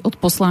očakávať od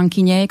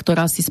poslankyne,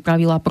 ktorá si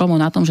spravila promo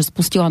na tom, že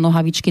spustila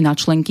nohavičky na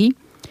členky?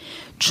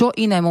 Čo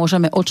iné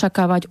môžeme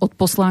očakávať od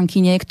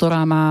poslankyne,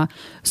 ktorá má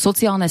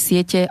sociálne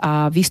siete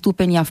a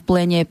vystúpenia v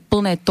pléne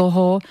plné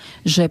toho,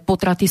 že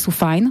potraty sú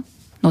fajn?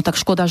 No tak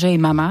škoda, že jej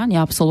mama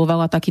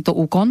neabsolvovala takýto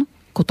úkon,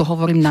 ako to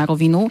hovorím na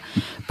rovinu,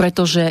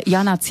 pretože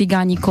Jana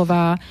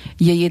Cigániková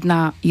je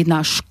jedna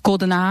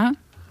škodná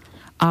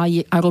a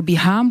robí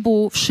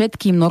hanbu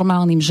všetkým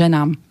normálnym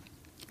ženám.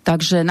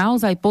 Takže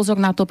naozaj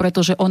pozor na to,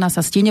 pretože ona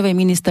sa z tieňovej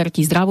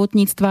ministerky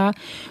zdravotníctva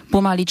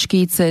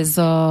pomaličky cez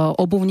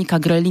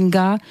obuvníka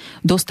Grelinga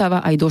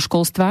dostáva aj do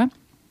školstva.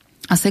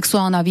 A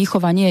sexuálna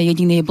výchova nie je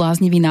jediný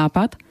bláznivý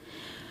nápad.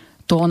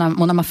 To ona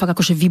má fakt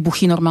akože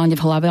výbuchy normálne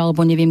v hlave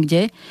alebo neviem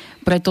kde,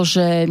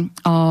 pretože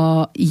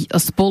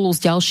spolu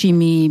s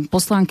ďalšími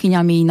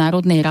poslankyňami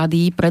Národnej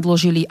rady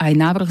predložili aj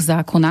návrh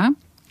zákona,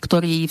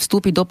 ktorý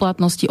vstúpi do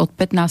platnosti od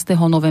 15.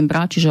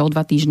 novembra, čiže o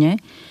 2 týždne.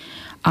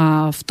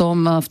 A v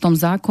tom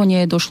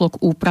zákone došlo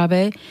k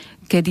úprave,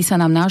 kedy sa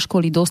nám na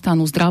školy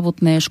dostanú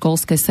zdravotné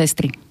školské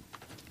sestry.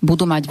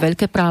 Budú mať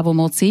veľké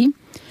právomoci.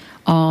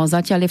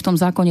 Zatiaľ je v tom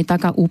zákone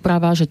taká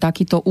úprava, že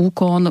takýto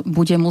úkon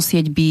bude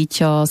musieť byť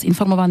s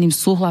informovaným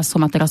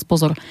súhlasom, a teraz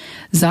pozor,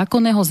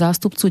 zákonného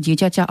zástupcu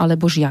dieťaťa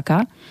alebo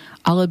žiaka,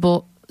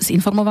 alebo s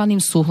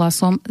informovaným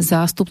súhlasom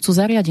zástupcu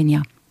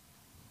zariadenia.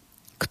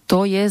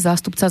 Kto je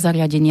zástupca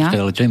zariadenia?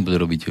 Ale čo im bude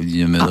robiť?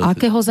 A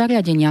akého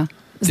zariadenia?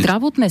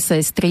 Zdravotné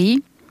sestry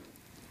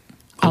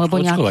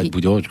alebo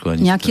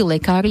nejakí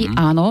lekári,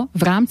 áno,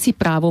 v rámci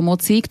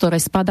právomocí,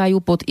 ktoré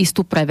spadajú pod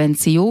istú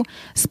prevenciu,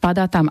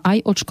 spadá tam aj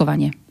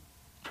očkovanie.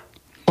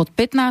 Od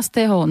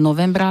 15.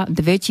 novembra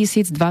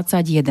 2021.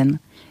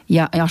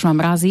 Ja až mám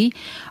mrazí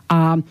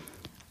a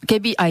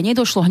keby aj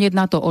nedošlo hneď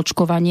na to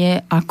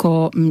očkovanie,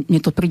 ako mne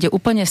to príde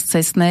úplne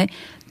scestné,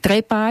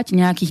 trepať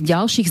nejakých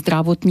ďalších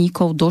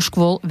zdravotníkov do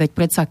škôl, veď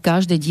predsa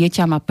každé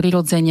dieťa má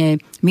prirodzene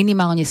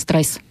minimálne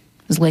stres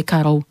z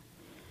lekárov.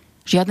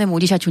 Žiadnemu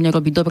dieťaťu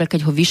nerobí dobre,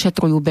 keď ho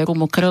vyšetrujú, berú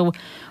mu krv,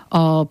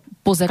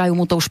 pozerajú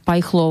mu tou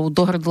špajchlou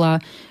do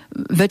hrdla.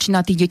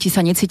 Väčšina tých detí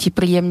sa necíti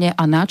príjemne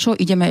a na čo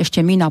ideme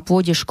ešte my na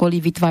pôde školy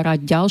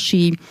vytvárať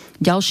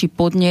ďalší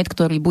podnet,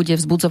 ktorý bude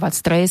vzbudzovať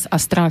stres a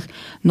strach.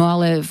 No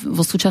ale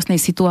vo súčasnej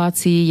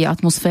situácii je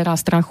atmosféra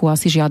strachu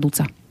asi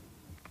žiaduca.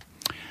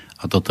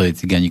 A toto je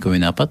Cigánikový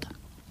nápad?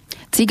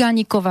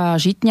 Cigániková,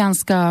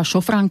 Žitňanská,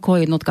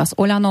 Šofranko, jednotka z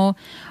Oľano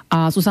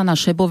a Zuzana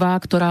Šebová,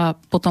 ktorá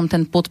potom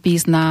ten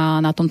podpis na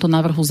tomto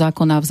návrhu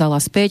zákona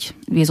vzala späť.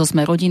 Je zo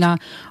Sme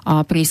rodina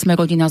a pri Sme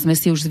rodina sme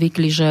si už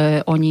zvykli,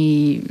 že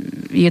oni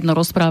jedno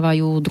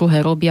rozprávajú, druhé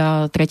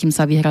robia, tretím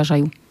sa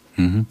vyhrážajú.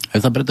 Ja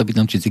sa preto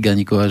pýtam, či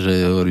Cigániková,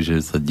 že hovorí, že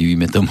sa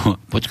divíme tomu.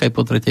 Počkaj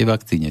po tretej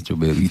vakcíne, čo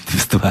bude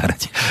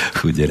stvárať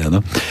chudera,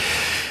 no.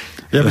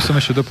 Ja by som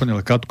ešte doplnil,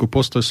 Katku,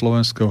 postoj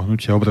Slovenského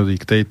hnutia obrody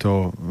k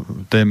tejto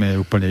téme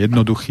je úplne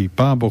jednoduchý.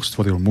 Pán Boh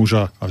stvoril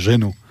muža a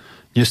ženu.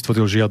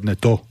 Nestvoril žiadne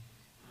to.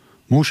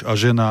 Muž a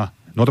žena,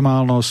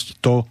 normálnosť,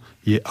 to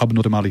je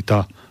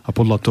abnormalita a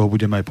podľa toho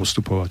budeme aj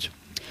postupovať.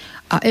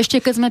 A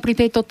ešte keď sme pri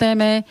tejto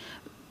téme,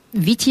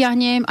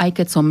 vytiahnem, aj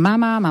keď som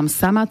mama, mám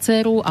sama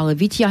dceru, ale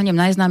vytiahnem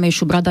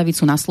najznámejšiu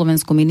bradavicu na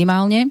Slovensku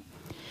minimálne.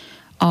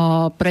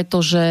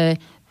 pretože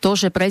to,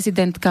 že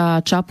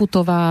prezidentka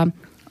Čaputová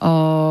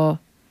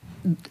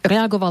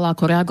reagovala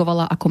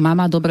ako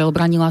mama, dobre,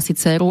 obranila si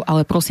dceru,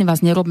 ale prosím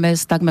vás, nerobme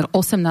z takmer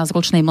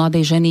 18-ročnej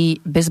mladej ženy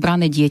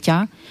bezbranné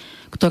dieťa,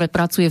 ktoré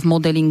pracuje v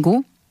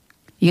modelingu.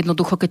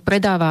 Jednoducho, keď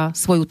predáva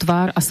svoju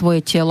tvár a svoje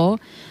telo,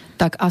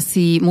 tak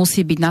asi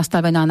musí byť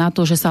nastavená na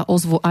to, že sa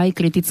ozvú aj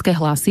kritické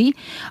hlasy.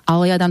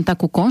 Ale ja dám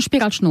takú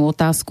konšpiračnú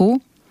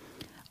otázku.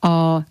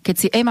 Keď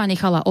si Ema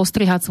nechala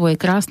ostrihať svoje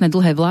krásne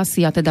dlhé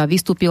vlasy a teda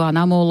vystúpila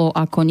na molo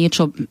ako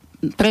niečo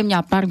pre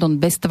mňa,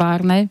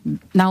 beztvárne,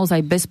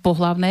 naozaj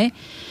bezpohlavné,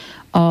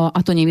 a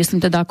to nemyslím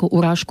teda ako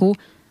urážku,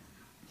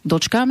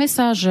 dočkáme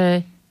sa,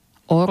 že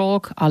o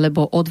rok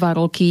alebo o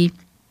 2 roky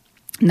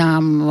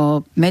nám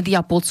médiá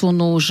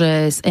podsunú,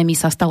 že z Emy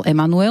sa stal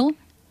Emanuel,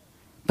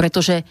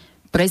 pretože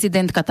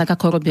prezidentka, tak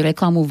ako robí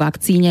reklamu v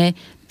vakcíne,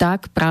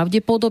 tak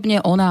pravdepodobne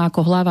ona ako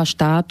hlava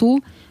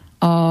štátu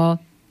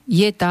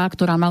je tá,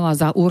 ktorá mala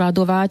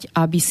zauradovať,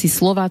 aby si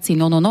Slováci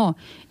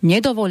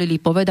nedovolili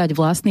povedať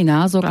vlastný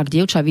názor, ak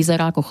dievča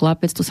vyzerá ako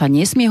chlapec, to sa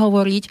nesmie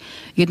hovoriť,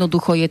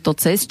 jednoducho je to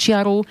cez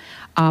čiaru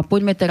a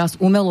poďme teraz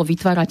umelo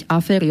vytvárať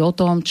aféry o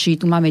tom,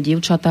 či tu máme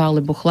dievčatá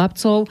alebo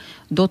chlapcov,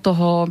 do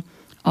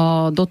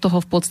toho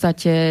v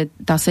podstate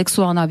tá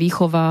sexuálna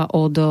výchova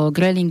od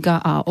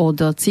Grelinga a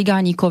od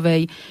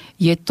Cigánikovej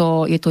je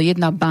to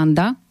jedna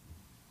banda,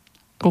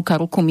 ruka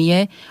ruku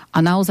mije a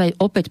naozaj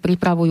opäť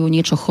pripravujú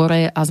niečo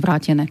choré a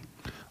zvrátené.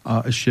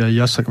 A ešte aj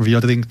ja sa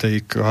vyjadrím k tej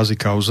kvázi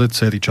kauze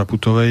dcery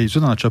Čaputovej.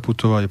 Zuzana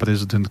Čaputová je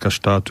prezidentka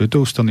štátu, je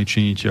to ústavný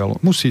činiteľ.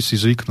 Musí si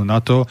zvyknúť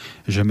na to,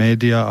 že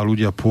médiá a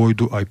ľudia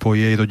pôjdu aj po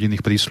jej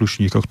rodinných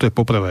príslušníkoch. To je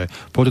poprvé.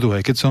 Po druhé,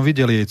 keď som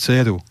videl jej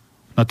dceru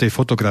na tej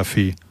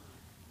fotografii,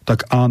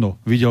 tak áno,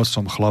 videl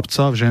som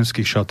chlapca v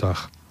ženských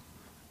šatách.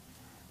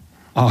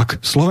 A ak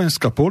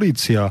slovenská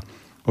polícia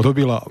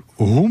robila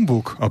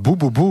humbuk a bu,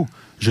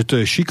 že to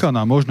je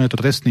šikana, možno je to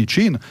trestný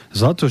čin,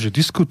 za to, že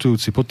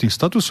diskutujúci pod tým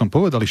statusom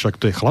povedali,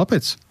 však to je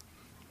chlapec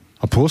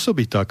a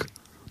pôsobí tak.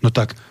 No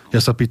tak,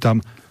 ja sa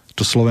pýtam,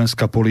 to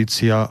slovenská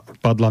polícia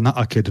padla na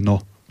aké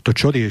dno? To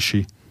čo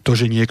rieši? To,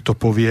 že niekto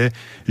povie,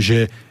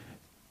 že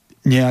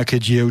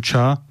nejaké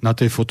dievča na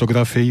tej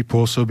fotografii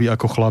pôsobí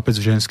ako chlapec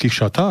v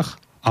ženských šatách?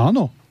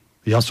 Áno,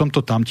 ja som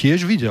to tam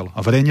tiež videl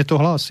a verejne to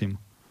hlásim.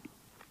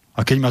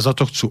 A keď ma za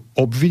to chcú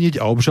obviniť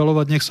a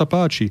obžalovať, nech sa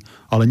páči.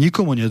 Ale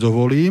nikomu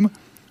nedovolím,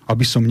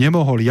 aby som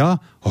nemohol ja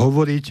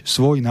hovoriť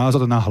svoj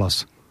názor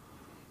nahlas.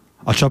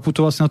 A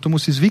Čaputová si na to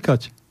musí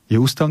zvykať. Je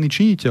ústavný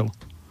činiteľ.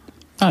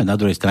 A na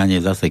druhej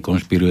strane zase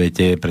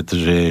konšpirujete,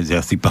 pretože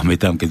ja si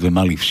pamätám, keď sme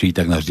mali vši,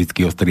 tak nás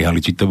vždycky ostrihali,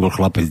 či to bol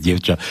chlapec,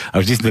 dievča.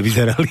 A vždy sme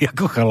vyzerali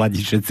ako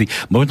chalani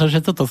všetci. Možno, že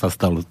toto sa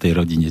stalo v tej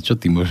rodine. Čo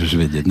ty môžeš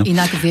vedieť? No.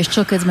 Inak vieš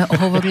čo, keď sme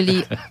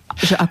hovorili,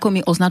 že ako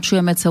my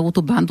označujeme celú tú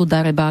bandu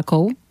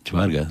darebákov,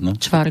 ČVARGA, no.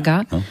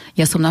 ČVARGA. No.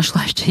 Ja som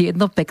našla ešte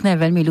jedno pekné,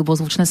 veľmi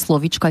ľubozvučné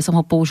slovičko, aj som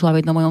ho použila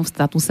v jednom mojom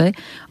statuse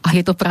a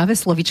je to práve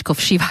slovičko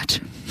všívač.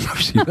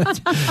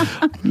 Všívač?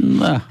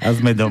 No, a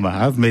sme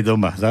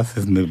doma.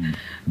 Zase sme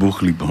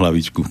buchli po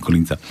hlavičku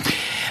klinca.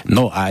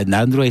 No a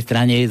na druhej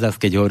strane, zase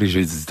keď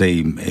hovoríš, že z tej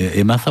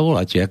Ema sa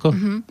volá, či ako?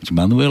 Či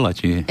Manuela,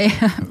 či...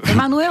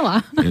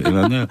 Emanuela.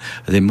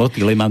 Ten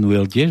motýl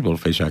Emanuel tiež bol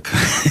fešák.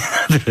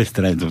 Na druhej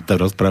strane, tá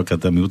rozprávka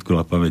tam mi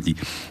utkula v pamäti.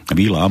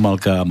 Víla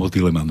Amalka a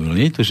motýl Emanuel.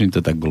 Nie?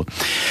 To tak bolo.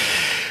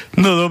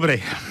 No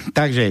dobre,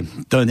 takže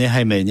to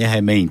nechajme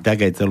im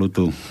tak aj celú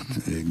tú...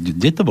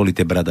 Kde to boli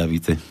tie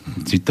bradavice?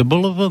 Či to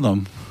bolo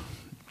vonom?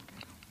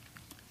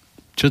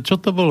 Čo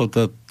to bolo?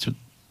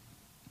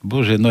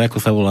 Bože, no ako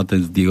sa volá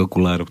ten z tých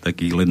okulárov,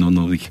 takých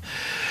Lennonových.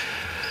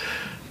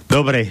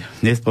 Dobre,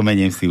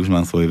 nespomeniem si, už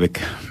mám svoj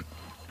vek.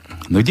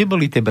 No kde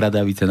boli tie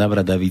bradavice? Na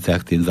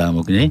Bradavicách ten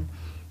zámok, nie?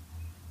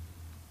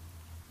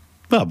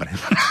 Dobre.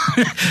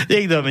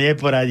 Niekto mi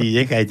neporadí,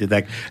 nechajte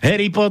tak.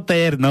 Harry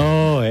Potter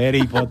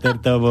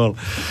to bol.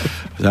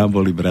 Tam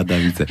boli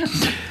bradavice.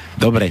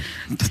 Dobre,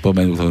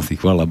 spomenul som si,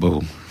 chvála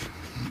Bohu.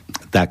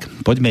 Tak,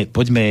 poďme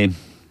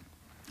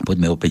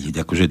opäť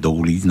akože do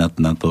ulic na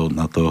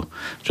to,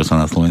 čo sa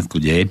na Slovensku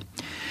deje.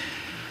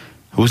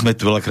 Už sme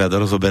tu veľakrát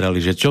rozoberali,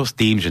 že čo s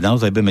tým, že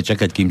naozaj budeme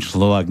čakať, kým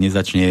Slovák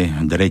nezačne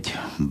dreť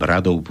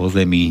bradou po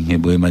zemi,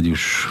 nebude mať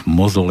už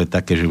mozole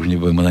také, že už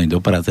nebude môcť ani do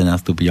práce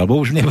nastúpiť, alebo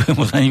už nebude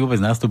môcť ani vôbec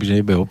nastúpiť, že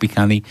nebude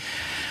opichaný.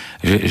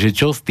 Že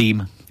čo s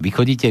tým? Vy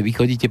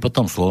chodíte po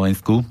tom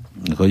Slovensku,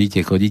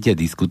 chodíte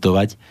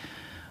diskutovať.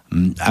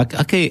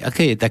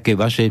 Aké je také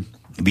vaše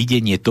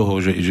videnie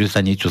toho, že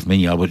sa niečo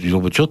zmení, alebo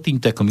čo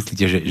týmto ako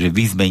myslíte, že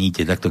vy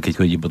zmeníte takto,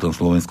 keď chodíte po tom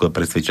Slovensku a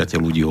presvedčate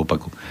ľudí o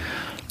opaku?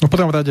 No v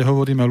prvom rade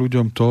hovoríme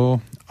ľuďom to,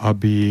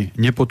 aby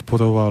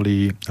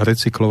nepodporovali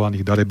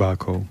recyklovaných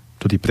darebákov,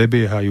 ktorí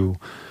prebiehajú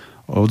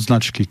od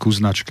značky ku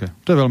značke.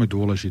 To je veľmi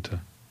dôležité.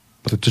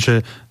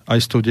 Pretože aj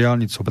s tou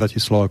diaľnicou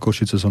Bratislava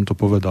Košice som to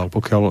povedal.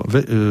 Pokiaľ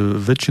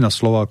väčšina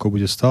Slovákov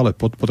bude stále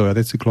podporovať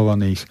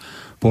recyklovaných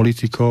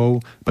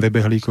politikov,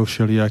 prebehlíkov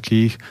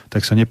všelijakých,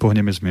 tak sa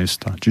nepohneme z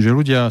miesta. Čiže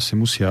ľudia si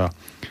musia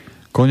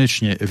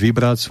konečne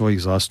vybrať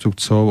svojich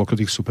zástupcov, o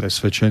ktorých sú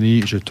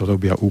presvedčení, že to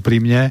robia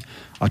úprimne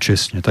a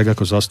čestne, tak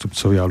ako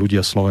zástupcovia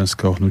ľudia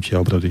Slovenského hnutia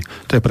obrody.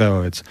 To je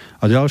prvá vec.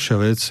 A ďalšia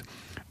vec,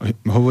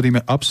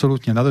 hovoríme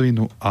absolútne na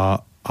rovinu a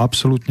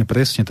absolútne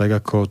presne tak,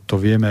 ako to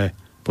vieme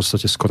v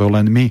podstate skoro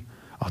len my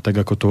a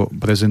tak, ako to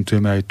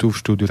prezentujeme aj tu v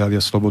štúdiu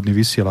Rádia Slobodný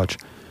vysielač,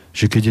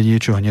 že keď je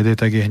niečo hnedé,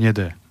 tak je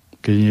hnedé.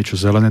 Keď je niečo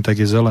zelené,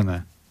 tak je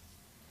zelené.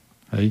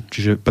 Hej?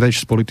 Čiže preč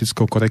s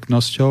politickou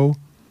korektnosťou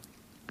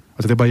a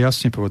treba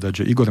jasne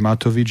povedať, že Igor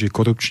Matovič je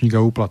korupčník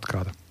a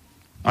úplatkár.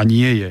 A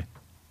nie je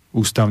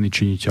ústavný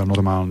činiteľ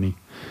normálny.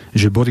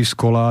 Že Boris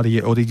Kollár je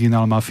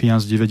originál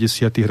mafián z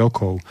 90.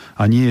 rokov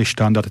a nie je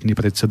štandardný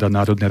predseda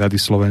Národnej rady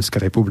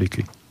Slovenskej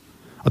republiky.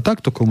 A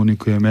takto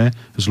komunikujeme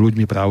s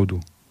ľuďmi pravdu.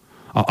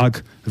 A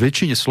ak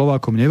väčšine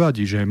Slovákom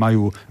nevadí, že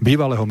majú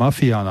bývalého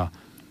mafiána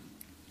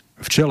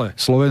v čele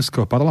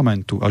slovenského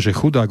parlamentu a že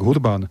chudák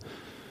Hurban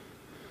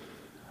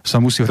sa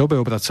musí v hrobe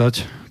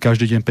obracať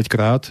každý deň 5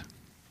 krát,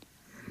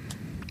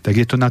 tak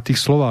je to na tých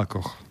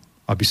Slovákoch,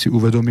 aby si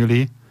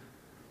uvedomili,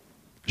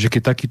 že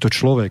keď takýto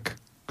človek,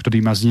 ktorý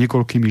má s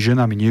niekoľkými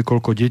ženami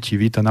niekoľko detí,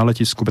 víta na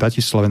letisku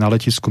Bratislave, na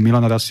letisku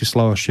Milana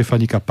Rastislava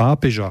Štefanika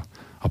pápeža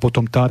a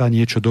potom tára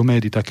niečo do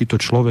médií, takýto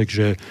človek,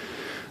 že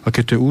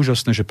aké to je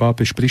úžasné, že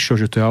pápež prišiel,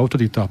 že to je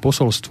autorita a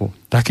posolstvo.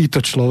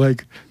 Takýto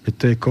človek,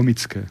 to je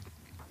komické.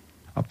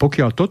 A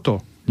pokiaľ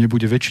toto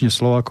nebude väčšine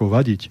Slovákov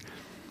vadiť,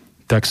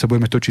 tak sa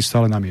budeme točiť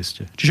stále na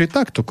mieste. Čiže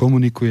takto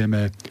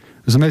komunikujeme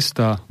z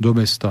mesta do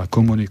mesta,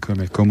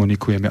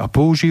 komunikujeme a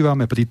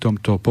používame pri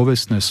tomto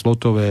povestné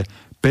slotové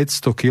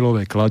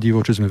 500-kilové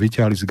kladivo, čo sme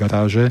vyťahli z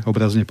garáže,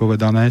 obrazne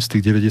povedané, z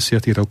tých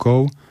 90.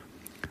 rokov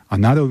a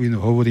na rovinu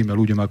hovoríme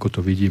ľuďom, ako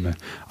to vidíme.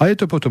 A je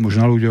to potom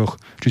už na ľuďoch,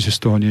 či si z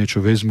toho niečo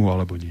vezmú,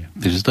 alebo nie.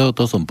 Takže z toho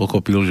to som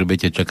pochopil, že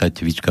budete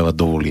čakať, vyčkávať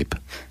do volieb.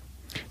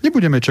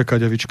 Nebudeme čakať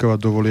a vyčkávať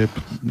do volieb.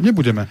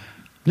 Nebudeme.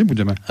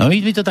 A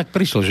mi to tak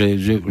prišlo, že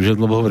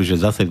lebo hovorí, že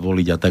zase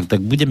voliť a tak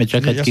budeme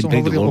čakať, kým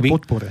prídu voľby. Ja som hovoril o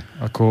podpore.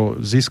 Ako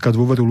získať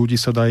dôveru ľudí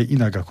sa dá aj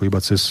inak, ako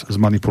iba cez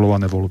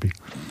zmanipulované voľby.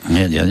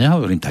 Nie, ja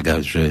nehovorím tak,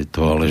 že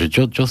to, ale že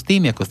čo s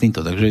tým, ako s týmto.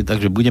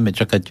 Takže budeme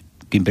čakať,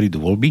 kým prídu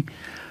voľby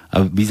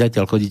a vy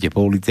zatiaľ chodíte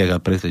po uliciach a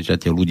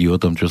presvedčate ľudí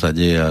o tom, čo sa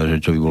deje a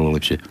že čo by bolo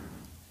lepšie.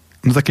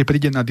 No tak keď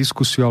príde na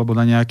diskusiu alebo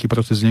na nejaký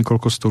proces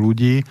niekoľko sto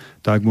ľudí,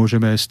 tak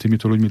môžeme s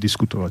týmito ľuďmi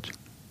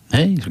diskutovať.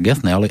 Hej,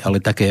 jasné,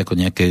 ale také ako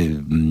nejaké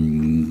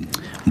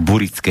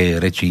burické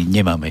reči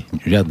nemáme.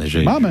 Žiadne,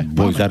 že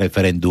boj za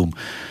referendum.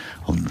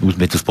 Už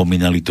sme tu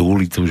spomínali tú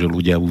ulicu, že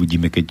ľudia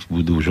uvidíme, keď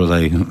budú už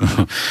ozaj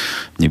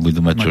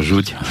nebudú mať čo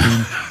žuť.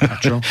 A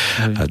čo?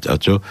 A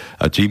čo?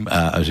 A čím?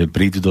 A že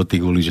prídu do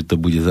tých ulic, že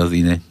to bude zase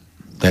iné.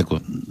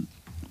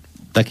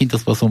 Takýmto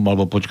spôsobom,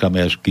 alebo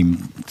počkáme, až kým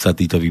sa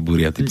títo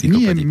vybúria, tí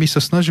psychopati. Nie, my sa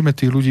snažíme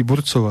tých ľudí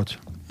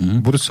burcovať.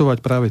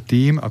 Burcovať práve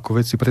tým, ako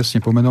veci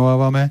presne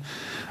pomenovávame,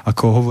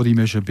 ako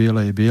hovoríme, že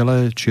biele je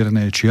biele,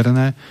 čierne je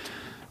čierne.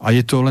 A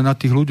je to len na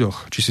tých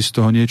ľuďoch, či si z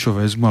toho niečo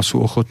vezmu a sú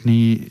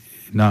ochotní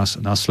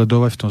nás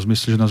nasledovať v tom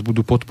zmysle, že nás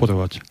budú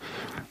podporovať.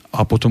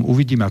 A potom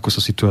uvidíme, ako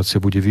sa situácia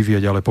bude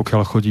vyvíjať, ale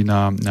pokiaľ chodí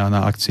na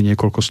akcie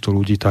niekoľko sto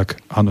ľudí,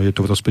 tak áno, je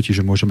to v rozpätí,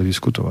 že môžeme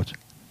diskutovať.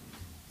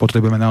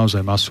 Potrebujeme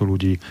naozaj masu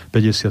ľudí,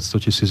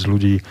 50-100 tisíc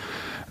ľudí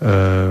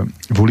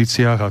v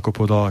uliciach, ako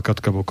povedala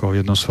Katka Boková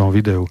v jednom svojom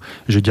videu,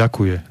 že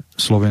ďakuje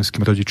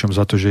slovenským rodičom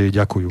za to, že jej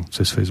ďakujú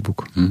cez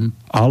Facebook.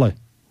 Ale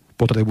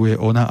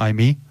potrebuje ona aj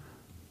my,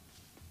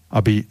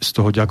 aby z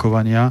toho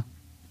ďakovania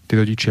tí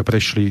rodičia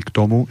prešli k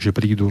tomu, že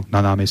prídu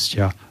na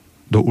námestia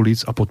do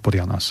ulic a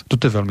podporia nás.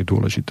 Toto je veľmi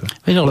dôležité.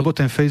 Lebo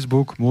ten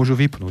Facebook môžu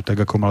vypnúť, tak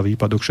ako mal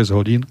výpadok 6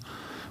 hodín,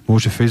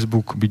 môže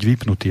Facebook byť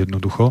vypnutý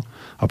jednoducho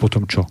a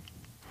potom čo?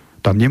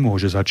 Tam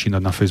nemôže začínať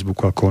na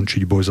Facebooku a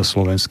končiť boj za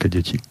slovenské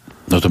deti.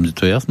 No to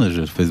je jasné,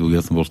 že Facebook,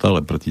 ja som bol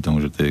stále proti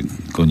tomu, že to je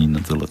konín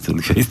na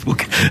celý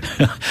Facebook.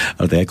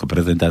 Ale to je ako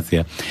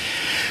prezentácia.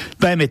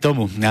 Dajme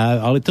tomu.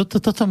 Ale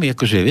toto mi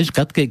akože, vieš,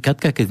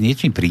 Katka, keď s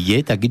niečím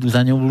príde, tak idú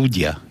za ňou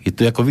ľudia. Je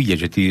to ako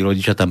vidieť, že tí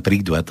rodičia tam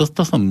prídu. A to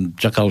som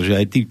čakal, že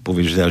aj ty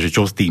povieš, že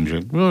čo s tým,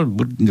 že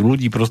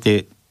ľudí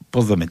proste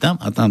pozveme tam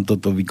a tam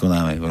toto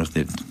vykonáme.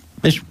 Proste.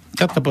 Vieš,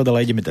 Katka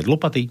povedala, ideme dať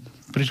lopaty.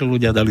 Prišli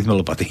ľudia, dali sme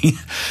lopaty.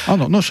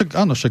 Áno,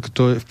 však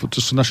to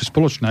sú naše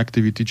spoločné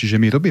aktivity, čiže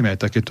my robíme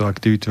aj takéto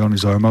aktivity veľmi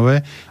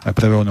zaujímavé. Aj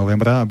 1.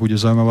 novembra bude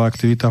zaujímavá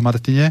aktivita v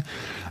Martine.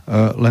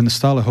 Len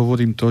stále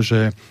hovorím to,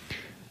 že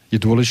je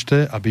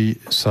dôležité, aby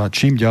sa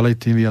čím ďalej,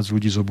 tým viac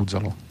ľudí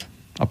zobudzalo.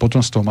 A potom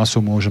s tou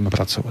masou môžeme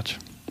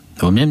pracovať.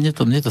 Mne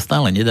to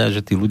stále nedá,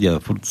 že tí ľudia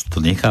to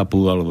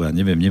nechápu, alebo ja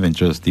neviem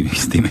čo s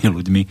tými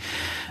ľuďmi.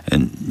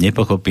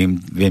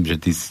 Nepochopím, viem,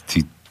 že ty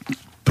si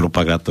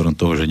propagátorom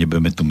toho, že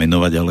nebudeme tu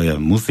menovať, ale ja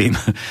musím.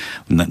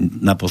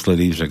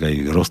 Naposledy, však aj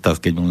Rostas,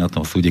 keď bol na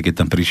tom súde,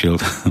 keď tam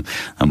prišiel,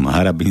 tam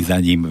Harabin za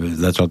ním,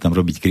 začal tam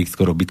robiť krik,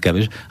 skoro bitka,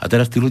 vieš. A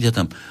teraz tí ľudia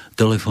tam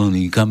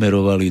telefóny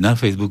kamerovali, na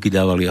Facebooky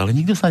dávali, ale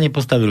nikto sa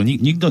nepostavil,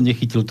 nikto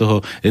nechytil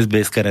toho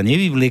SBS-kara,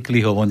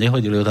 nevyvliekli ho,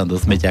 nehodili ho tam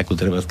do smeťáku,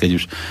 treba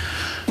keď už...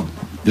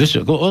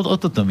 Vieš, o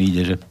toto mi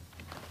ide, že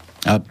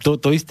A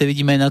to isté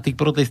vidíme aj na tých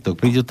protestoch.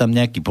 Prídu tam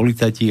nejakí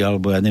policajti,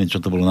 alebo ja neviem,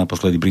 čo to bolo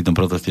naposledy pri tom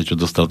proteste, čo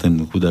dostal ten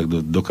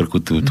chudák do krku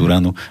tú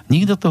ranu.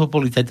 Nikto toho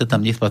policajta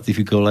tam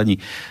nespacifikoval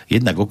ani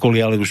jednak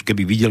okolie, ale už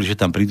keby videli, že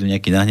tam prídu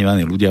nejakí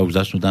nahnevaní ľudia, už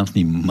začnú tam s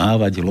ním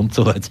mávať,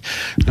 lomcovať.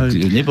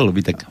 Nebolo by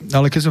tak...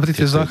 Ale keď sme pri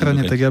tej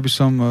záchrane, tak ja by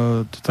som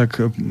to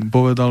tak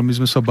povedal, my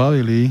sme sa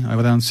bavili aj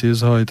v rámci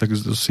SH, aj tak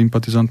s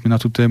sympatizantmi na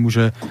tú tému,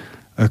 že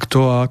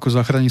kto a ako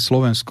zachráni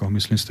Slovensko,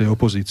 myslím z tej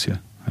opozície.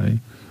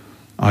 Hej.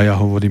 A ja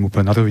hovorím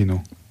úplne na rovinu.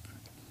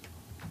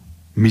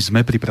 My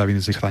sme pripravení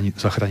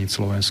zachrániť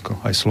Slovensko,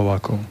 aj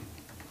Slovákov.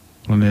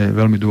 Len je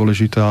veľmi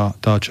dôležitá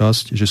tá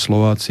časť, že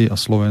Slováci a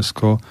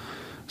Slovensko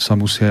sa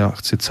musia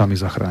chcieť sami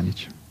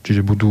zachrániť. Čiže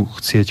budú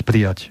chcieť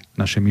prijať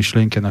naše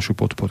myšlienky, našu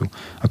podporu.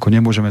 Ako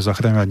nemôžeme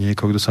zachrániť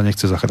niekoho, kto sa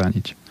nechce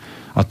zachrániť.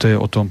 A to je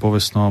o tom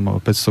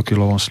povestnom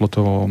 500-kilovom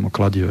slotovom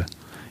kladive.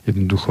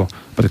 Jednoducho.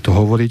 Preto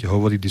hovoriť,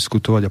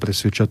 diskutovať a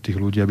presvedčať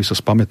tých ľudí, aby sa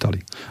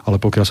spamätali. Ale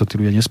pokiaľ sa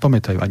tí ľudia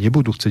nespamätajú a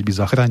nebudú chcieť byť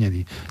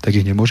zachránení, tak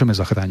ich nemôžeme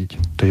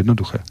zachrániť. To je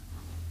jednoduché.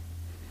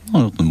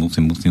 No, to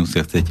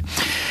musia chcieť.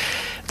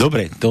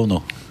 Dobre,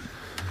 Tóno,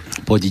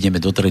 poď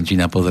ideme do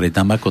Trenčína pozrieť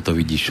tam, ako to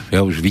vidíš.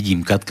 Ja už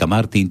vidím Katka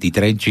Martin, ty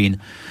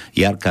Trenčín,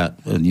 Jarka,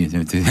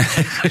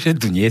 že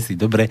tu nie si,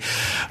 dobre.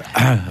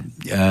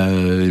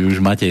 Už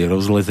máte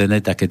rozlezené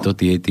takéto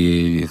tie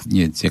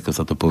nie, ako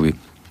sa to povie,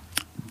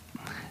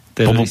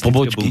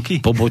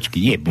 pobočky,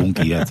 nie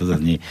bunky, ja to zase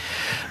nie.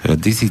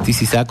 Ty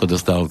si sa ako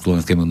dostal k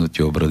Slovenskému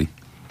hnutiu obrody?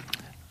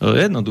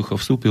 Jednoducho,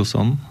 vstúpil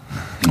som.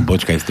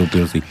 Počkaj,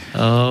 vstúpil si.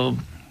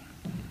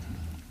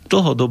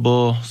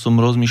 Dlhodobo som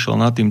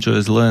rozmýšľal nad tým, čo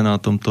je zlé na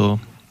tomto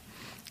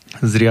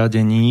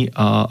zriadení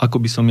a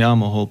ako by som ja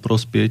mohol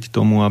prospieť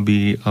tomu,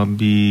 aby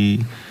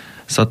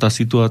sa tá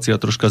situácia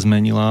troška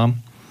zmenila.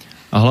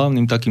 A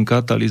hlavným takým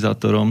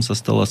katalizátorom sa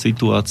stala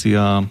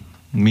situácia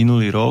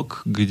minulý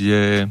rok,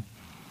 kde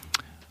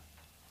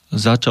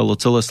začalo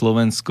celé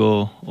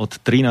Slovensko od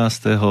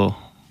 13.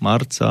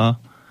 marca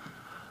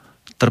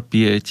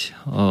trpieť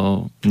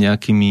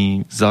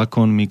nejakými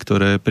zákonmi,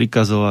 ktoré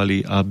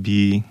prikazovali,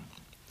 aby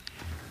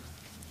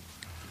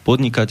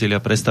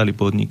podnikatelia prestali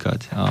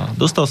podnikať. A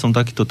dostal som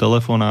takýto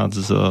telefonát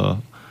z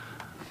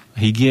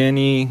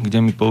hygieny, kde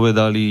mi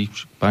povedali,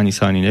 pani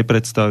sa ani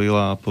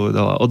nepredstavila a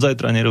povedala, od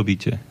zajtra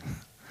nerobíte.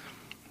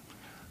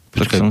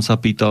 Tak som sa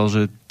pýtal,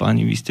 že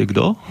pani, vy ste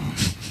kto?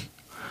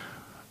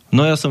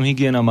 No ja som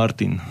hygiena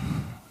Martin.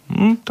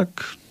 Tak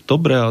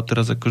dobre, a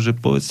teraz akože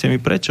povedzte mi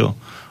prečo.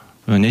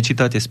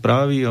 Nečítate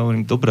správy? A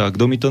hovorím, dobre, a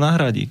kto mi to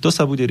nahradí? To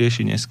sa bude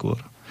riešiť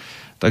neskôr.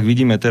 Tak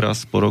vidíme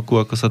teraz po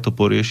roku, ako sa to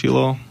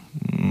poriešilo.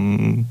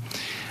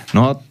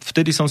 No a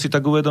vtedy som si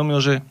tak uvedomil,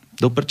 že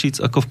do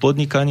prčíc, ako v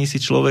podnikaní si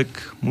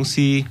človek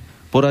musí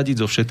poradiť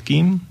so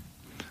všetkým,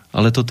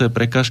 ale toto je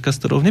prekážka, s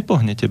ktorou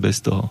nepohnete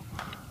bez toho.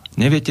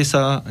 Neviete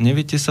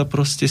sa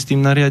proste s tým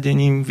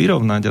nariadením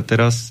vyrovnať a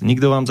teraz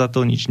nikto vám za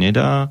to nič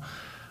nedá,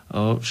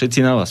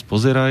 všetci na vás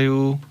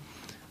pozerajú.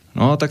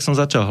 No a tak som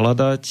začal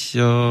hľadať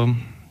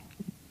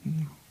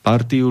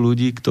partiu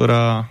ľudí,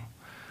 ktorá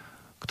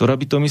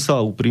by to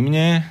myslela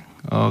úprimne,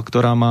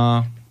 ktorá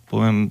má,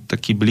 poviem,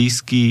 taký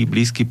blízky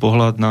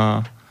pohľad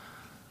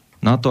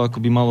na to,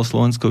 ako by malo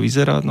Slovensko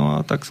vyzerať, no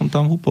a tak som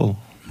tam húpol.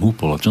 A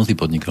v čom si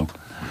podnikal?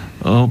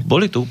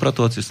 Boli to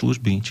upratovacie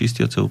služby,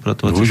 čistiace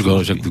upratovacie služby.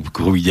 Už však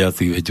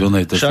covidiaci, veď ono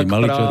je to však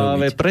mali čo robiť. Však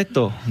práve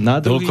preto.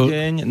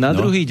 Na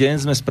druhý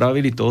deň sme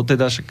spravili to,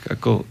 teda však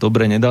ako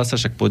dobre, nedá sa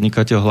však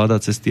podnikateľ hľadať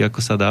cesty,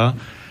 ako sa dá.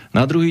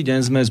 Na druhý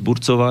deň sme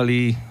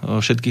zburcovali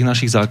všetkých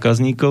našich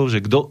zákazníkov, že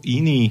kto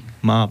iný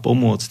má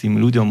pomôcť tým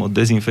ľuďom od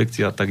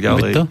dezinfekcie a tak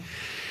ďalej.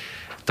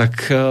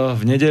 Tak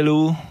v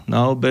nedeľu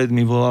na obed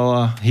mi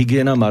volala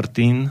hygiena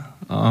Martin,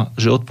 a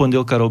že od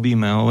pondelka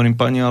robíme. A hovorím,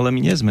 pani, ale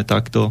my nie sme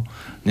takto.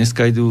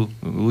 Dneska idú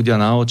ľudia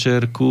na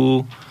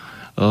očerku,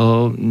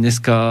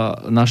 dneska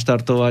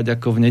naštartovať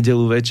ako v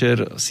nedeľu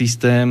večer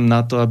systém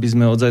na to, aby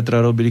sme od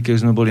zajtra robili,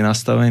 keď sme boli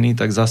nastavení,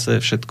 tak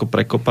zase všetko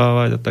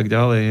prekopávať a tak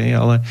ďalej. Hej.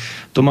 Ale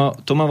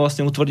to ma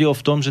vlastne utvrdilo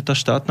v tom, že tá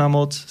štátna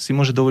moc si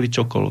môže dovoliť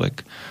čokoľvek.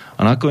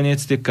 A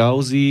nakoniec tie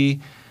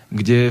kauzy,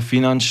 kde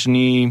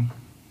finančný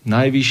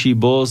najvyšší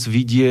boss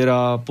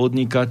vydiera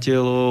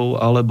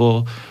podnikateľov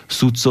alebo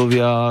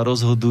sudcovia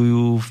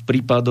rozhodujú v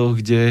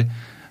prípadoch, kde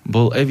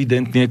bol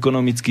evidentný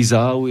ekonomický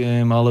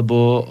záujem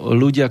alebo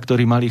ľudia,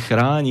 ktorí mali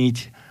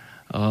chrániť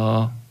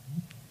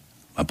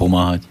a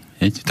pomáhať.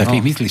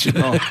 Takých myslíš?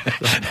 No,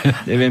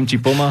 neviem, či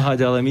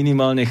pomáhať, ale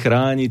minimálne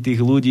chrániť tých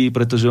ľudí,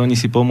 pretože oni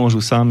si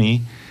pomôžu sami,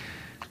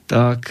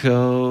 tak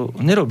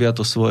nerobia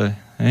to svoje.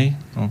 Hej?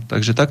 No,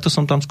 takže takto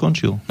som tam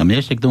skončil. A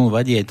mne ešte k tomu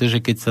vadí aj to, že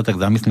keď sa tak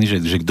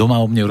zamyslí, že kto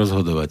má o mne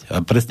rozhodovať.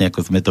 A presne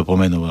ako sme to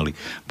pomenovali.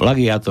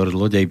 Plagiátor,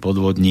 zlodej,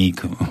 podvodník,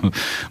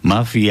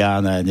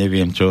 mafián,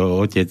 neviem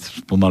čo, otec,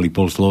 pomaly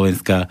pol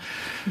Slovenska,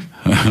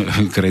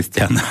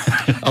 kresťan.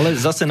 Ale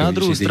zase na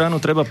druhú stranu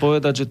treba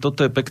povedať, že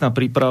toto je pekná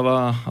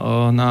príprava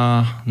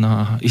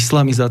na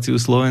islamizáciu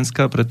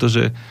Slovenska,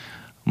 pretože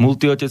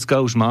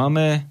multiotecká už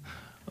máme,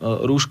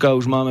 rúška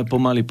už máme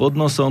pomaly pod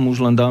nosom,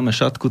 už len dáme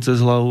šatku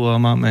cez hlavu a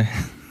máme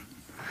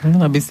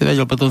No, aby si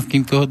vedel potom, s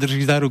kým koho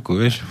držíš za ruku,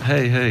 vieš?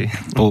 Hej.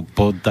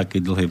 Po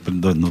takej dlhej...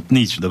 No,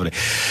 nič, dobre.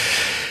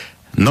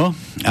 No,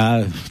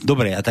 a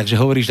dobre, a takže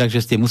hovoríš tak,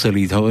 že ste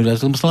museli ísť. Hovoríš,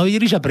 že som musela byť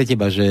ríša pre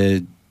teba,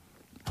 že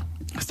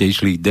ste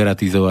išli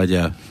deratizovať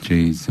a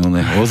či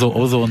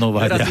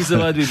ozónovať.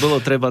 Deratizovať by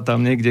bolo treba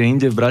tam niekde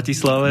inde v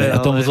Bratislave.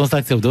 A tomu som sa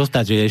chcel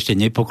dostať, že ešte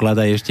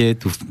nepokladaj ešte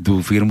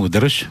tú firmu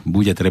drž,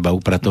 bude treba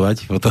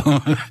upratovať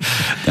potom.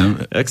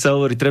 Jak sa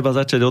hovorí, treba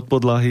začať od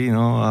podlahy,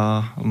 no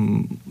a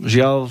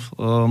žiaľ,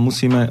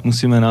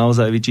 musíme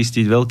naozaj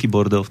vyčistiť veľký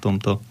bordel v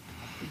tomto.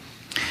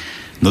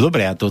 No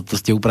dobre, a to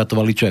ste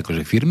upratovali čo,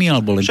 akože firmy,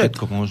 alebo len...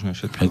 Všetko možné,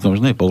 všetko. Všetko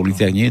možné, po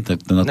uliciach nie?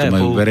 Tak to na to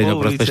majú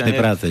verejnoprospešné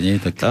práce,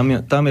 nie? Tak...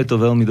 Tam je to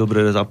veľmi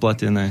dobre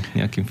zaplatené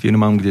nejakým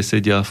firmám, kde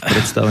sedia v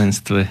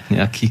predstavenstve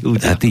nejakí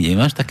ľudia. A ty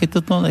nemáš takéto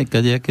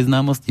nejaké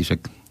známosti?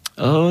 Však...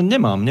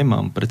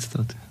 Nemám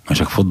predstavte. A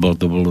však fotbal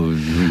to bolo...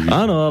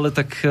 Áno, ale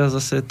tak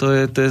zase to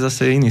je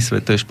zase iný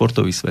svet, to je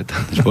športový svet.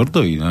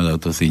 Športový? No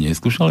to si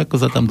neskúšal, ako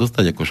sa tam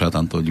dostať, ako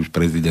šatan, to už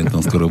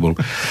prezidentom skoro bol.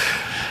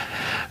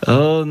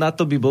 Na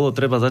to by bolo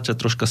treba začať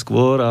troška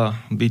skôr a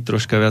byť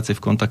troška viacej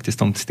v kontakte s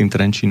tým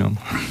Trenčínom.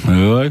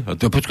 Joj, a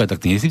počkaj,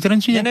 tak ty nie si v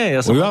Trenčíne? Nie,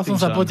 ja som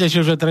sa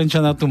potešil, že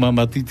Trenčana tu mám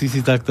a ty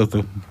si takto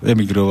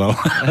emigroval.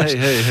 Hej.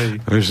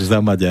 Už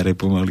za Maďare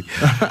pomaly.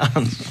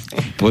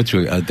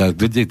 Počuj, a tak,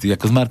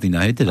 ako z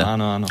Martina, hej teda?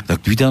 Áno.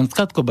 Tak vy tam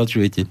skladko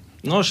bačujete.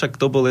 No však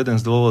to bol jeden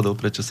z dôvodov,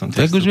 prečo som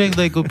tak už viek,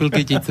 daj kúpil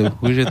kyticu,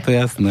 už je to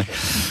jasné.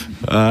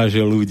 A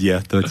že ľudia,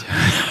 toť.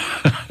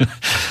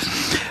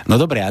 No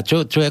dobré, a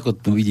čo ako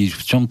tu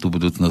vidíš, v čom tú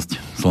budúcnosť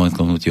v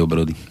Slovenskom hnutí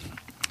obrody?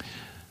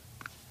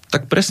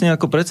 Tak presne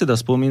ako predseda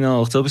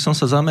spomínal, chcel by som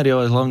sa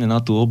zameriavať hlavne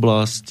na tú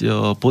oblasť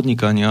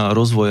podnikania a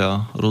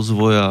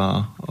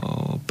rozvoja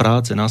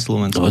práce na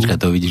Slovensku. No, počkaj,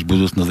 to vidíš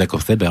budúcnosť ako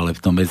v sebe, ale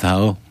v tom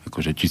SHO,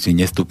 akože či si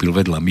nestúpil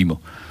vedľa mimo.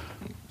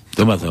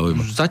 To ma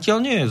zaujíma.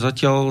 Zatiaľ nie.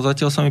 Zatiaľ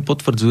sa mi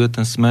potvrdzuje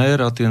ten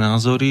smer a tie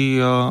názory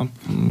a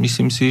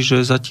myslím si,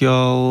 že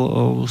zatiaľ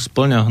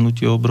spĺňa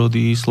hnutie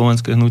obrody,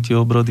 slovenské hnutie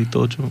obrody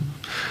to,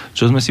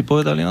 čo sme si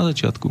povedali na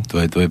začiatku.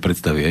 Tvoje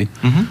predstavy, hej?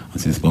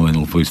 Si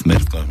spomenul tvoj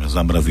smer,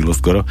 zamrazilo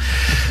skoro.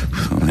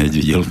 Som hneď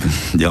videl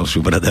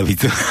ďalšiu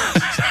bradavicu.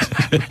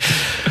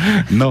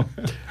 No,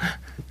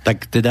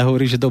 tak teda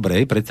hovoríš, že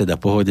dobre, predseda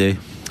pohode.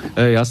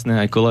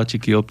 Jasné, aj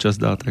koláčiky občas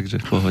dá,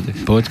 takže v pohode.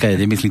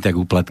 Počkaj, nemyslím tak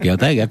úplatky, ale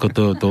tak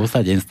ako to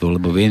osadenstvo,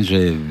 lebo viem,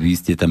 že vy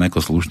ste tam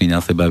ako slušní na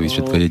seba, vy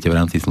všetko idete v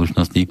rámci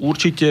slušnosti.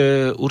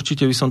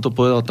 Určite by som to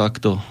povedal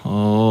takto.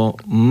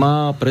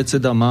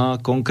 Predseda má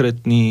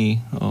konkrétny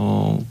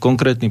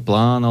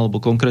plán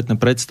alebo konkrétne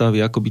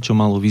predstavy, ako by čo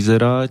malo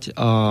vyzerať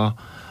a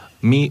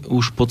my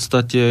už v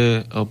podstate,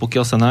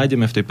 pokiaľ sa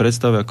nájdeme v tej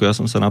predstave, ako ja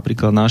som sa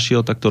napríklad našiel,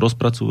 tak to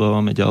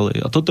rozpracúvame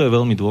ďalej. A toto je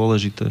veľmi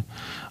dôležité,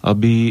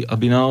 aby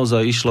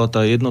naozaj išla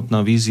tá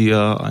jednotná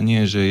vízia a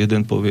nie, že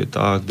jeden povie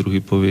tak, druhý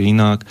povie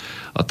inak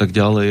a tak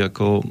ďalej,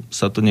 ako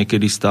sa to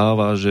niekedy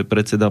stáva, že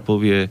predseda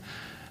povie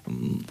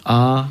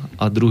A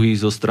a druhý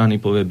zo strany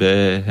povie B,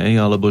 hej,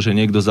 alebo že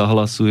niekto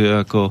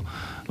zahlasuje ako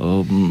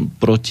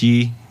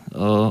proti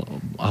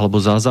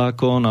alebo za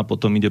zákon a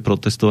potom ide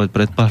protestovať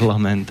pred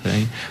parlament,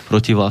 hej,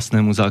 proti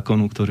vlastnému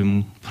zákonu,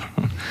 ktorý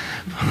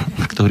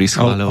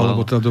schváľoval.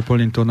 Alebo teda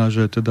doplním to,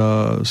 že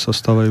teda sa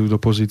stavajú do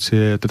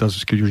pozície, teda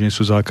keď už nie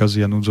sú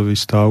zákazy a núdzový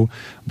stav,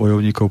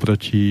 bojovníkov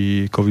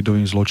proti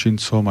covidovým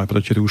zločincom, aj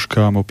proti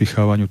rúškám,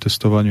 opichávaniu,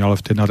 testovaniu, ale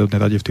v tej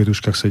Národnej rade v tých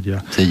rúškach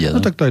sedia.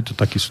 No tak to je to,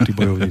 takí sú tí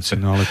bojovníci,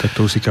 no ale tak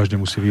to si každý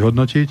musí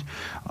vyhodnotiť.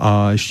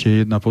 A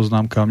ešte jedna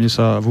poznámka, mne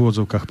sa v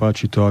úvodzovkách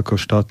páči to, ako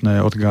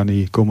štátne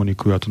orgány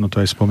komunikujú, a to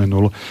aj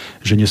spomenul,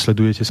 že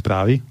nesledujete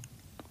správy?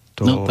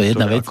 To je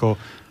jedna vec.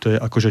 To je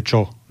akože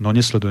čo? No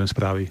nesledujem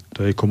správy.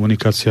 To je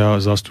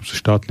komunikácia zástupcu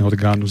štátneho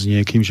orgánu s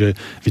niekým, že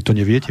vy to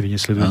neviete, vy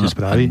nesledujete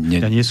správy.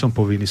 Ja nie som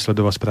povinný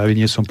sledovať správy,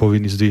 nie som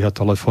povinný zdvíhať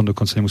telefón,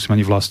 dokonca nemusím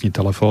ani vlastniť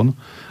telefón,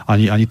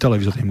 ani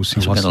televízor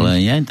nemusím vlastniť. Ale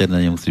ani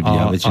internet nemusí byť,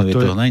 ale väčšinou je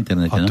to na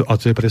internete. A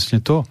to je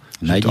presne to.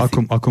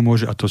 Ako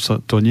môže, a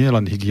to nie je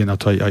len hygiena,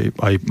 to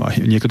aj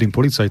niektorým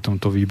policajtom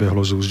to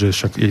vybehlo z úst, že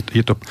však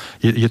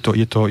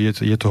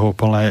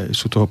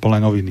sú toho plné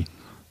noviny.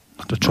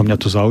 Čo mňa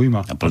to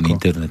zaujíma. A plný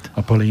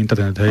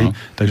internet, hej. No.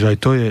 Takže aj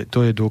to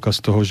je dôkaz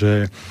toho,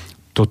 že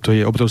toto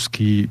je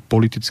obrovský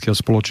politický a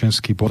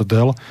spoločenský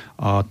bordel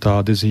a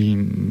tá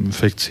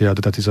dezinfekcia,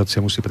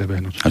 detatizácia musí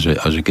prebehnúť. A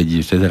že keď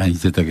ideš cez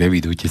hranice, tak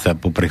evidujte sa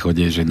po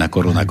prechode, že na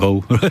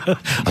korona-go.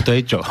 A to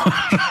je čo?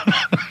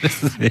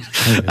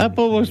 A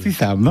pomôž si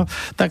sám, no.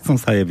 Tak som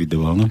sa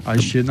evidoval, no. A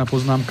ešte jedna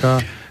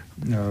poznámka.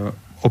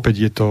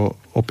 Opäť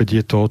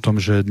je to o tom,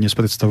 že dnes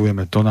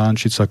predstavujeme Tona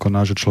Ančica ako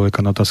nášho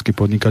človeka na otázky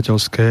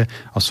podnikateľské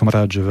a som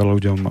rád, že veľa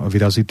ľuďom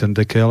vyrazí ten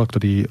dekel,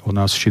 ktorý o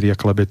nás šíria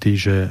klebety,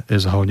 že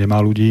SHO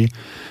nemá ľudí,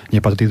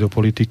 nepatrí do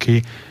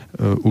politiky.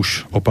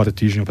 Už o pár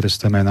týždňov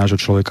predstavíme nášho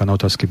človeka na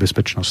otázky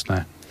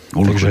bezpečnostné.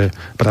 Takže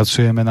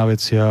pracujeme na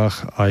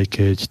veciach, aj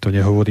keď to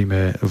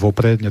nehovoríme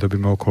vopred,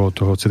 nerobíme okolo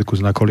toho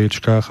cirkus na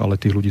koliečkách, ale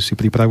tých ľudí si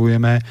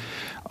pripravujeme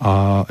a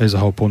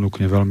SHO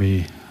ponúkne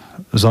veľmi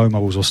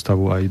zaujímavú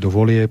zostavu aj do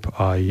volieb,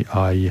 aj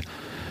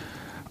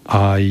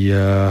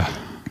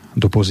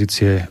do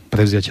pozície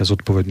prevziatia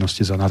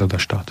zodpovednosti za národ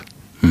a štát.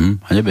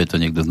 A nebude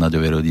to niekto z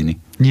Naďovej rodiny?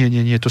 Nie,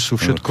 to sú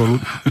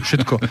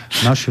všetko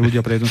naši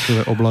ľudia pre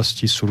jednotlivé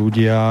oblasti sú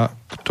ľudia,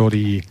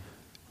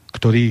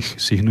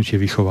 ktorých si hnutie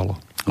vychovalo.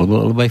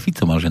 Lebo aj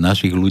Fico mal, že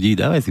našich ľudí,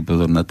 dávaj si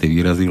pozor na tie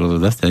výrazy, lebo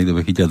zase niekto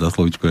bude chyťať za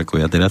slovičku,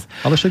 ako ja teraz.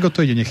 Ale však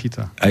to ide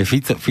nechytá. Aj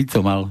Fico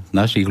mal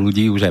našich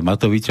ľudí, už aj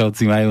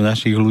Matovičovci majú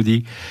našich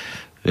ľudí.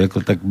 Ako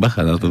tak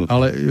bacha na to.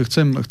 Ale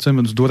chcem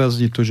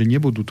zdôrazniť to, že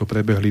nebudú to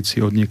prebehlíci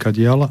od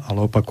niekadiaľ,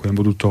 ale opakujem,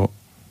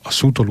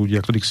 sú to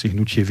ľudia, ktorých si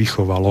hnutie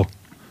vychovalo.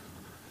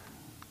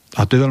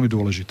 A to je veľmi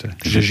dôležité,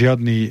 že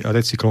žiadny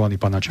recyklovaný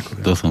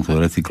panáčakovia. To som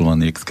chcel,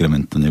 recyklovaný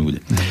exkrement, to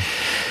nebude.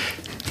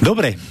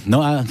 Dobre,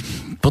 no a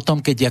potom,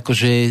 keď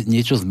akože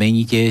niečo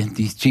zmeníte,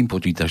 ty s čím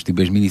počítaš? Ty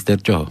budeš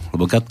minister čoho?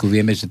 Lebo Katku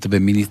vieme, že to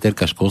bude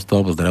ministerka školstva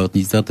alebo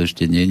zdravotníctva, to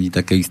ešte nie je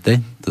také isté.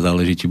 To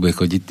záleží, či bude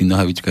chodiť v tých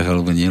nohavičkách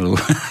alebo nie. Lebo...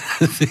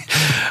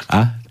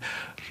 A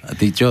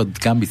ty čo,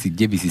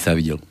 kde by si sa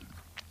videl?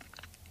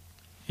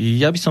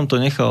 Ja by som to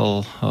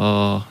nechal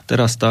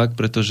teraz tak,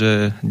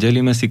 pretože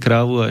delíme si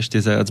krávu a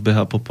ešte zajac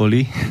behá po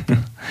poli.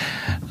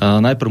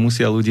 Najprv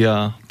musia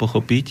ľudia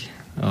pochopiť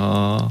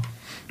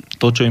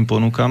to, čo im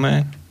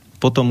ponúkame,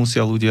 potom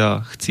musia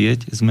ľudia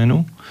chcieť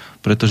zmenu,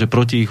 pretože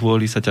proti ich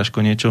vôli sa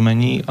ťažko niečo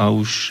mení a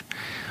už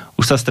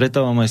sa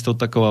stretávam aj s tou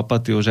takou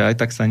apatiou, že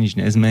aj tak sa nič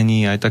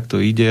nezmení, aj tak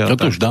to ide.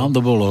 To už dávno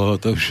bolo.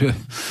 To už...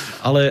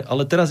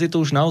 ale teraz je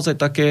to už naozaj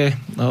také,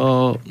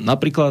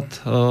 napríklad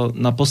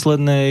na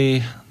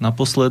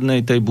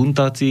poslednej tej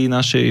buntácii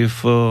našej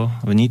v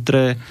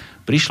Nitre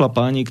prišla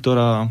pani,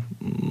 ktorá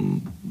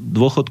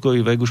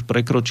dôchodkový vek už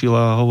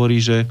prekročila a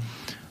hovorí, že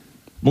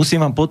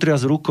musím vám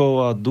potriasť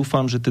rukou a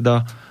dúfam, že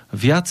teda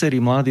viacerí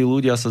mladí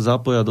ľudia sa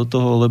zapoja do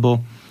toho, lebo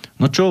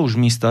no čo už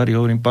my starí,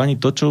 hovorím, pani,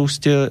 to, čo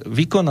už ste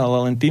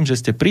vykonala len tým, že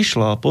ste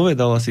prišla a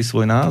povedala si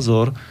svoj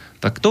názor,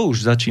 tak to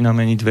už začína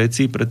meniť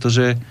veci,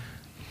 pretože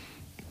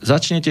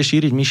začnete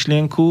šíriť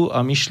myšlienku a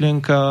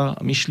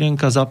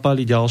myšlienka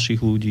zapáli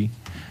ďalších ľudí.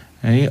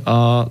 Hej?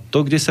 A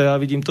to, kde sa ja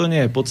vidím, to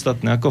nie je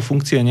podstatné. Ako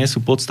funkcie nie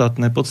sú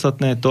podstatné.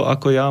 Podstatné je to,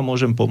 ako ja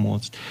môžem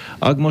pomôcť.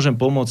 Ak môžem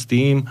pomôcť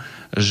tým,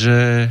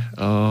 že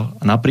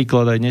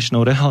napríklad aj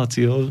dnešnou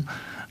reláciou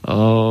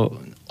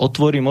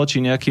otvorím oči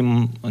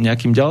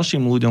nejakým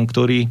ďalším ľuďom,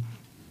 ktorí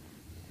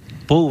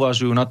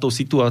pouvažujú nad tou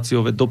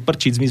situáciou, veď do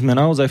prčic, my sme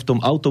naozaj v tom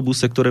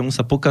autobuse, ktorému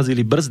sa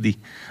pokazili brzdy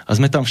a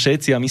sme tam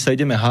všetci a my sa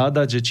ideme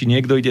hádať, že či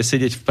niekto ide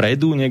sedieť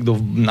vpredu, niekto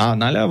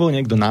naľavo,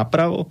 niekto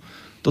napravo.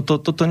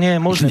 Toto nie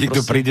je možné.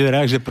 Niekto pri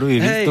dverách, že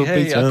prvý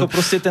vystúpiť. Hej, ako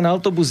proste ten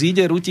autobus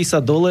ide, rúti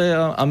sa dole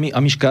a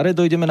my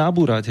škaredo ideme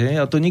nabúrať. Hej?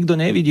 A to nikto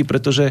nevidí,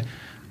 pretože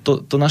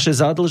to naše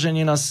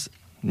zadlženie nás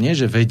nie,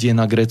 že vedie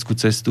na grécku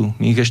cestu.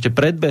 My ich ešte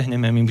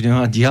predbehneme, my budeme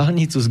mať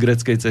diaľnicu z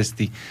gréckej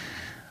cesty.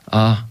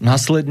 A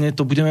následne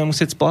to budeme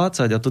musieť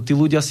splácať. A to tí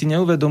ľudia si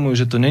neuvedomujú,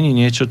 že to není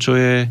niečo, čo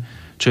je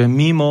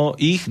mimo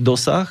ich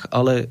dosah,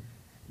 ale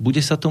bude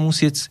sa to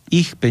musieť z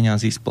ich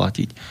peňazí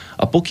splatiť.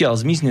 A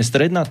pokiaľ zmizne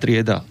stredná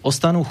trieda,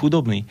 ostanú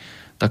chudobní,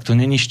 tak to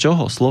není z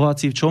čoho.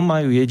 Slováci v čom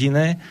majú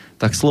jediné,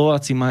 tak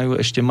Slováci majú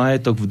ešte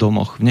majetok v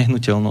domoch, v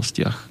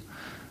nehnuteľnostiach.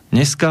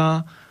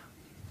 Dneska,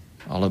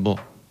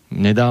 alebo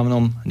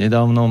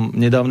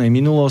nedávnej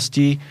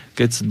minulosti,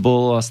 keď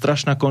bola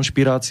strašná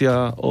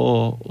konšpirácia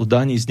o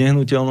daní z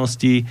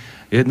nehnuteľnosti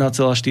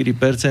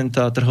 1,4%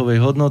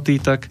 trhovej hodnoty,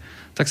 tak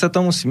sa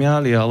tomu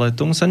smiali, ale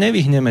tomu sa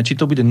nevyhneme. Či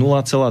to bude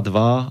 0,2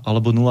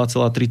 alebo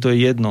 0,3, to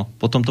je jedno.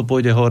 Potom to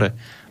pôjde hore,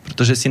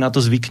 pretože si na to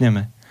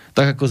zvykneme.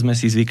 Tak ako sme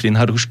si zvykli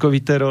na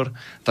rúškový teror,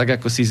 tak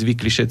ako si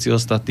zvykli všetci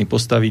ostatní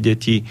postaviť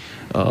deti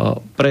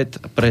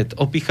pred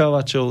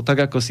opichávačov,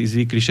 tak ako si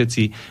zvykli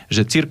všetci,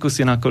 že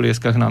cirkusy na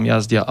kolieskách nám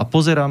jazdia a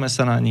pozeráme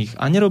sa na nich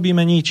a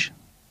nerobíme nič.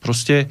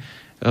 Proste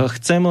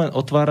chcem len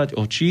otvárať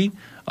oči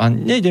a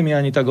nejde mi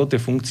ani tak o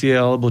tie funkcie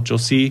alebo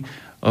čosi.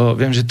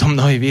 Viem, že to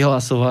mnohí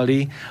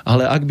vyhlasovali,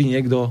 ale ak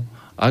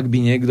by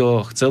niekto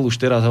chcel už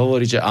teraz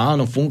hovoriť, že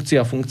áno,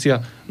 funkcia,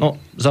 no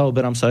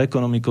zaoberám sa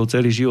ekonomikou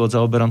celý život,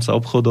 zaoberám sa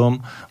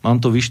obchodom, mám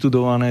to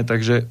vyštudované,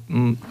 takže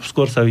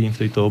skôr sa vidím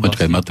v tejto oblasti.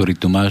 Počkaj,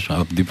 maturitu máš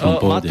a diplom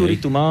pôjde?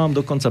 Maturitu mám,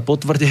 dokonca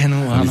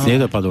potvrdenú. Ale si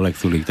nedopadol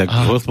leksulík, tak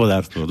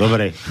hospodárstvo.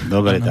 Dobre,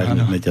 tak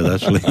sme ťa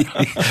zašli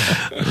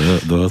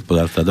do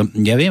hospodárstva.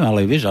 Ja viem,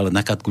 ale vieš, ale na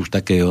Katku už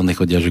také one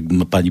chodia, že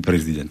pani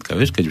prezidentka.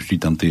 Vieš, keď už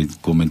čítam tie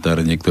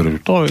komentáre niektoré,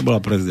 že to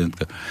bola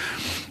prezidentka.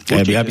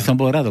 Ja by som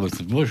bol rád,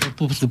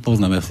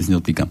 poznám, ja si s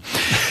ňou týkam.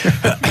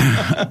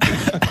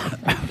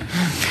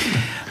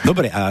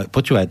 Dobre, a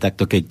počúvaj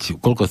takto,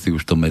 koľko si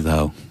už to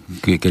SHO?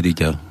 Kedy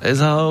ťa?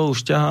 SHO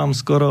už ťahám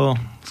skoro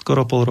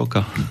pol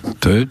roka.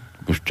 To je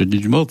ešte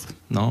nič moc.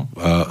 No.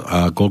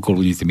 A koľko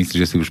ľudí si myslíš,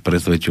 že si už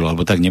presvedčil?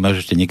 Alebo tak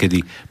nemáš ešte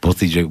niekedy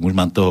pocit, že už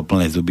mám toho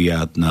plné zuby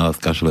a na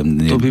vás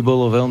kašlem? To by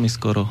bolo veľmi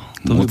skoro.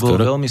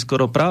 Veľmi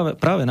skoro.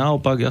 Práve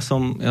naopak, ja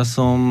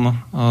som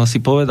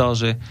si povedal,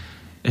 že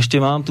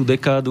ešte mám tú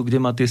dekádu, kde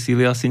ma tie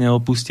síly asi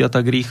neopustia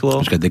tak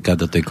rýchlo. Počkaj,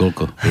 dekáda to je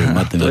koľko?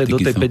 To je do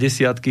tej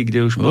 50-ky,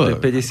 kde už po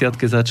tej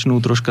 50-ke začnú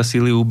troška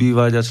síly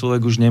ubývať a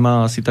človek už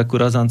nemá asi takú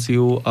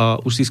razanciu a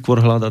už si skôr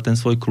hľadá ten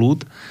svoj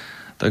kľud.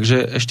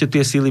 Takže ešte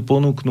tie síly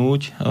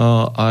ponúknuť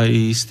aj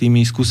s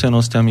tými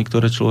skúsenosťami,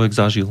 ktoré človek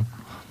zažil.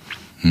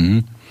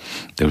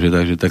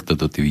 Takže takto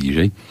to ty vidíš,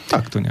 hej?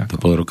 Takto nejako. To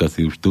pol roka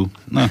si už tu.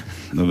 No,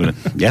 dobre.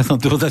 Ja som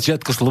tu od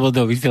začiatku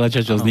Slobodného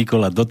vysielača, čo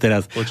vznikol a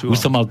doteraz. Počúvam. Už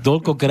som mal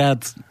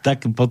toľkokrát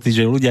taký pocit,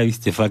 že ľudia, vy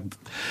ste fakt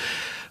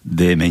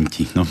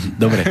dementi. No,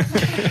 dobre.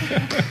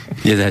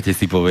 Nedáte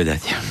si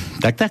povedať.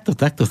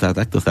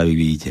 Takto sa vy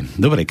vidíte.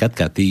 Dobre,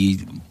 Katka, ty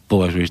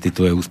považuješ tie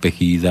tvoje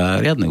úspechy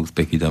za riadne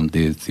úspechy tam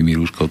s tými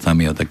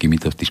rúškovcami a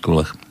takýmito v tých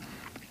školách?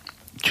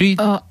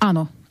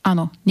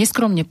 Áno.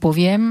 Neskromne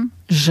poviem,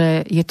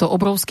 že je to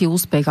obrovský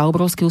úspech a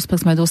obrovský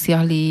úspech sme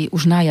dosiahli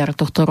už na jar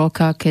tohto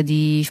roka,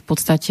 kedy v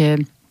podstate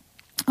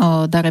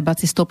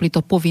darebáci stopli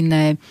tie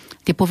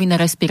povinné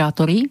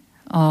respirátory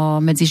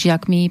medzi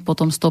žiakmi,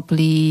 potom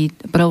stopli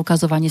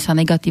preukazovanie sa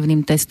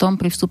negatívnym testom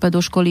pri vstupe do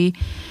školy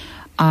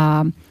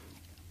a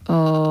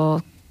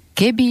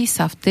keby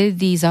sa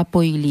vtedy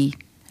zapojili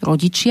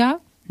rodičia,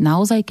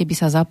 naozaj, keby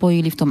sa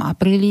zapojili v tom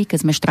apríli, keď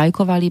sme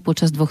štrajkovali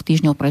počas 2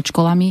 týždňov pred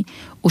školami,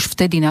 už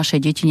vtedy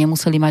naše deti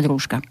nemuseli mať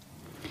rúška.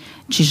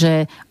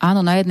 Čiže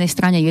áno, na jednej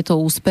strane je to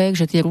úspech,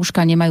 že tie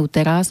rúška nemajú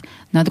teraz,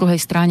 na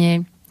druhej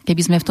strane,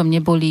 keby sme v tom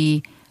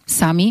neboli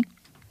sami,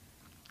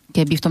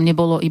 keby v tom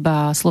nebolo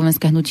iba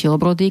Slovenské hnutie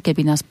obrody,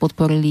 keby nás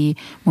podporili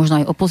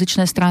možno aj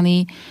opozičné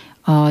strany,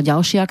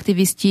 ďalší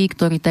aktivisti,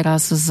 ktorí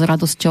teraz s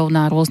radosťou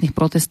na rôznych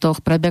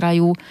protestoch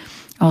preberajú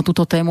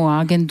túto tému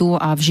a agendu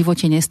a v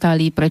živote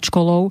nestáli pred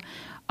školou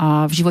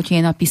a v živote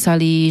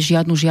nenapísali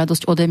žiadnu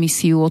žiadosť o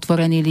demisiu,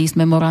 otvorený list,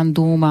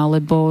 memorandum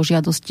alebo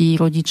žiadosti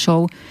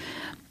rodičov.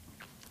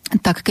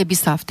 Tak keby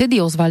sa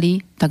vtedy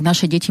ozvali, tak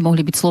naše deti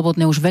mohli byť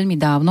slobodné už veľmi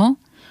dávno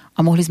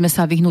a mohli sme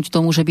sa vyhnúť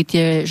tomu, že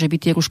by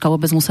tie ruška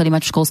vôbec museli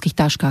mať v školských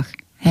taškách.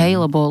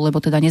 Hej,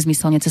 lebo teda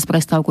nezmyselne cez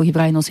prestávku ich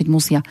vraj nosiť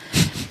musia.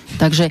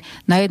 Takže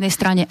na jednej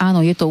strane áno,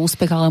 je to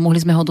úspech, ale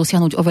mohli sme ho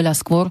dosiahnuť oveľa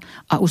skôr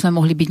a už sme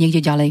mohli byť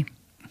niekde ďalej.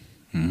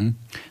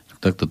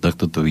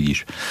 Takto to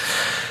vidíš.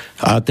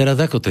 A teraz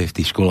ako to je v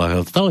tých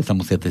školách? Stále sa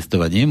musia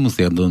testovať,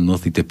 nemusia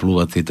nosiť tie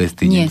plúvacie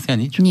testy, nemusia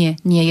nič? Nie,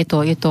 je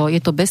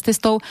to bez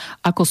testov.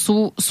 Ako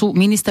sú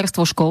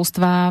ministerstvo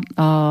školstva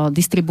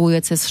distribuuje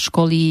cez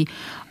školy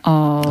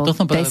to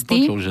som práve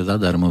testy. Počul, že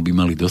zadarmo by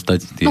mali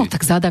dostať tie... No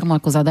tak zadarmo,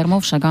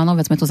 však áno,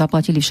 veď sme to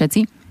zaplatili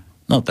všetci.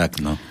 No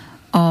tak, no.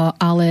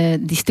 Ale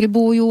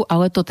distribujú,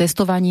 ale to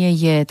testovanie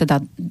je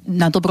teda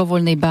na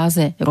dobrovoľnej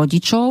báze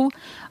rodičov.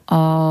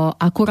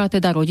 Akurát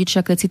teda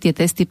rodičia, keď si tie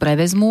testy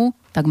prevezmú,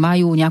 tak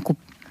majú nejakú,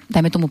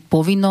 dajme tomu,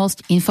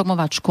 povinnosť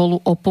informovať školu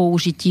o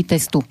použití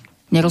testu.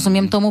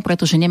 Nerozumiem tomu,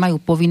 pretože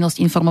nemajú povinnosť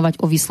informovať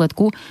o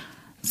výsledku.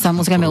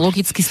 Samozrejme,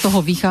 logicky z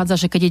toho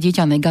vychádza, že keď je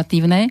dieťa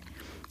negatívne,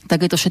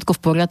 tak je to všetko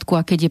v poriadku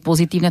a keď je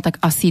pozitívne, tak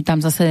asi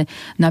tam zase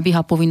nabieha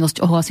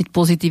povinnosť ohlásiť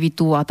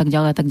pozitivitu a tak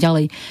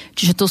ďalej.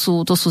 Čiže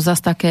to sú zase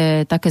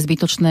také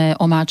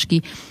zbytočné omáčky.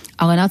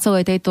 Ale na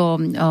celej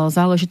tejto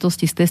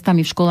záležitosti s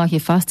testami v školách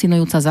je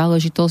fascinujúca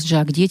záležitosť, že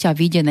ak dieťa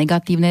vyjde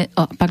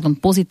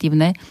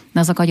pozitívne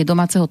na základe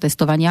domáceho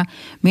testovania,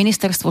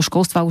 ministerstvo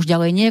školstva už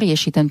ďalej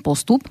nerieši ten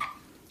postup,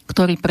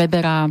 ktorý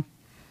preberá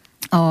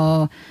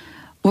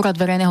Úrad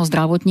verejného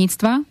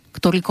zdravotníctva,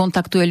 ktorý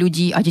kontaktuje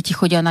ľudí a deti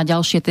chodia na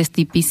ďalšie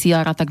testy,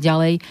 PCR a tak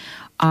ďalej.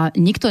 A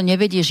nikto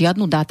nevedie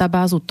žiadnu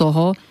databázu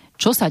toho,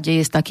 čo sa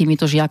deje s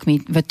takýmito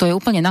žiakmi. Veď to je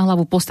úplne na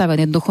hlavu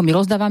postavené. Jednoducho my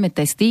rozdávame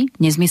testy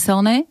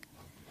nezmyselné,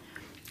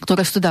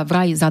 ktoré sú teda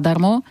vraj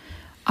zadarmo,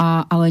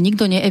 ale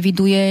nikto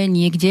neeviduje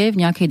niekde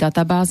v nejakej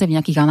databáze, v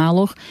nejakých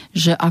análoch,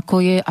 že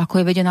ako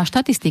je vedená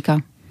štatistika.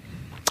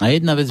 A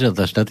jedna vec, že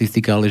tá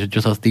štatistika, ale že čo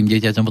sa s tým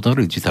dieťaťom potom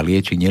robí, či sa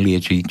lieči,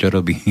 nelieči, čo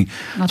robí.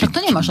 No tak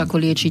to nemáš ako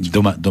liečiť.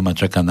 Doma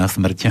čaká na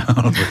smrť.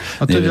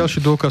 A to je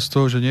ďalší dôkaz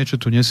toho, že niečo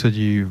tu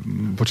nesedí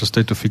počas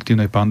tejto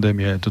fiktívnej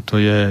pandémie. Toto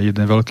je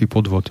jeden veľký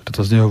podvod.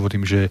 Teraz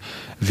nehovorím, že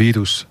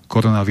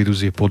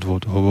koronavírus je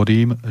podvod.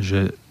 Hovorím,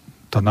 že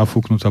tá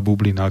nafúknutá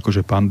bublina,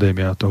 akože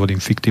pandémia, to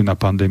hovorím, fiktívna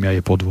pandémia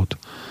je podvod.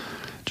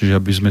 Čiže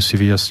aby sme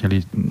si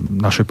vyjasnili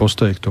naše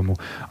postoje k tomu.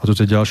 A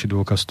toto je ďalší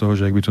dôkaz toho,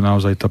 že ak by to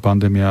naozaj tá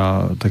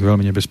pandémia tak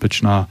veľmi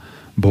nebezpečná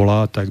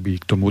bola, tak by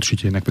k tomu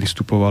určite inak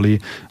pristupovali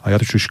a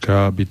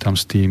Jarčuška by tam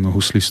s tým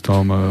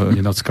huslistom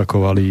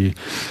nenadskakovali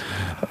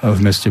v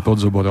meste pod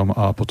Zoborom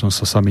a potom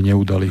sa sami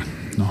neudali.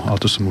 No,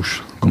 ale to som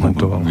už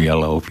komentoval.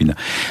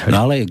 No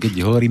ale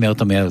keď hovoríme o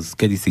tom, ja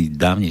kedysi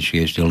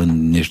dávnejšie ešte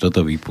len než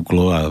toto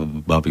vypuklo a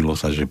bavilo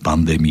sa, že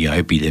pandémia,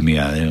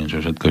 epidémia, neviem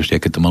čo všetko ešte,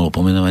 aké to malo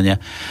pomenovania,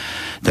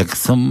 tak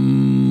som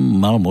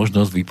mal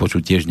možnosť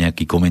vypočuť tiež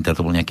nejaký komentár,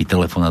 to bol nejaký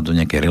telefonát do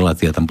nejakej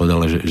relácie a tam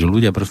povedala, že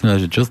ľudia prosím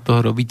vás, že čo z toho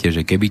robíte,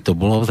 že keby to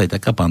bola ozaj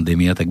taká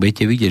pandémia, tak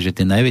budete vidieť, že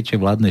tie najväčšie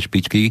vládne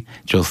špičky,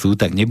 čo sú,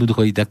 tak nebudú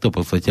chodiť takto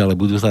po svete, ale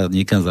budú sa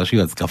niekam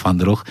zašívať v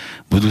skafandroch,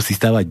 budú si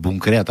stavať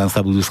bunkre a tam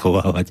sa budú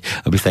schovávať,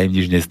 aby sa im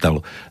nič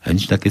nestalo. A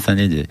nič také sa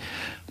nedie.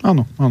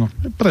 Áno,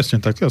 presne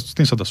tak, s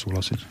tým sa dá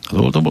súhlasiť.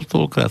 To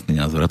bol krásny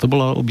názor a to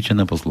bola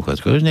obyčajná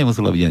posluchačka. Už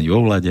nemusela byť ani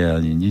vo vláde,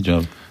 ani nič.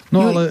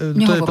 No ale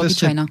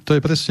to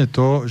je presne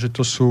to, že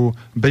to sú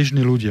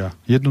bežní ľudia,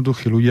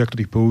 jednoduchí ľudia,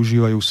 ktorí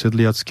používajú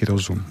sedliacky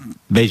rozum.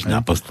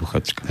 Bežná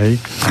posluchačka. Hej.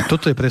 A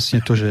toto je presne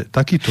to, že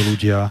takíto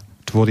ľudia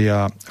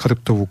tvoria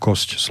chrbtovú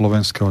kosť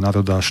slovenského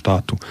národa a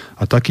štátu.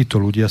 A takíto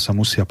ľudia sa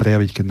musia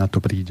prejaviť, keď na to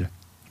príde.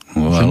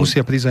 Že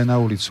musia prísť aj na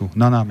ulicu,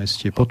 na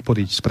námestie,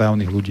 podporiť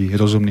správnych ľudí,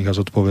 rozumných a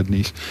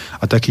zodpovedných.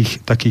 A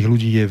takých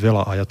ľudí je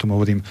veľa. A ja tomu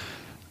hovorím,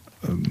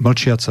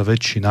 mlčiaca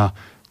väčšina,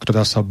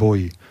 ktorá sa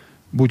bojí.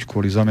 Buď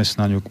kvôli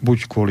zamestnaniu,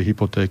 buď kvôli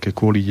hypotéke,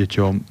 kvôli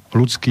deťom.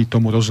 Ľudský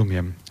tomu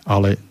rozumiem.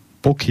 Ale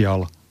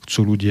pokiaľ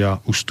chcú ľudia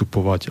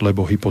ustupovať,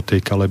 lebo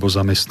hypotéka, lebo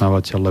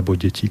zamestnávateľ, lebo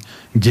deti.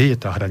 Kde je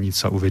tá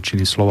hranica u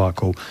väčšiny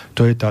Slovákov?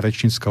 To je tá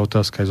rečnícka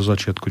otázka aj zo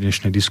začiatku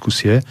dnešnej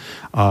diskusie.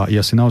 A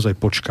ja si naozaj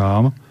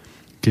počkám,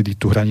 kedy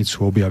tú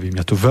hranicu objavím.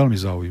 Mňa to veľmi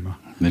zaujíma.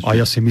 A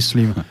ja si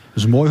myslím,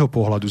 z môjho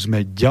pohľadu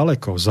sme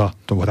ďaleko za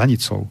tou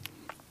hranicou.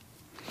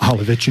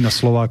 Ale väčšina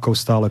Slovákov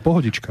stále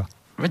pohodička.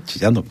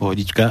 Áno,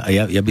 pohodička. A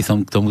ja by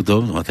som k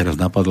tomuto, a teraz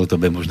napadlo to,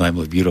 možno aj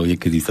môj výrok,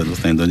 niekedy sa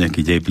dostanem do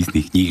nejakých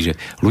dejepisných kníh, že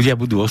ľudia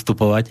budú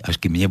ostupovať, až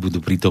kým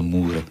nebudú pri tom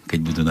múre, keď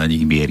budú na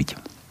nich mieriť.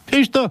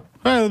 Vieš to?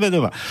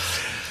 Vedova.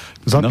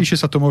 Zapíše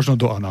sa to možno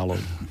do análov.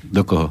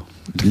 Do koho?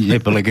 Nie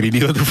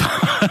Pellegrini, dúfam.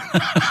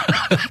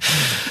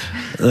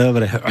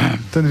 Dobre.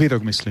 Ten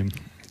výrok myslím,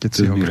 keď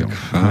si hovoril.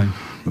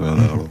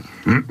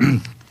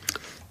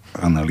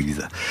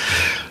 Analýza.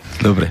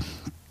 Dobre.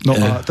 No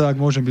a tak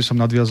môžem by som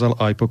nadviazal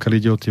aj pokiaľ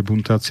ide o tie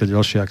buntácie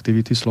a ďalšie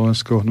aktivity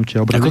Slovenského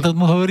hnutia obrody. Ako to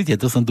hovoríte?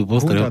 To som tu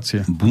postrel.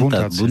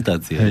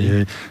 Buntácie.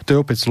 Hej. To je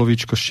opäť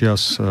slovíčko z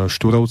čias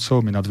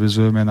Štúrovcov. My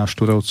nadväzujeme na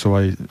Štúrovcov,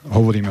 aj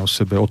hovoríme o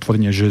sebe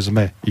otvorene, že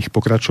sme ich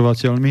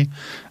pokračovateľmi.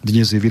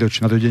 Dnes je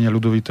výročie narodenia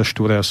Ľudovita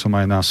Štúra. Ja som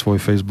aj na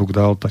svoj Facebook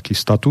dal taký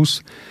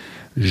status,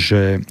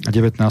 že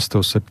 19.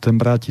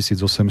 septembra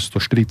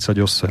 1848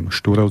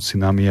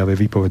 Štúrovci na Mijave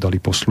vypovedali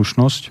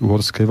poslušnosť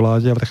uhorskej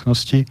vláde a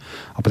vrchnosti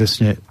a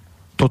presne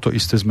toto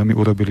isté sme my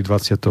urobili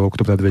 20.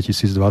 oktobra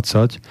 2020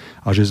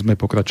 a že sme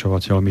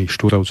pokračovateľmi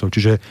Štúrovcov.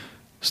 Čiže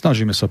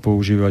snažíme sa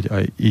používať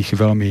aj ich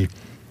veľmi,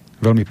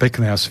 veľmi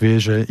pekné a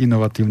svieže,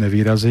 inovatívne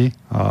výrazy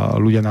a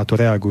ľudia na to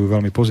reagujú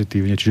veľmi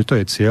pozitívne. Čiže to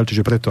je cieľ,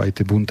 čiže preto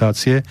aj tie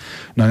buntácie.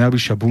 No a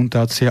najbližšia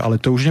buntácia, ale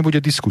to už nebude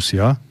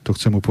diskusia, to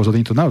chcem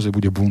upozorniť, to naozaj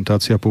bude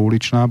buntácia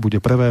pouličná, bude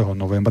 1.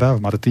 novembra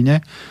v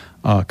Martine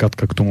a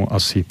Katka k tomu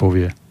asi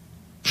povie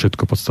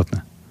všetko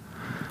podstatné.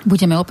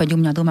 Budeme opäť u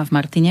mňa doma v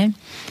Martine.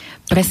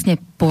 Presne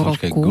po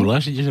roku.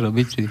 Guláš ideš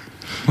robiť? Či?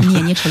 Nie,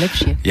 niečo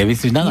lepšie. Ja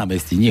myslíš na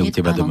námestí, nie u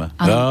teba doma.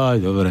 Aj,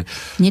 dobre.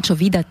 Niečo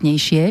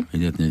výdatnejšie.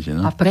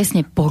 No. A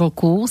presne po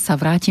roku sa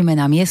vrátime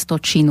na miesto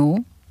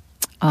činu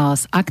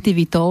s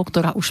aktivitou,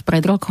 ktorá už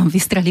pred rokom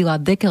vystrelila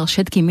dekel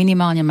všetkým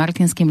minimálne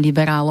martinským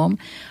liberálom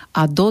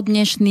a do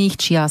dnešných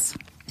čias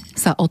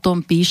sa o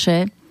tom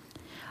píše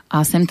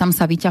a sem tam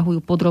sa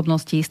vyťahujú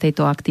podrobnosti z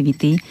tejto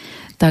aktivity.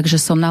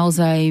 Takže som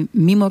naozaj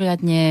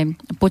mimoriadne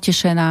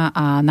potešená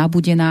a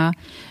nabudená,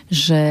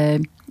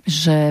 že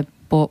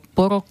po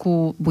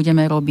roku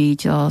budeme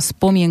robiť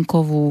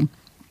spomienkovú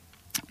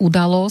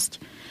udalosť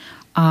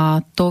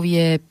a to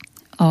je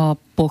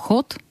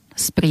pochod,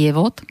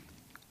 sprievod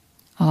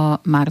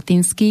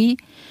martinský.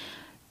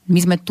 My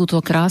sme túto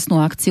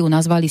krásnu akciu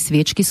nazvali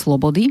Sviečky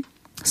slobody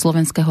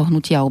Slovenského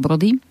hnutia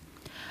obrody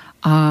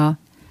a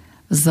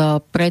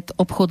z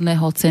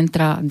predobchodného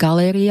centra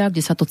Galéria, kde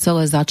sa to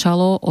celé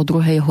začalo o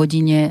 2:00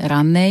 hodine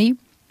rannej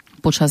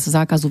počas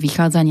zákazu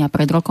vychádzania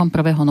pred rokom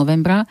 1.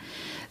 novembra,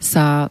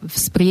 sa v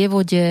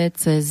sprievode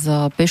cez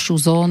pešiu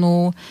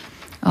zónu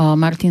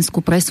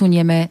Martinsku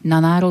presunieme na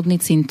Národný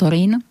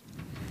cintorín,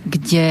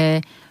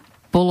 kde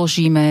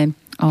položíme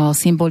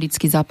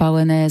symbolicky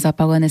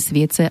zapálené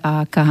sviece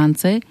a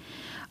kahance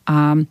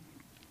a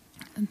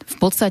v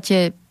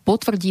podstate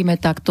potvrdíme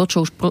tak to,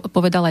 čo už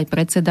povedal aj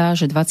predseda,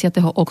 že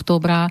 20.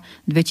 októbra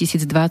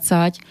 2020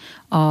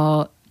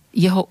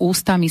 jeho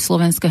ústami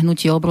Slovenské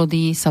hnutie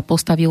obrody sa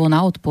postavilo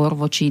na odpor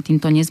voči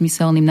týmto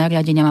nezmyselným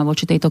nariadeniam a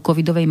voči tejto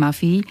covidovej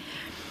mafii.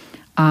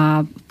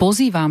 A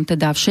pozývam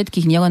teda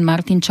všetkých, nielen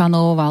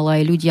Martinčanov,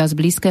 ale aj ľudia z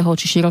blízkeho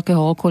či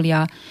širokého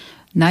okolia,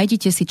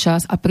 nájdite si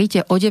čas a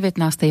príďte o 19.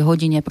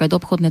 hodine pred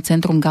obchodné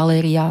centrum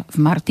Galéria v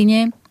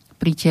Martine,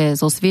 príďte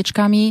so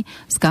sviečkami,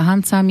 s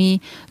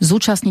kahancami,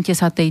 zúčastnite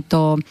sa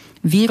tejto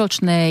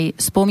výročnej,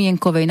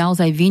 spomienkovej,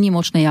 naozaj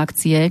výnimočnej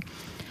akcie.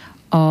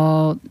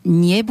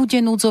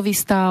 Nebude núdzový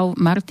stav,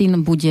 Martin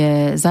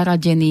bude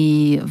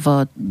zaradený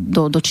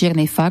do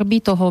čiernej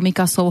farby toho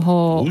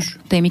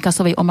tej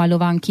Mikasovej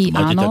omaľovánky.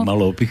 Máte tak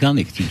malo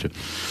opichaných? Čiže?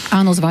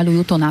 Áno,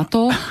 zvaľujú to na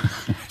to.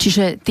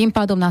 Čiže tým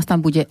pádom nás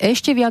tam bude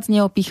ešte viac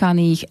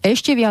neopichaných,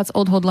 ešte viac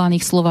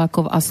odhodlaných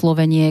Slovákov a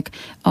Sloveniek.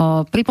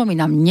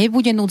 Pripomínam,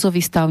 nebude núdzový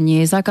stav,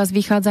 nie je zákaz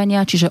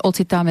vychádzania, čiže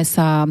ocitáme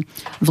sa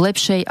v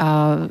lepšej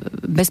a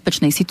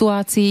bezpečnej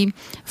situácii.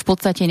 V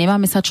podstate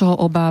nemáme sa čoho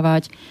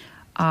obávať.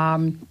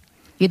 A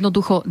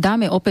jednoducho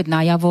dáme opäť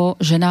najavo,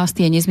 že nás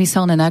tie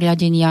nezmyselné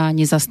nariadenia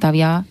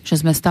nezastavia, že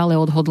sme stále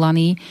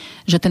odhodlaní,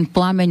 že ten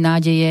plameň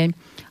nádeje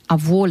a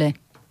vôle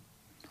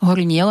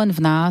horí nielen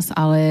v nás,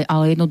 ale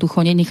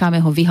jednoducho nenecháme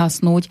ho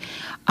vyhasnúť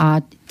a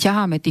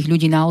ťaháme tých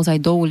ľudí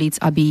naozaj do ulic,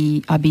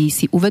 aby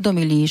si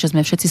uvedomili, že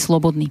sme všetci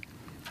slobodní.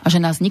 A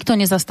že nás nikto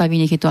nezastaví,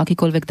 nech je to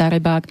akýkoľvek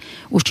darebák,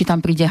 už či tam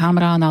príde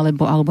Hamrán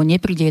alebo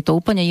nepríde, je to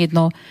úplne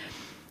jedno.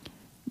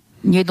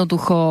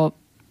 jednoducho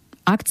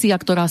akcia,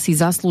 ktorá si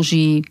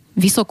zaslúži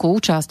vysokú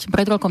účasť.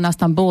 Pred rokom nás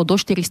tam bolo do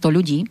 400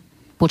 ľudí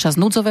počas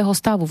núdzového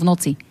stavu v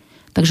noci.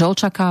 Takže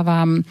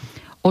očakávam,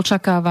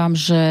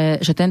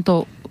 že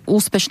tento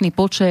úspešný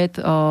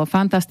počet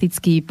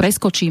fantasticky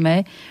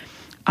preskočíme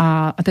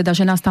a teda,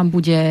 že nás tam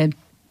bude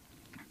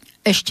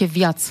ešte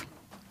viac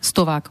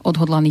stovák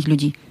odhodlaných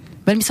ľudí.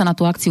 Veľmi sa na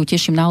tú akciu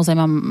teším, naozaj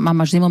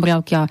mám až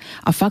zimomriavky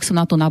a fakt som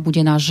na to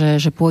nabudená,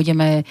 že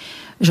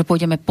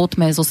pôjdeme po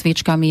tme so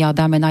sviečkami a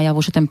dáme najavo,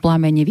 že ten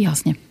plameň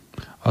nevyhasne.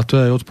 A to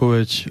je aj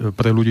odpoveď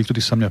pre ľudí, ktorí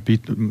sa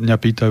mňa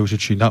pýtajú, že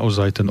či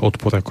naozaj ten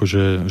odpor,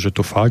 akože, že to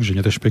fakt, že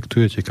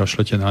nerešpektujete,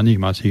 kašlete na nich,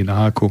 máte ich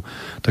na háku,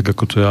 tak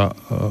ako to ja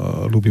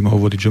ľúbim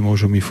hovoriť, že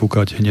môžu mi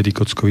fúkať hnedý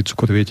kockový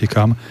cukor, viete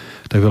kam,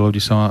 tak veľa ľudí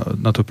sa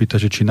na to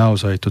pýta, že či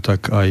naozaj to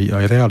tak aj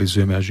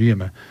realizujeme a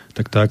žijeme.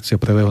 Tak tá akcia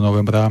 1.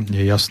 novembra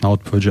je jasná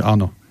odpoveď, že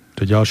áno. To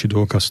je ďalší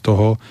dôkaz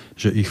toho,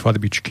 že ich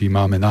farbičky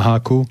máme na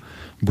háku,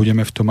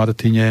 budeme v tom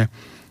Martine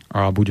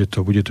a bude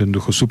to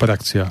jednoducho super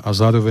akcia. A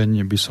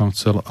zároveň by som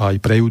chcel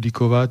aj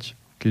prejudikovať,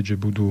 keďže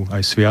budú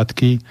aj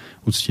sviatky,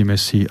 uctíme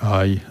si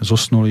aj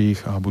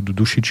zosnulých a budú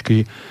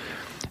dušičky.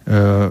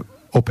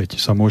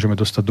 Opäť sa môžeme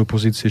dostať do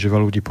pozície, že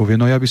veľa ľudí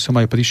povie, no ja by som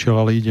aj prišiel,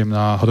 ale idem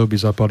na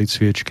hroby zapáliť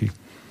sviečky.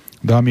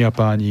 Dámy a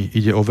páni,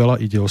 ide o veľa,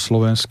 ide o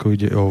Slovensko,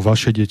 ide o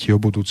vaše deti, o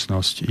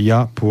budúcnosť.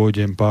 Ja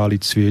pôjdem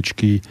páliť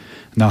sviečky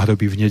na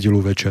hroby v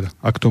nedeľu večer.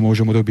 Ak to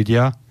môžem urobiť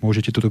ja,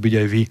 môžete to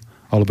robiť aj vy.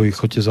 Alebo ich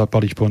chodte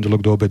zapáliť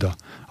pondelok do obeda.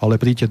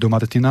 Ale príďte do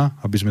Martina,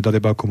 aby sme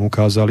darebákom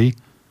ukázali,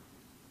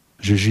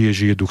 že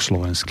žije duch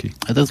slovenský.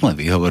 A to sú len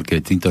výhovorky,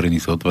 cintoríny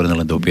sú otvorené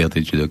len do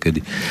 5. či dokedy.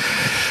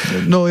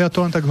 No ja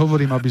to len tak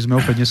hovorím, aby sme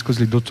opäť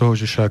neskozli do toho,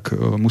 že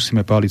však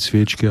musíme páliť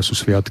sviečky a sú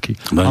sviatky.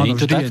 No, áno,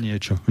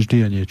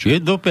 vždy je niečo. Je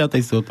do 5.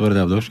 sú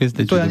otvorené, do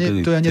 6. To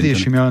ja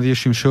neriešim, ja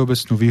riešim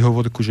všeobecnú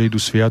výhovorku, že idú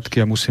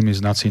sviatky a musím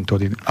ísť na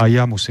cintorín. A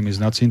ja musím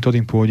ísť na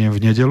cintorín, pôjdem v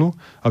nedeľu,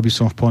 aby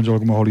som v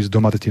pondelok mohol ísť do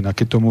Martina.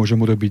 Keď to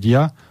môžem urobiť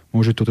ja,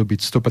 môže to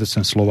robiť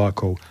 100%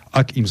 Slovákov,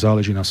 ak im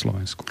záleží na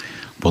Slovensku.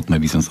 Potme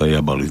by som sa aj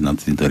ja bal ísť na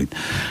cintorín.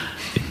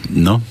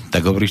 No,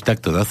 tak hovoríš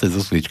takto, zase so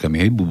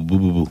sviečkami, hej,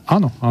 bu.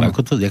 Áno.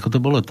 Ako to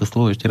bolo, to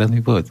slovo ešte raz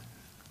mi povedz.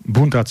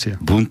 Buntácia.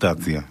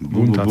 Buntáši.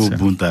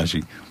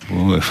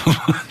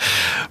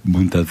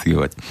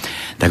 Buntáciovať.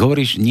 Tak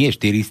hovoríš, nie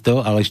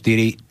 400, ale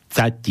 40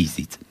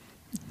 000.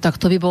 Tak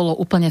to by bolo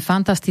úplne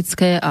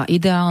fantastické a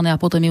ideálne a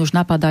potom mi už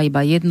napadá iba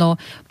jedno,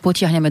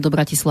 potiahneme do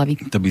Bratislavy.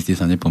 To by ste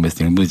sa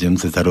nepomestili, budete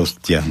musieť sa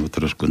roztiahnuť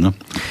trošku, no.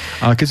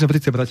 Ale keď sme pri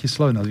tej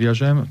Bratislave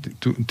nadviažem,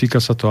 týka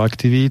sa to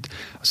aktivít.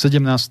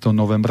 17.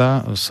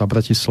 novembra sa v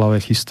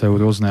Bratislave chystajú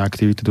rôzne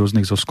aktivity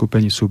rôznych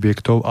zoskupení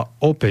subjektov a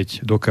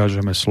opäť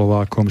dokážeme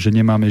Slovákom, že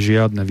nemáme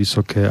žiadne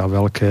vysoké a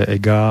veľké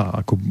egá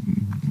ako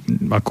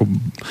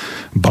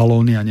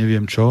balóny a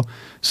neviem čo.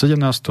 17.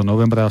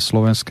 novembra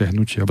Slovenské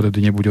hnutie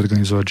obrody nebude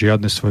organizovať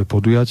žiadne svoje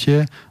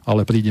podujatie,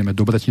 ale prídeme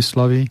do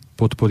Bratislavy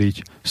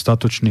podporiť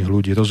statočných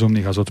ľudí,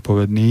 rozumných a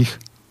zodpovedných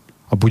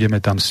a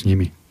budeme tam s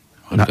nimi.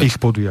 Na ich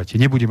podujatie.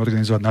 Nebudeme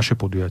organizovať naše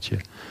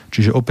podujatie.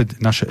 Čiže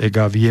opäť naše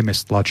egá vieme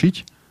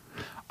stlačiť,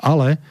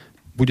 ale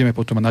budeme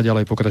potom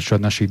naďalej pokračovať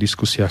v našich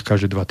diskusiách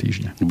každé 2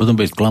 týždne. Potom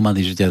budeš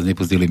sklamaný, že ťa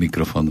nepustili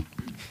mikrofónu.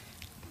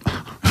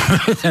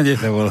 Kde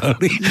sa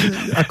volali?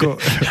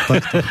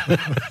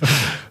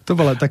 To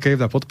bola taká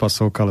jedna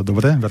podpasovka, ale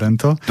dobre, verím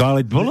to. No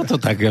ale bolo to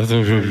tak.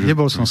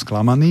 Nebol som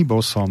sklamaný,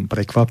 bol som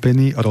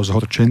prekvapený,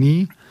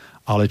 rozhorčený,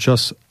 ale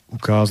čas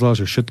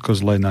ukázal, že všetko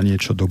zlé na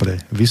niečo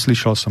dobré.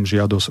 Vyslyšal som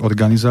žiadosť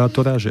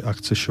organizátora, že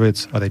ak chce Švec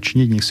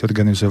rečniť, nech si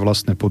organizuje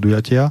vlastné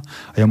podujatia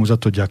a ja mu za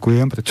to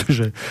ďakujem,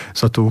 pretože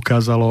sa to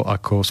ukázalo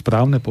ako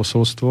správne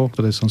posolstvo,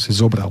 ktoré som si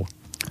zobral.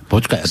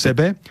 Počkaj,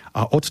 sebe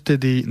a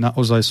odvtedy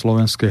naozaj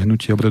Slovenské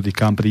hnutie obrody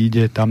kam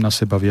príde, tam na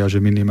seba viaže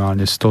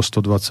minimálne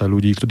 100-120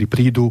 ľudí, ktorí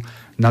prídu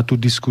na tú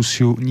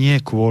diskusiu nie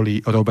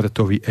kvôli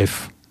Robertovi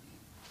F,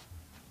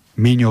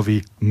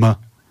 Miňovi M,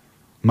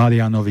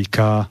 Marianovi K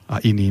a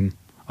iným,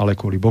 ale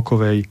kvôli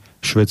Bokovej,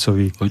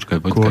 Švecovi,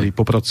 kvôli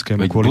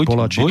Poprodskému, kvôli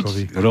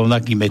Poláčikovi. Buď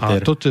rovnaký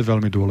meter. A toto je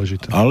veľmi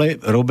dôležité. Ale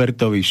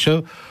Robertovi Š.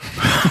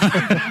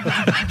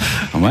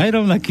 Maj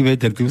rovnaký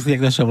meter, ty musí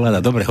jak naša vláda.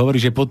 Dobre,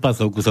 hovoríš, že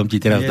podpasovku som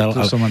ti teraz dal.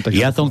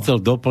 Ja som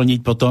chcel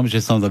doplniť potom, že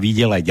som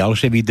videl aj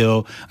ďalšie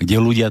video, kde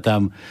ľudia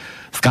tam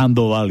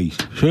skandovali.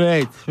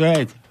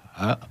 Švec.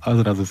 A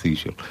zrazu si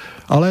išiel.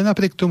 Ale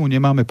napriek tomu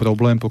nemáme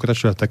problém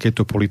pokračovať v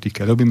takejto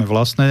politike. Robíme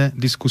vlastné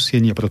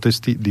diskusie, nie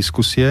protesty,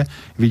 diskusie.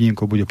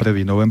 Výnimkou bude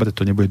 1. november,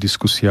 to nebude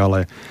diskusia,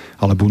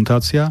 ale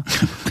buntácia.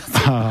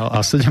 A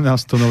 17.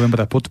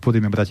 novembra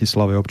podporíme v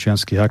Bratislave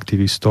občianskych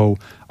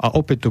aktivistov a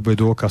opäť to bude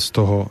dôkaz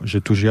toho,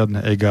 že tu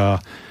žiadne egá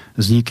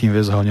s nikým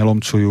väzho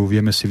nelomcujú,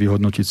 vieme si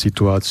vyhodnotiť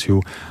situáciu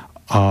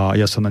a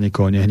ja sa na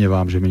nikoho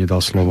nehnevám, že mi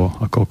nedal slovo.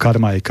 Ako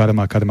karma je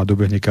karma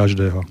dobehne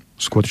každého.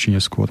 Skôr či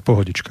neskôr.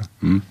 Pohodička.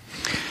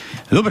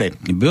 Dobre,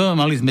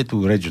 mali sme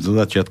tu reč do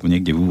začiatku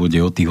niekde v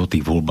úvode o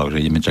tých voľbách,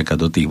 že ideme čakať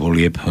do tých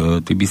volieb.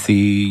 Ty by si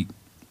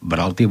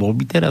bral tie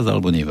voľby teraz,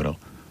 alebo nebral?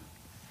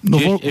 No,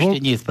 ešte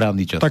nie je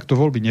správny čas. Takto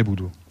voľby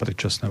nebudú.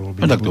 Predčasné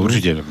voľby no, tak to nebudú.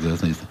 určite.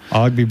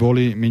 A ak by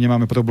boli, my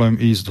nemáme problém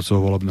ísť do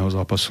toho volebného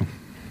zápasu.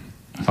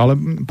 Ale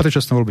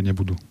predčasné voľby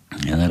nebudú.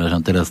 Ja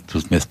narážam, teraz tu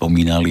sme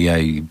spomínali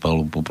aj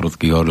Paolo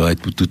Poprocký, aj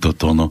túto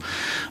tóno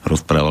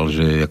rozprával,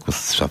 že ako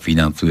sa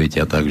financujete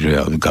a tak, že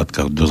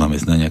Katka do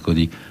zamestnania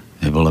chodí.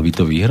 Nebola by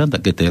to výhra,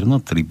 také terno,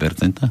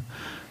 3%?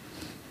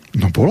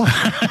 No bola.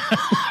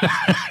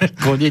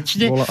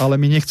 Konečne? Bola, ale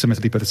my nechceme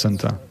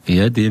 3%.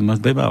 Ja, ty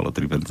máš málo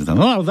 3%.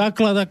 No ale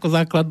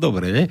základ,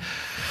 dobre, ne?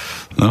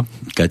 No,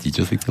 Kati,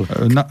 čo si chcel?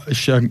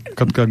 Ešte,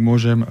 Katka, ak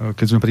môžem,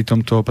 keď sme pri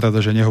tomto,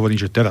 pravda, že nehovorím,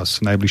 že teraz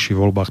v najbližších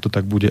voľbách to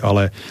tak bude,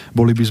 ale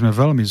boli by sme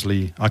veľmi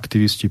zlí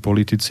aktivisti,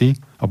 politici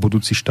a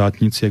budúci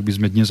štátnici, ak by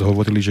sme dnes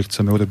hovorili, že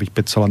chceme urobiť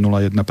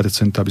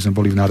 5,01%, aby sme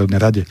boli v Národnej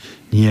rade.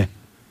 Nie.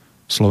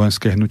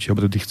 Slovenské hnutie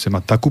obrody chce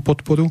mať takú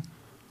podporu,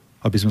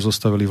 aby sme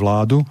zostavili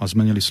vládu a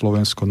zmenili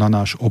Slovensko na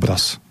náš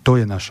obraz. To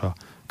je naša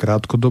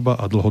krátkodobá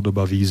a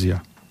dlhodobá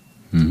vízia.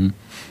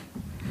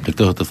 Tak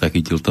tohoto sa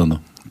chytil to, no.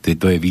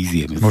 To je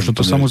vízie. Myslím, možno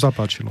to sa mu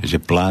zapáčilo.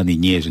 Že plány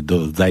nie, že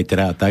do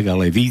zajtra a tak,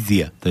 ale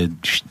vízia. To je...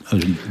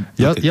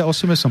 Ja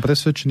osobne som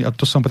presvedčený, a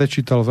to som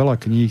prečítal veľa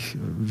kníh,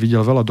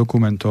 videl veľa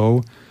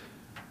dokumentov,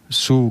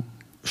 sú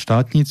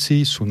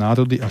štátnici, sú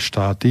národy a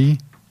štáty,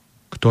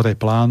 ktoré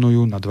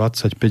plánujú na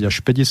 25 až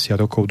 50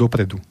 rokov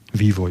dopredu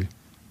vývoj.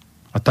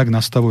 A tak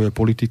nastavuje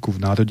politiku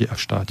v národe a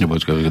v štáte.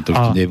 Počkaj, to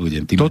už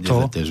nebudem, ty ma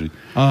nezaťažuj.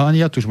 A ani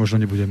ja tu už možno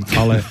nebudem.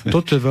 Ale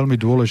toto je veľmi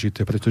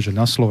dôležité, pretože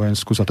na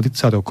Slovensku za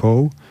 30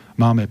 rokov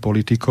máme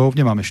politikov,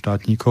 nemáme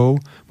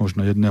štátnikov,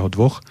 možno jedného,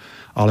 dvoch,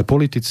 ale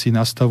politici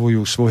nastavujú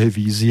svoje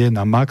vízie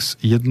na max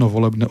jedno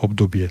volebné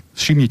obdobie.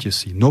 Všimnite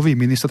si, nový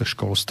minister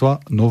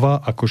školstva,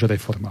 nová akože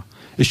reforma.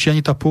 Ešte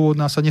ani tá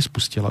pôvodná sa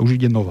nespustila, už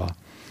ide nová.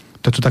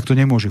 To takto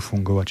nemôže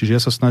fungovať. Čiže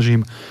ja sa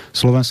snažím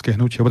slovenské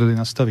hnutie obrody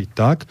nastaviť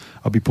tak,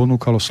 aby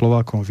ponúkalo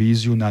Slovákom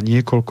víziu na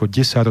niekoľko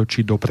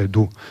desaťročí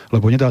dopredu.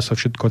 Lebo nedá sa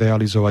všetko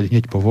realizovať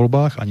hneď po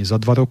voľbách, ani za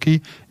 2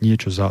 roky,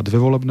 niečo za 2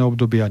 volebné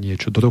obdobia,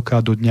 niečo do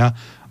roka, do dňa.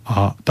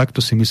 A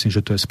takto si myslím,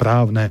 že to je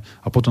správne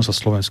a potom sa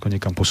Slovensko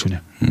niekam posunie.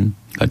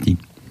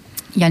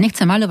 Ja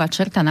nechcem maľovať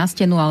čerta na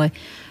stenu, ale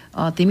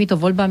týmito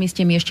voľbami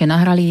ste mi ešte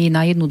nahrali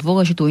na jednu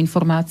dôležitú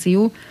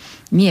informáciu.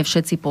 Nie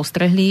všetci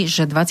postrehli,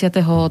 že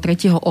 23.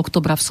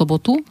 oktobra v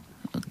sobotu,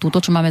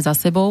 túto, čo máme za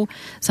sebou,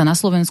 sa na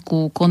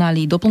Slovensku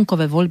konali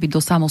doplnkové voľby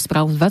do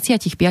samospráv v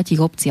 25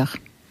 obciach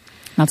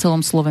na celom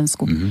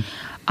Slovensku.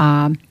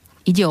 A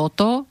ide o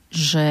to,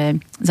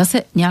 že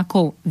zase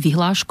nejakou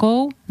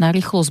vyhláškou,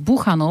 narýchlo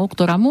zbúchanou,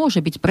 ktorá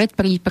môže byť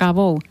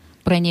predprípravou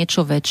pre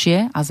niečo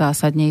väčšie a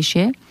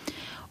zásadnejšie,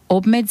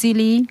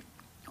 obmedzili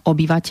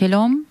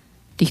obyvateľom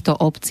týchto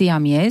obcí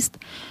a miest,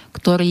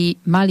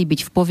 ktorí mali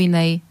byť v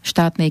povinnej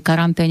štátnej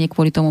karanténe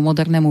kvôli tomu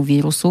modernému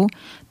vírusu,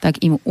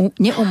 tak im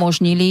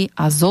neumožnili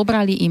a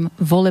zobrali im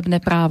volebné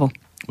právo.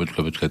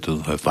 Počkaj, to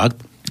je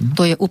fakt?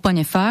 To je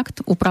úplne fakt.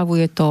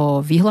 Upravuje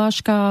to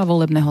vyhláška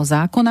volebného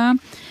zákona.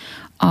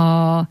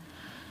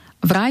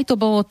 Vraj to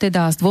bolo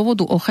teda z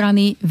dôvodu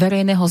ochrany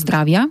verejného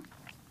zdravia.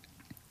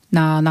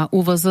 Na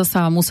UVZ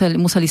sa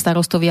museli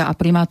starostovia a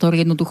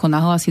primátori jednoducho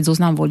nahlásiť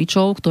zoznam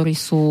voličov, ktorí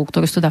sú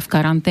teda v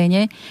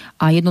karanténe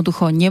a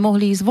jednoducho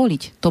nemohli ísť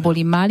voliť. To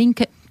boli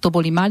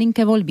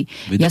malinké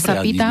voľby. Ja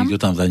sa pýtam...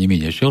 Nikto tam za nimi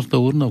nešiel s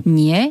tou urnou?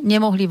 Nie,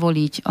 nemohli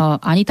voliť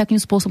ani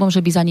takým spôsobom, že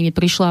by za nimi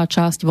prišla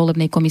časť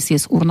volebnej komisie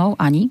s urnou,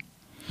 ani.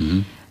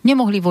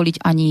 Nemohli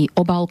voliť ani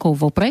obálkou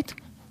vopred.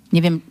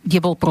 Neviem,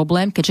 kde bol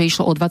problém, keďže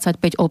išlo o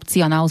 25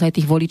 obcí a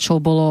naozaj tých voličov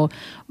bolo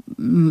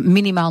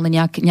minimálne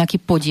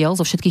nejaký podiel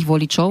zo všetkých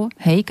voličov,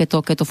 hej,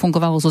 keď to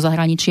fungovalo zo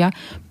zahraničia.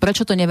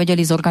 Prečo to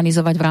nevedeli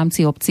zorganizovať v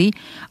rámci obcí?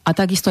 A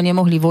takisto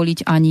nemohli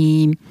voliť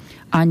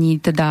ani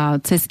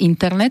teda cez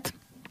internet.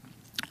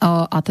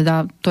 A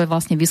teda to je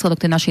vlastne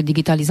výsledok tej našej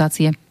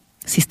digitalizácie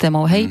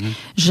systémov, hej,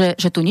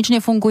 že tu nič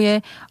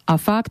nefunguje a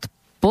fakt,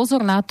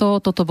 pozor na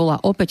to, toto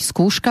bola opäť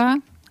skúška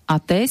a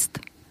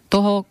test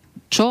toho,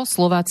 čo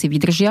Slováci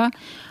vydržia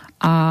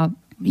a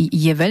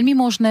je veľmi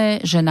možné,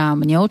 že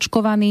nám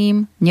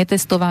neočkovaným,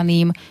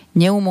 netestovaným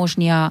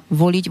neumožnia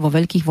voliť vo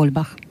veľkých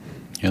voľbách.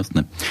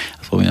 Jasné.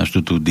 Spomínaš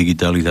tú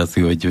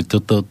digitalizáciu,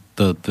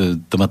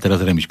 to má teraz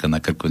Remiška na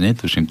krku, nie?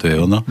 Tuším, to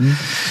je ono.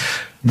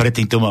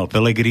 Predtým to mal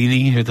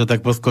Pellegrini, že to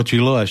tak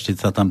poskočilo a ešte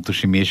sa tam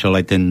tuším miešal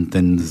aj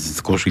ten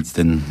z Košic,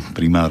 ten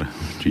primár.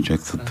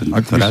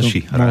 Ak by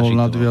som mohol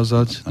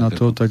nadviazať na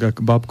to, tak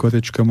ak bábko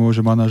Rečka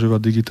môže manažovať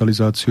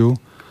digitalizáciu,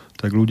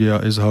 tak ľudia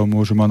SH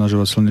môžu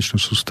manažovať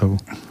slnečnú sústavu.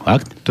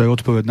 Fakt? To je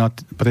odpoveď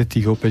pre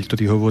tých opäť,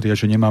 ktorí hovoria,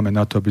 že nemáme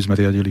na to, aby sme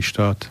riadili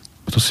štát.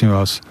 Prosím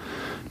vás,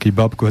 keď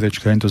Babko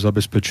Hrečka im to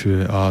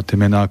zabezpečuje a tie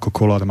mená ako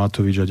Kolár,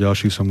 Matovič a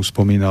ďalších som mu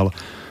spomínal,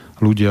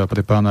 ľudia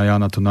pre pána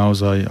Jána to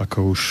naozaj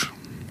ako už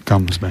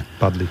kam sme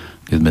padli.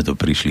 Keď sme to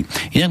prišli.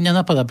 Inak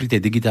mňa napadá pri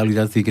tej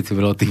digitalizácii, keď si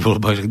veľa o tých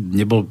voľbách, že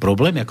nebol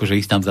problém, akože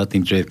ísť tam za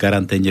tým, čo je v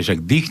karanténe,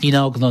 však dýchni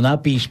na okno,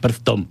 napíš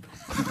prstom.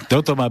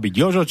 Toto má byť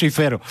Jožo či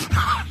Fero.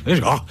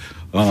 Vieš,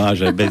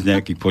 Že bez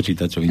nejakých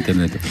počítačov,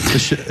 internetu.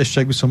 Ešte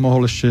ak by som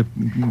mohol,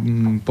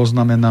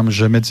 poznamenám,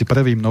 že medzi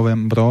 1.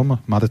 novembrom,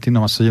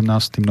 Martinom a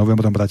 17.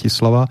 novembrom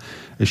Bratislava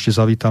ešte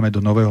zavítame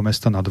do Nového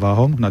Mesta nad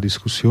Váhom na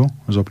diskusiu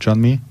s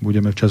občanmi,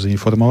 budeme včas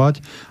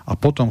informovať a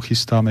potom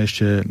chystáme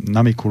ešte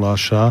na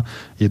Mikuláša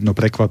jedno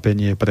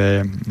prekvapenie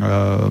pre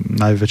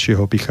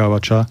najväčšieho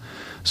pichávača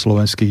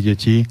slovenských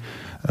detí,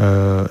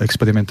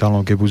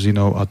 experimentálnou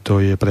gebuzínou, a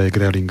to je pre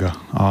Grelinga.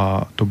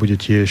 A to bude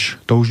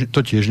tiež, to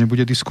tiež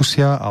nebude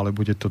diskusia, ale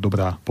bude to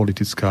dobrá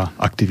politická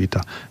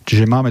aktivita.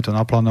 Čiže máme to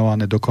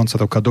naplánované do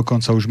konca roka,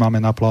 dokonca už máme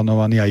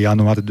naplánovaný aj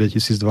január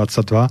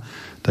 2022,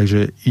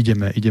 takže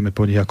ideme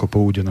po nich ako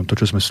po údenom. To,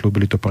 čo sme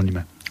slúbili, to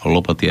plníme.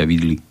 Lopaty a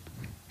vidly.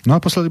 No a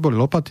poslední boli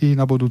lopaty,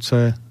 na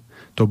budúce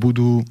to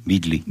budú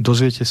vidly.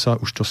 Dozviete sa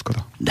už to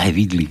skoro. Daj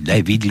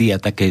vidly a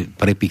také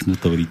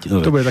prepichnuté.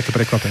 To bude také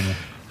prekvapenie.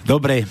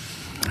 Dobre,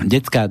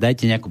 decká,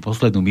 dajte nejakú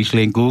poslednú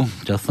myšlienku.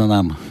 Čas sa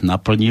nám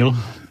naplnil.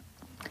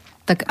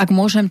 Tak ak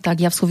môžem,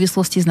 tak ja v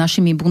súvislosti s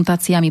našimi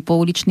buntáciami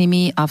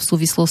pouličnými a v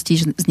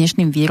súvislosti s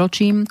dnešným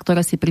výročím,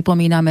 ktoré si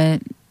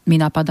pripomíname, mi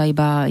napadá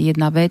iba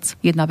jedna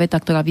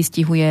veta, ktorá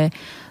vystihuje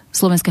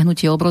slovenské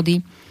hnutie obrody,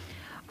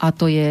 a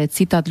to je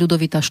citát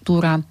Ľudovita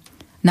Štúra: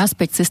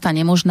 naspäť cesta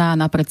nemožná,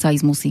 napred sa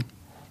ísť musí.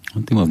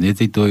 Ty moc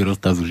necituj,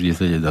 roztaz už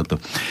 10 za to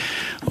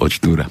od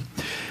Štúra.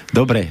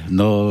 Dobre,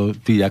 no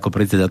ty ako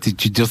predseda,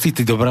 čo si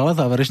ty dobrala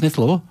záverečné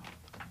slovo?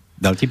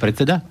 Dal ti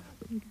predseda?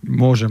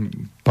 Môžem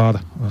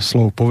pár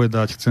slov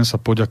povedať. Chcem sa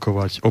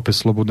poďakovať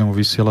opäť Slobodnému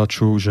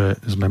vysielaču, že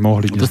sme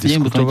mohli dnes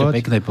diskutovať. To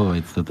pekné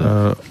povedz.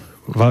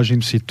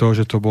 Vážim si to,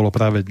 že to bolo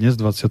práve dnes,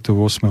 28.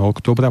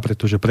 októbra,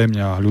 pretože pre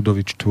mňa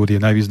Ľudovít Štúr je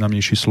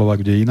najvýznamnejší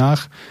Slovák v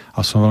dejinách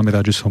a som veľmi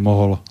rád, že som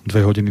mohol 2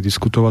 hodiny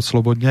diskutovať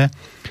slobodne.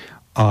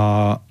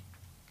 A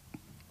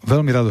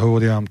veľmi rád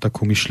hovorím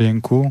takú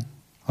myšlienku,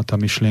 a tá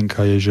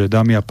myšlienka je, že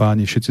dámy a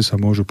páni, všetci sa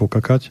môžu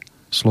pokakať,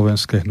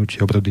 slovenské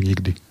hnutie obrody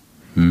nikdy.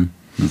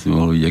 To si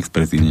mohol byť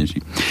expresívnejší.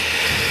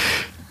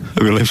 To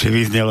by lepšie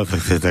vyznelo,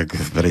 tak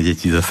pre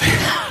deti zase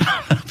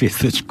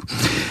piesečku.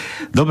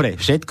 Dobre,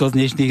 všetko z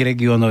dnešných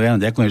regiónov. Ja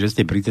vám ďakujem, že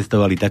ste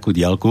pricestovali takú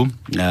diaľku.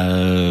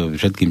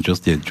 Všetkým, čo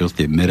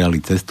ste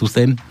merali cestu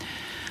sem.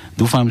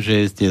 Dúfam,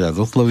 že ste nás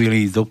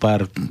oslovili zo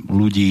pár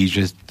ľudí,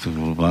 že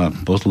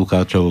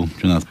poslucháčov,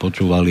 čo nás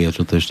počúvali a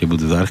čo to ešte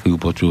budú z archívu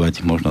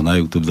počúvať, možno na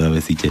YouTube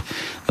zavesíte.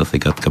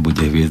 Zase Katka bude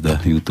hviezda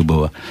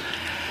YouTubeova.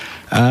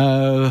 A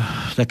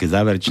také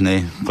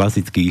záverečné,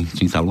 klasicky,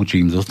 čím sa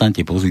lúčim,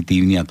 zostaňte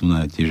pozitívni, a tu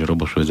na tiež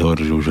Róbert ŠVEC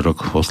hovorí, že už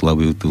rok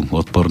oslavujú tú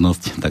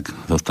odpornosť, tak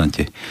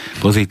zostaňte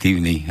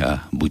pozitívni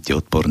a buďte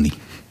odporní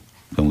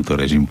tomuto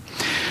režimu.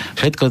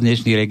 Všetko z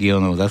dnešných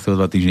regiónov, zase o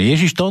 2 týždne.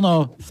 Ježiš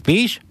Tono,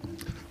 spíš?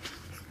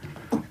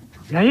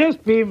 Ja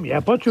nespím, ja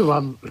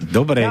počúvam.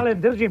 Dobre. Ja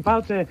len držím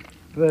palce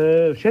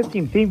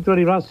všetkým tým,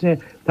 ktorí vlastne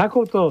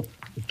takouto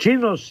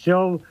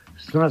činnosťou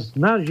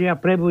snažia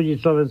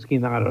prebudiť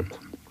slovenský národ.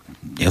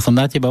 Ja som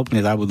na teba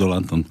úplne zabudol,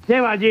 Anton.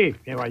 Nevadí,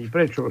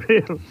 prečo?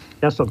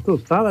 Ja som tu,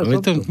 stále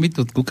som tu. My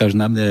tu kúkaš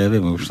na mňa, ja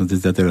viem, už som si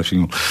sa teda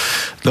všimol.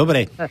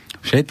 Dobre,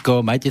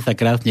 všetko, majte sa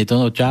krásne,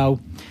 Tono,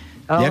 čau.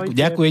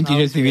 Ďakujem ti,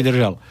 že si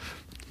vydržal.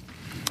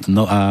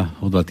 No a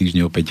o 2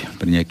 týždne opäť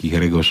pri nejakých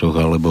regošoch,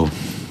 alebo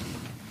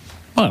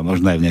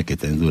možno aj v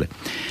nejakej cenzúre.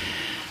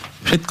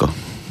 Všetko.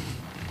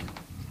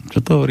 Čo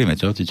to hovoríme?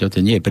 Čaute.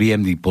 Nie je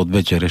príjemný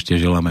podvečer, ešte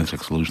želáme,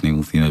 však slušný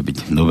musíme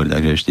byť. Dobre,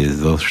 takže ešte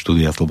zo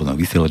štúdia Slobodného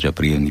vysielača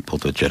príjemný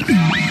podvečer.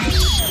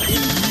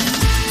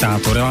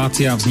 Táto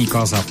relácia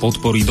vznikla za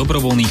podpory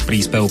dobrovoľných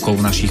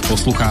príspevkov našich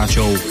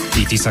poslucháčov.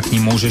 Ty sa k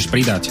nim môžeš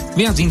pridať.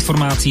 Viac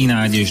informácií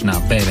nájdeš na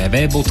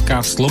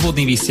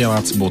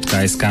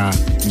www.slobodnyvysielac.sk.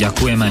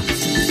 Ďakujeme.